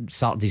against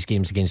Saturday's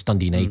games against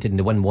Dundee United and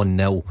they win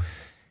 1-0,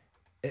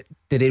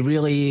 did they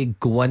really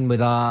go in with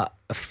that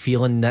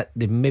feeling that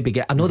they maybe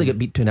get? I know they got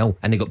beat 2-0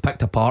 and they got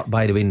picked apart,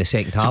 by the way, in the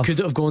second half. Could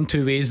it have gone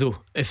two ways though?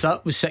 If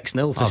that was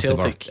 6-0 to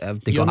Celtic,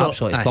 they got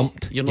absolutely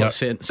thumped. You're not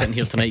sitting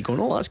here tonight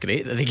going, "Oh, that's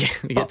great that they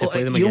get to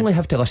play them again." You only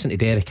have to listen to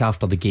Derek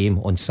after the game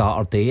on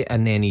Saturday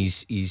and then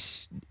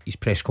his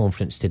press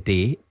conference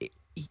today,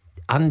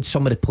 and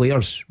some of the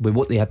players with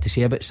what they had to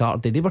say about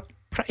Saturday. They were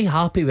pretty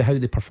happy with how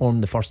they performed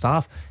in the first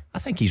half. I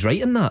think he's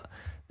right in that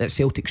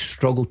Celtic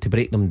struggled to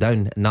break them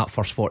down in that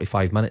first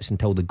 45 minutes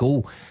until the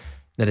goal.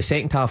 Now the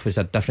second half was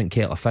a different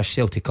kettle of fish.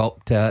 Celtic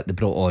upped it. They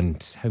brought on,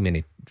 how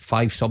many?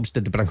 5 subs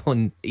did they bring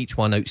on? Each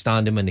one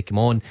outstanding when they came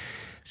on.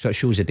 So it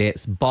shows the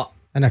depth. But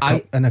in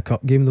a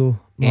cup game though,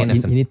 Mark,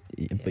 you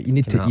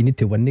need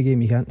to win the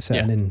game. You can't sit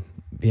in and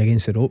be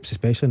against the ropes,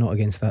 especially not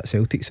against that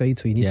Celtic side.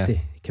 So you need to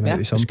come out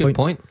at some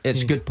point.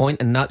 It's a good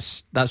point, and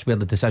that's where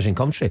the decision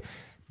comes from.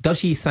 Does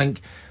he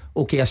think,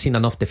 okay, I've seen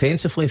enough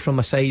defensively from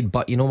my side,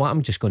 but you know what,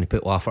 I'm just going to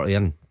put Lafferty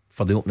in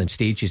for the opening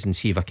stages and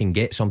see if I can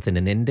get something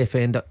and then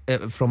defend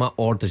it from it?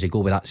 Or does he go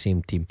with that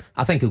same team?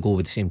 I think he'll go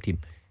with the same team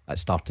at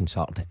starting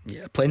Saturday.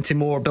 Yeah, plenty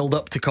more build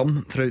up to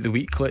come throughout the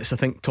week. Let's, I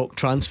think, talk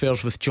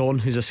transfers with John,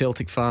 who's a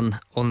Celtic fan,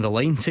 on the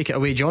line. Take it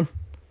away, John.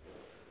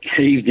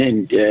 Good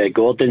evening,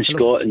 Gordon,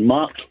 Scott and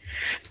Mark.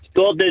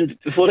 Gordon,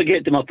 before I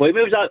get to my point,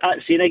 what was that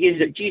saying again?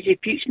 Is it Jeezy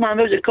Peeps, man?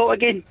 What was it called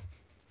again?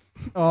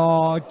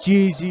 Oh,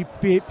 Jeezy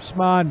Peeps,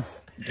 man.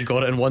 You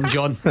got it in one,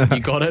 John. You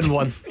got it in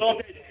one.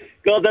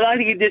 Gordon, I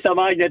think you just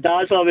imagine the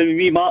dance when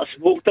me Mark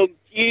smoked him.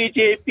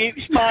 Jeezy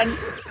Peeps, man.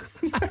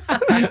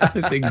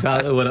 That's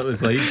exactly what it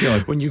was like,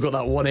 John. When you got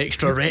that one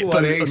extra rep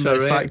on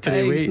the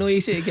factory weights. It's not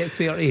easy to get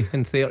 30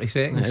 in 30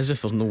 seconds. As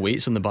if there's no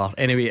weights on the bar.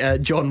 Anyway,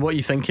 John, what are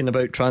you thinking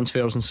about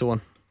transfers and so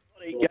on?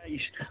 Right, guys,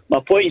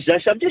 my point is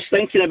this. I'm just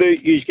thinking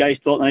about you guys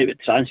talking about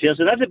transfers,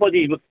 and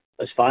everybody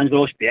as fans, we're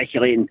all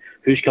speculating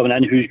who's coming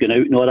in, who's going out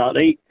and all that,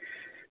 right?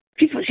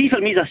 See, for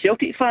me as a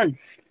Celtic fan,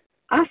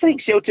 I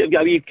think Celtic have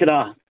got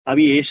a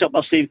wee ace up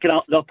their sleeve,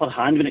 the upper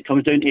hand when it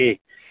comes down to,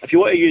 if you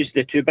want to use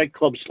the two big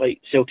clubs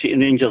like Celtic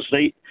and Rangers,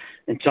 right,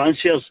 and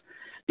transfers.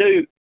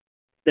 Now,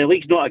 the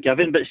league's not a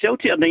given, but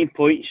Celtic are 9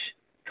 points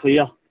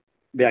clear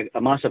with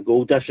a massive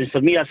goal difference.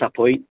 For me, that's a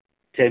point,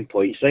 10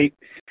 points, right?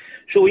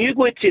 So when you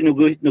go into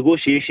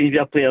negotiations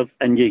with a player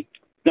and you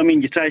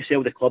try to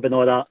sell the club and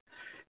all that,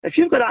 if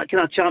you've got that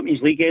kind of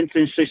Champions League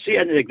entrance, so straight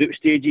into the group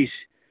stages,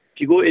 if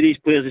you go to these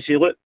players and say,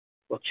 look,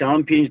 we're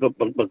champions,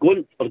 we're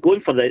going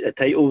for the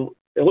title.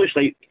 It looks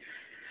like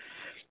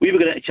we were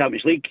going to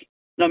Champions League.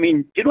 Do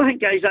you know, I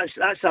think, guys,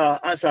 that's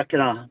a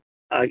kind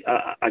of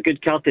a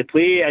good card to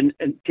play and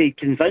to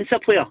convince a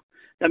player.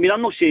 I'm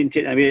not saying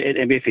taking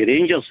away for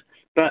Rangers,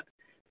 but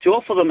to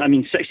offer them,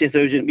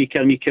 60,000 week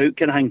in, week out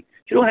kind of thing.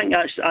 Do you know, I think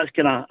that's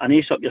kind of an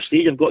ace up your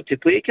sleeve you've got to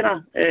play,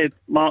 kind of,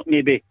 Mark,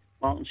 maybe.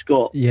 Martin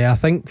Scott. Yeah, I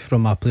think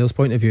from a player's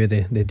point of view,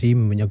 the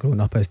dream when you're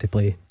growing up is to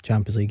play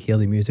Champions League, hear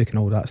the music and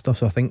all that stuff.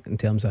 So I think in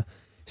terms of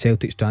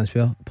Celtic's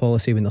transfer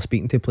policy, when they're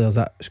speaking to players,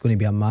 that's going to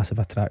be a massive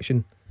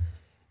attraction.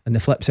 And the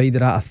flip side of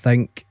that, I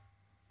think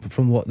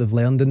from what they've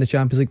learned in the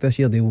Champions League this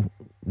year, they'll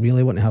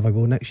really want to have a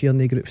go next year in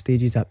the group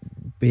stages, that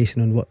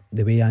basing on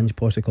the way Ange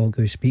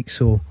Postecoglou speaks.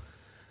 So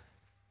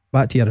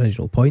back to your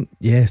original point,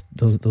 yeah,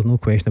 there's no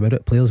question about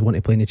it. Players want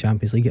to play in the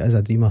Champions League. It is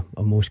a dream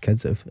of most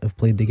kids that have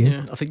played the game.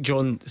 Yeah, I think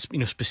John,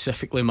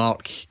 specifically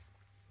Mark,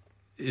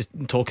 is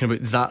talking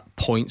about that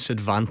points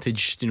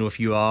advantage. If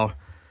you are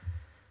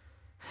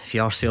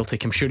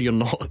Celtic, I'm sure you're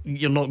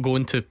not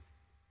going to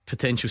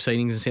potential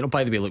signings and saying, oh,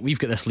 by the way, look, we've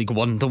got this League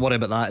One, don't worry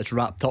about that, it's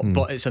wrapped up.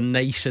 But it's a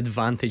nice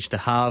advantage to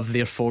have.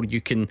 Therefore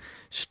you can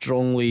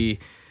strongly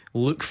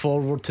look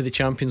forward to the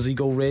Champions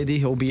League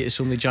already, albeit it's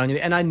only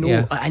January. And I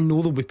know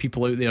there'll be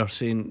people out there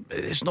saying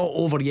it's not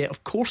over yet.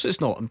 Of course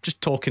it's not. I'm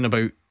just talking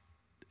about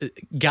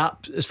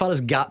gaps. As far as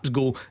gaps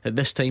go at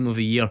this time of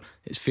the year,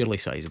 it's fairly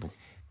sizable.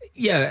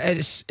 Yeah,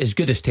 it's as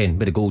good as 10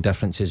 with the goal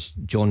difference, as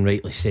John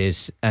rightly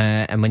says.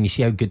 And when you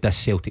see how good this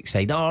Celtic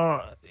side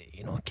are,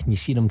 can you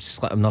see them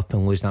slipping up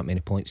and losing that many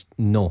points?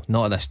 No,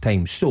 not at this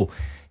time. So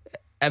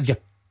if you're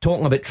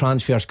talking about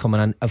transfers coming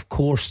in, of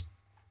course,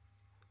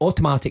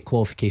 automatic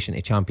qualification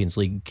to Champions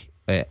League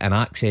and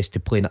access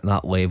to playing at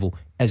that level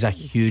is a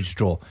huge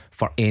draw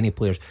for any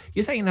players.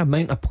 You think the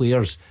amount of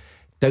players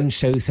down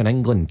south in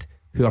England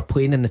who are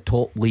playing in the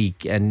top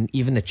league and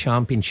even the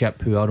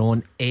Championship who are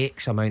on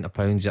X amount of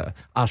pounds,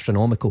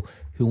 astronomical,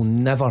 who will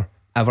never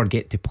ever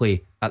get to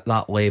play at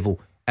that level.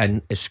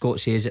 And as Scott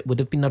says, it would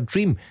have been a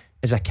dream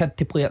as a kid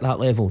to play at that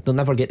level. They'll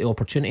never get the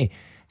opportunity.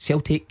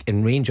 Celtic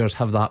and Rangers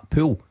have that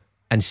pool,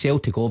 and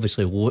Celtic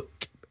obviously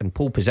look in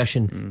pole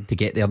position to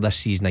get there this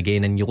season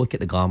again. And you look at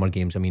the glamour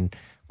games, I mean,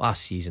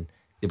 last season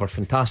they were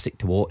fantastic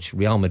to watch.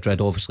 Real Madrid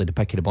obviously the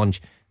pick of the bunch.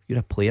 If you're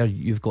a player,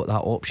 you've got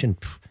that option.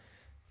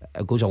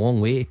 It goes a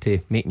long way to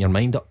making your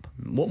mind up.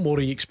 What more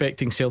are you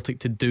expecting Celtic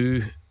to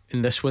do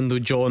in this window,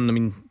 John? I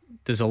mean,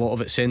 does a lot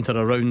of it centre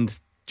around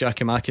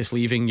Giakoumakis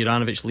leaving,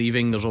 Juranovic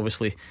leaving? There's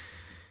obviously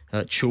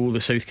Cho, the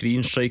South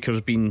Korean striker,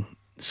 has been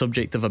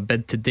subject of a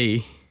bid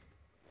today.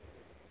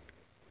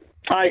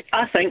 I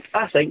think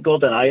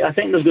Gordon, I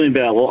think there's going to be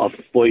a lot of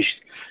boys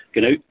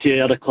going out to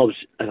other clubs.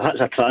 If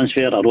that's a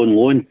transfer or on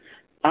loan,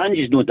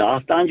 Angie's no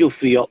daft. Angie will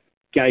free up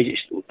guys,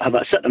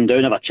 sit them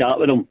down, have a chat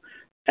with them.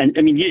 And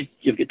I mean,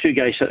 you've got two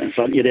guys sitting in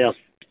front of you there.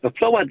 We've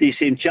probably had these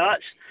same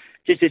chats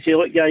just to say,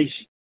 look, guys,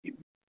 I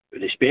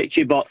respect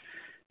you, but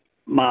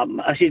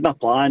this is my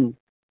plan.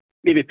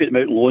 Maybe put them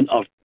out on loan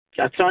or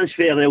a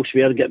transfer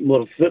elsewhere and get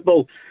more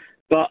football.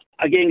 But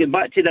again, getting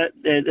back to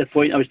the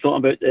point I was talking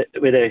about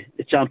with the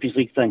Champions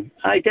League thing,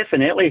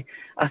 definitely.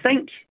 I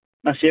think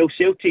myself,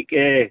 Celtic,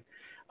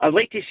 I'd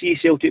like to see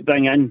Celtic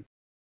bring in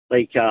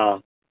like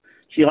a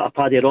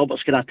Paddy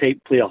Roberts kind of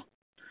type player.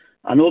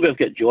 I know we've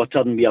got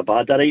Jota and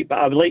Abada, right? But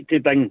I would like to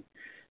bring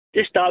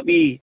just that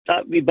wee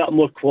bit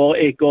more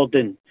quality,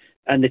 Gordon,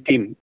 in the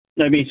team.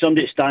 Now, I mean,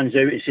 somebody that stands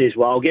out and says,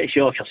 well, I'll get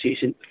you off your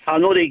seats. And I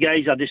know the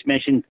guys I just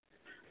mentioned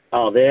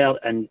are there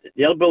and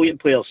they're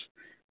brilliant players.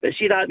 But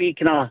see that wee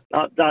kind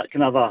of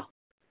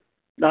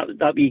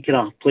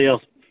player,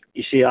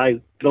 you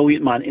say,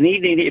 brilliant man. And you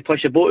need to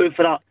push a boat out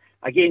for that.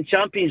 Again,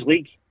 Champions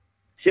League,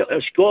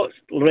 Scott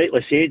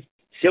rightly said,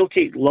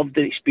 Celtic loved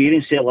the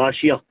experience there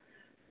last year.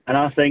 And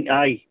I think,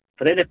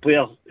 for any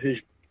player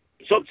who's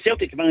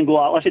Celtic come in and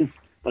go, listen,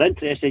 we're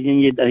interested in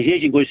you, and his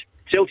agent goes,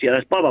 Celtic,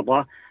 this, blah, blah,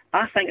 blah.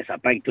 I think it's a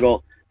big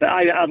draw. But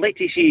I'd like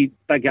to see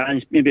Big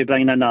Hans maybe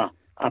bringing in a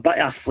bit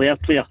of a flair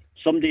player,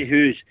 somebody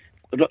who's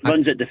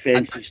runs at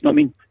defence. You know what I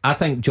mean? I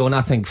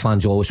think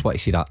fans always want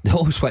to see that. They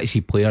always want to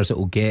see players that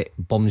will get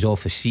bums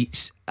off the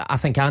seats. I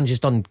think Ange's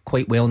done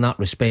quite well in that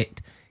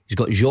respect. He's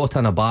got Jota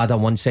and Abada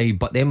on one side,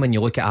 but then when you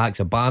look at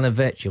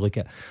Haksabanovic, you look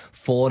at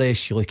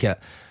Forrest, you look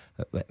at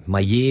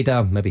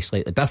Maeda, maybe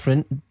slightly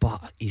different,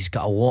 but he's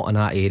got a lot in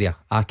that area.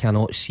 I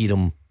cannot see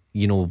them,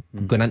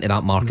 going into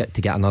that market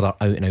to get another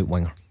out-and-out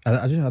winger.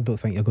 I don't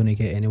think you're going to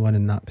get anyone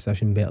in that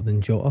position better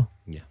than Jota.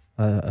 Yeah,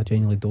 I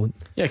genuinely don't.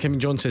 Yeah, I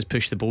mean, John says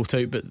push the boat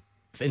out, but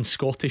in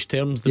Scottish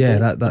terms,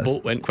 the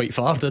boat went quite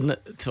far, didn't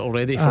it,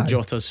 already for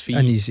Jota's fee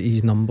and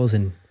his numbers.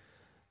 And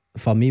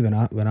for me, when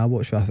I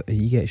watch,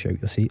 he gets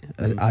out your seat,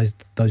 as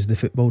does the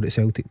football that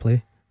Celtic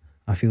play.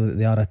 I feel that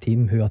they are a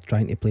team who are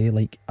trying to play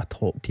like a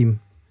top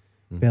team.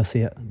 Per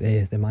se,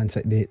 the Man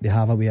City, they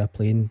have a way of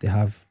playing. They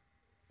have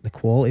the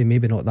quality,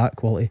 maybe not that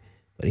quality,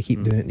 but they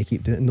keep doing it and they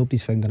keep doing it, and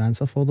nobody's found an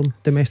answer for them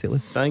domestically.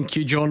 Thank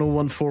you, John.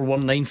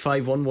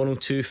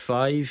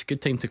 01419511025.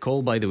 Good time to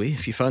call, by the way.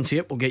 If you fancy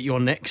it, we'll get you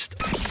on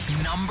next.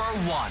 Number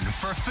one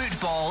for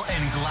football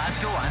in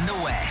Glasgow and the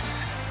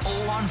West.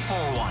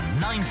 0141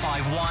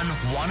 951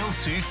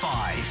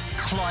 1025.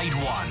 Clyde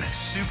One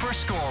Super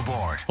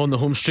Scoreboard. On the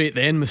home straight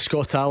then with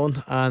Scott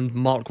Allen and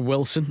Mark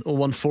Wilson.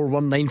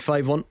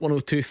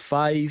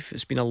 01419511025.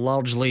 It's been a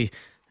largely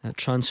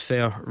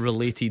transfer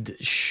related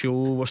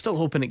show. We're still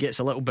hoping it gets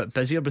a little bit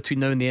busier between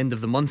now and the end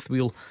of the month.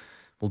 We'll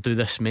do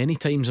this many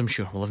times, I'm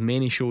sure. We'll have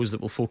many shows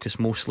that will focus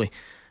mostly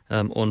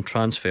on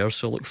transfers,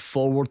 so look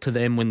forward to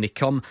them when they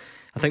come.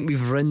 I think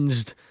we've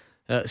rinsed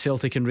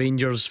Celtic and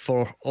Rangers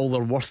for all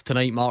they're worth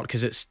tonight, Mark,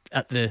 because it's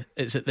at the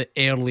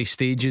early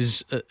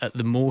stages at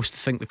the most. I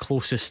think the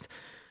closest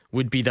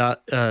would be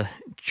that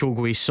Cho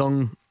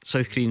Gui-sung,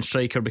 South Korean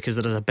striker, because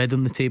there is a bid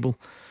on the table.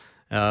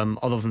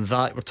 Other than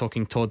that, we're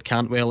talking Todd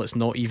Cantwell. It's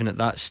not even at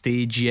that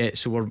stage yet,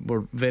 so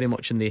we're very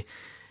much in the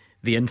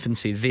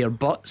infancy there.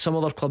 But some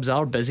other clubs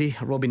are busy.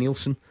 Robbie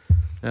Nielsen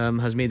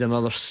has made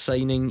another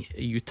signing.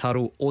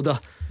 Yutaro Oda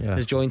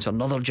has joined, so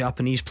another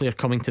Japanese player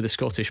coming to the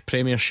Scottish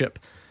Premiership.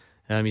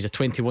 He's a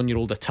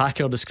 21-year-old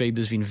attacker, described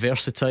as being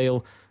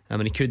versatile,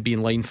 and he could be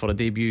in line for a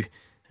debut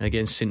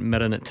against St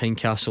Mirren at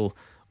Tynecastle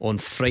on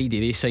Friday.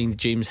 They signed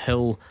James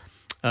Hill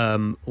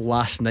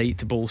last night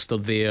to bolster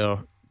their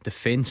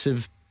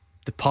defensive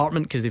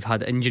department because they've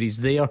had injuries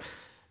there. It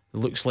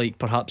looks like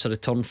perhaps a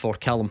return for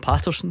Callum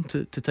Patterson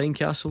to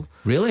Tynecastle.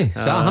 Really? Is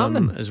that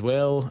happening? As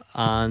well.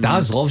 And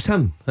Daz loves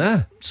him.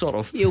 Sort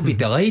of. He'll be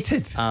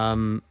delighted.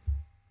 And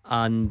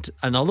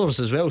others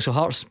as well. So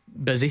Hearts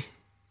busy.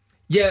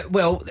 Yeah,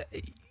 well,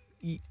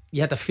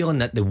 you had a feeling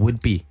that they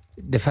would be.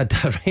 They've had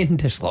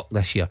horrendous luck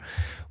this year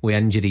with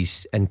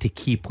injuries into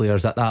key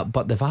players like that,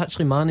 but they've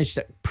actually managed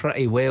it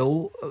pretty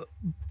well.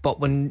 But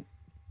when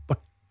we're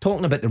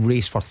talking about the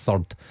race for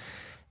third,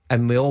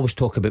 and we always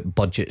talk about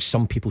budgets,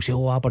 some people say,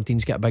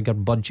 Aberdeen's got a bigger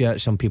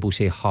budget, some people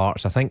say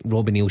Hearts. I think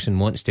Robbie Nielsen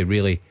wants to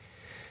really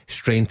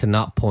strengthen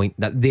that point,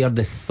 that they're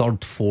the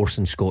third force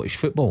in Scottish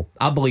football.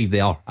 I believe they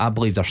are. I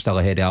believe they're still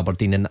ahead of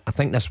Aberdeen, and I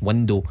think this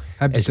window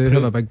Hibs do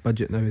have a big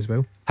budget now as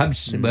well.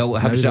 Hibs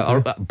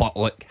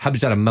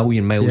are a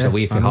million miles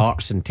away from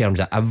Hearts in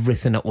terms of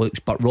everything it looks.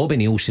 But Robbie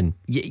Nielsen,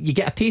 you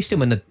get a taste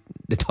of him in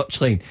the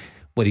touchline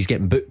where he's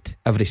getting booked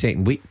every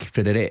second week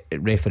for the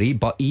referee,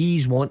 but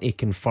he's wanting to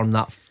confirm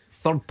that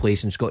third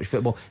place in Scottish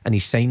football, and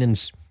his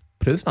signings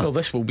prove that. Well,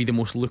 this will be the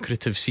most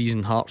lucrative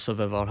season Hearts have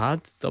ever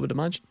had, I would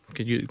imagine,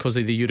 because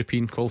of the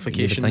European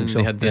qualification, and so.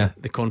 they had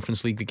the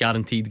Conference League, the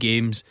guaranteed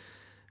games,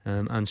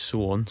 and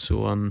so on. So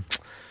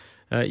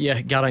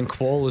Garang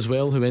Kwal as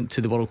well, who went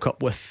to the World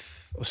Cup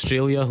with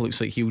Australia,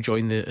 looks like he'll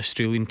join the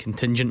Australian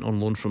contingent on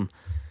loan from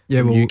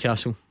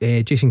Newcastle.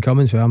 Jason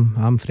Cummins, who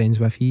I'm friends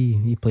with,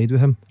 he played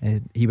with him.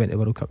 He went to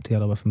the World Cup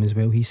together with him as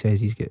well. He says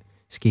he's got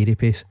scary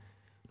pace.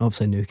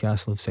 Obviously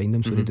Newcastle have signed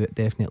him, so they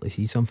definitely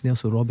see something there.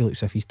 So Robbie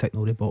looks as if he's ticking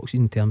all the boxes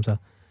in terms of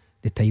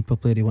the type of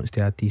player he wants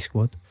to add to his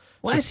squad.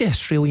 What is the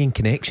Australian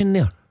connection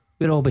there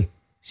with Robbie?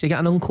 So you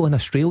got an uncle in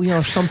Australia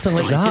or something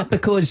like that?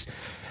 Because,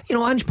 you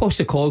know, Ange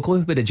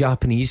Postecoglou with the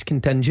Japanese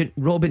contingent,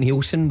 Robin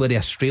Nielsen with the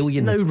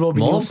Australian. Now Robin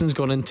mob. Nielsen's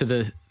gone into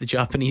the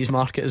Japanese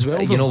market as well.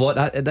 You know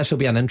what? This will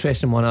be an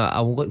interesting one.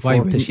 I'll look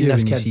forward to seeing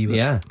this kid.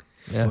 Yeah,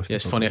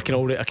 it's funny. I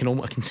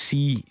can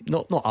see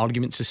not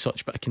arguments as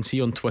such, but I can see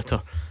on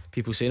Twitter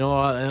people saying,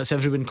 "Oh, that's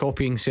everyone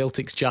copying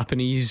Celtic's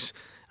Japanese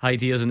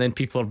ideas," and then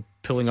people are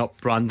pulling up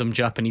random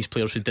Japanese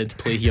players who did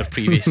play here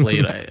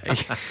previously.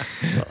 Right?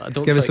 I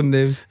don't give us some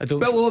names.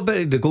 Well, what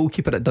about the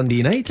goalkeeper at Dundee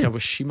United?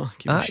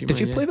 Kawashima. Did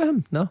you play with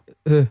him? No,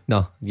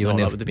 no. You no,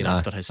 were that would have been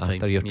after his time.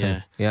 After your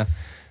time. Yeah.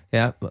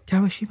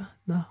 Kawashima?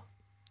 No,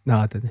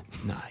 I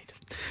didn't. No, I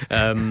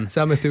didn't.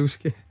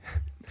 Samatulski.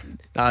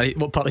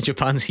 What part of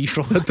Japan's he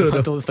from? I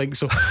don't think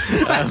so.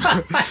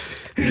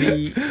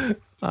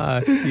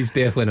 He's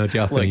definitely not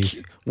Japanese.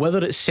 Look,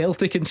 whether it's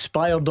Celtic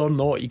inspired or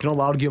not, you can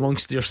all argue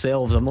amongst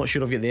yourselves. I'm not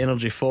sure I've got the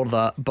energy for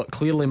that, but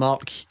clearly,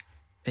 Mark,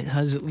 it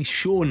has at least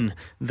shown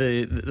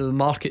the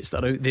markets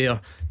that are out there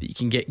that you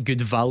can get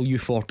good value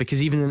for,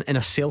 because even in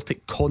a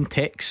Celtic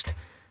context,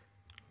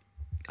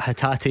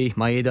 Hatate,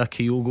 Maeda,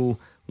 Kyogo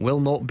will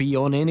not be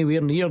on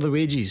anywhere near the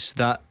wages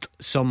that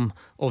some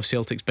of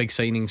Celtic's big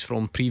signings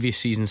from previous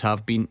seasons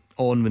have been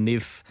on when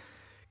they've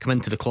come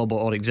into the club,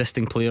 or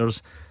existing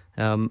players.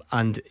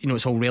 And you know,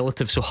 it's all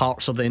relative, so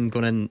Hearts are then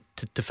going in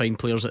to find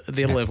players at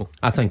their level.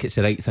 I think it's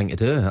the right thing to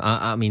do.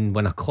 I mean,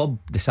 when a club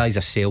the size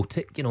of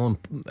Celtic, you know,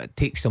 it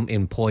takes them to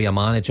employ a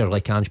manager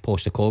like Ange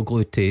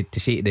Postecoglou to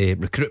say to the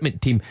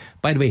recruitment team,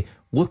 by the way,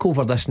 look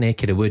over this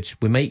neck of the woods,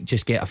 we might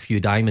just get a few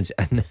diamonds,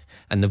 and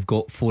they've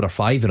got 4 or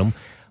 5 of them.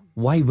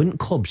 Why wouldn't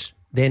clubs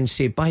then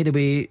say, by the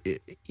way,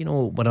 you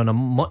know, we're on a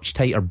much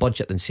tighter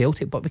budget than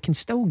Celtic, but we can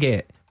still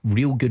get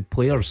real good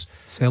players.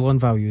 Sell on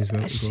value as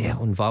well.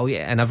 Sell on value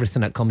and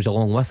everything that comes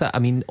along with it. I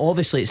mean,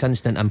 obviously it's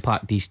instant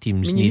impact these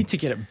teams you need to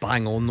get it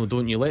bang on though,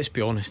 don't you? Let's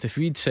be honest. If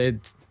we'd said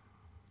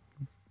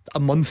a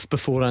month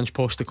before Ange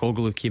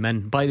Postecoglou came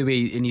in, by the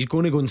way, and he's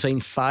going to go and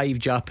sign 5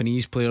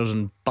 Japanese players,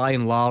 and by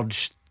and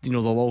large, you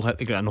know, they'll all hit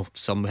the ground. I know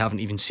some we haven't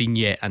even seen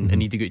yet, and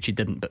Ideguchi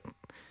didn't, but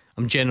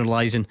I'm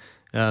generalising.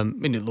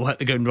 They'll hit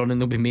the ground running,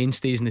 they'll be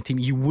mainstays in the team.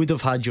 You would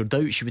have had your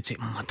doubts. You would say,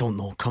 I don't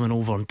know, coming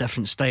over and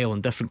different style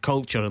and different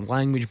culture and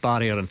language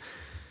barrier, and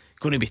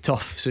going to be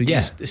tough. So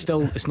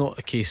it's not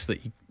a case that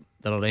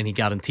there are any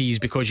guarantees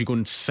because you go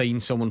and sign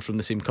someone from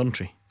the same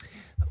country.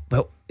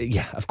 Well,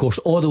 yeah, of course,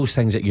 all those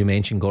things that you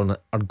mentioned, Gordon,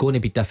 are going to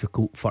be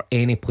difficult for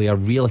any player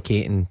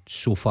relocating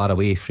so far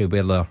away from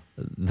where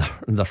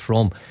they're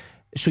from.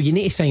 So you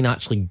need to sign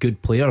actually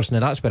good players.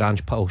 Now that's where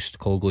Ange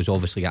Postecoglou's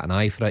obviously got an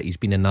eye for it. He's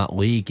been in that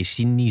league, he's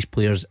seen these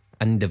players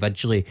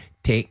individually,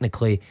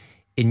 technically,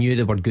 he knew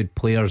they were good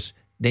players.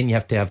 Then you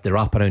have to have the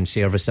wraparound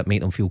service that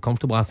make them feel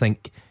comfortable. I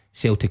think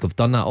Celtic have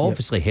done that.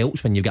 Obviously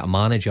helps when you've got a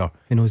manager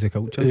who knows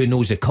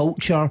the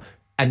culture,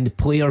 and the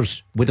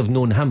players would have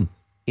known him,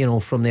 you know,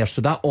 from there.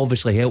 So that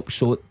obviously helps.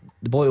 So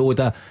the boy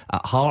Oda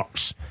at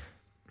Hearts,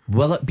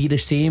 will it be the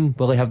same?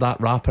 Will he have that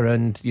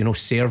wraparound, you know,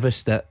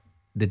 service that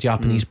the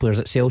Japanese players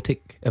at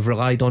Celtic have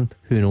relied on?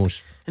 Who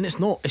knows? And it's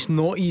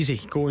not easy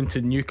going to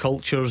new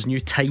cultures,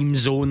 new time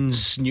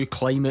zones, new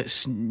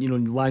climates, you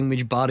know,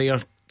 language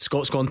barrier.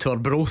 Scott's gone to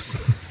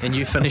Arbroath and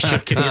you finish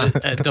your career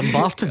at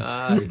Dumbarton. Do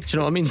you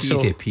know what I mean?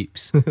 Easy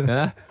peeps.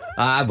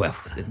 Well,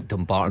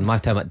 Dumbarton, my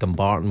time at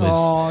Dumbarton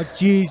was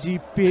Jeezy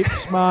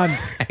peeps, man.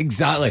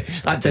 Exactly.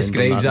 That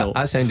describes it.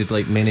 That sounded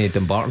like many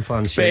Dumbarton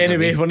fans. But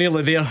anyway, we're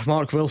nearly there.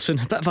 Mark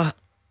Wilson,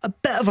 a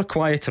bit of a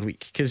quieter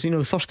week, because, you know,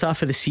 the first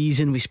half of the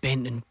season we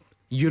spent in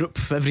Europe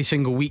every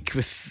single week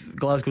with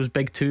Glasgow's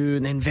Big 2,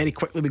 and then very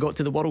quickly we got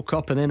to the World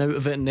Cup and then out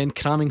of it, and then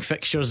cramming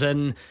fixtures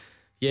in.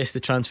 Yes, the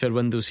transfer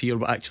window's here,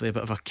 but actually a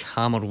bit of a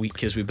calmer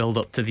week as we build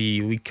up to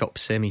the League Cup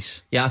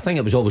semis. Yeah, I think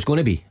it was always going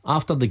to be.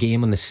 After the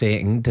game on the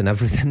second and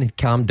everything had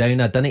calmed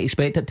down, I didn't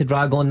expect it to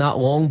drag on that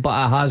long,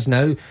 but it has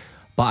now.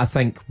 But I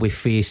think we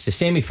faced the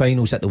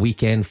semi-finals at the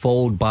weekend,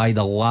 followed by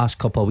the last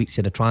couple of weeks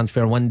of the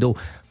transfer window.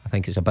 I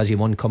think it's a busy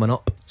one coming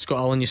up. Scott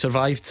Allen, you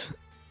survived.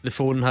 The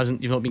phone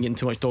you've not been getting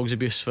too much dog's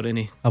abuse for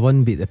any. I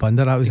wouldn't beat the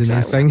punter, that was the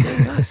main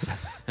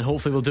thing. and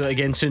hopefully we'll do it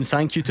again soon.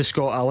 Thank you to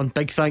Scott Allen,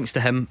 big thanks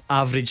to him.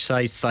 Average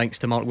sized thanks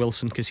to Mark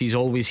Wilson, because he's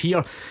always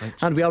here.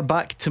 Thanks. And we are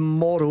back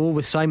tomorrow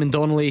with Simon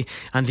Donnelly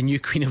and the new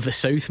Queen of the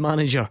South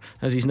manager,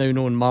 as he's now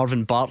known,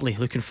 Marvin Bartley.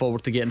 Looking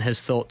forward to getting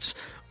his thoughts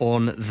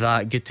on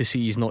that. Good to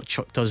see he's not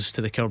chucked us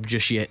to the curb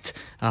just yet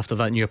after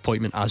that new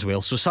appointment as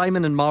well. So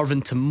Simon and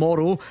Marvin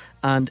tomorrow,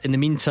 and in the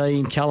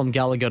meantime Callum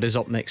Gallagher is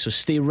up next, so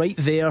stay right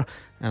there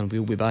and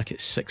we'll be back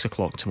at 6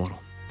 o'clock tomorrow.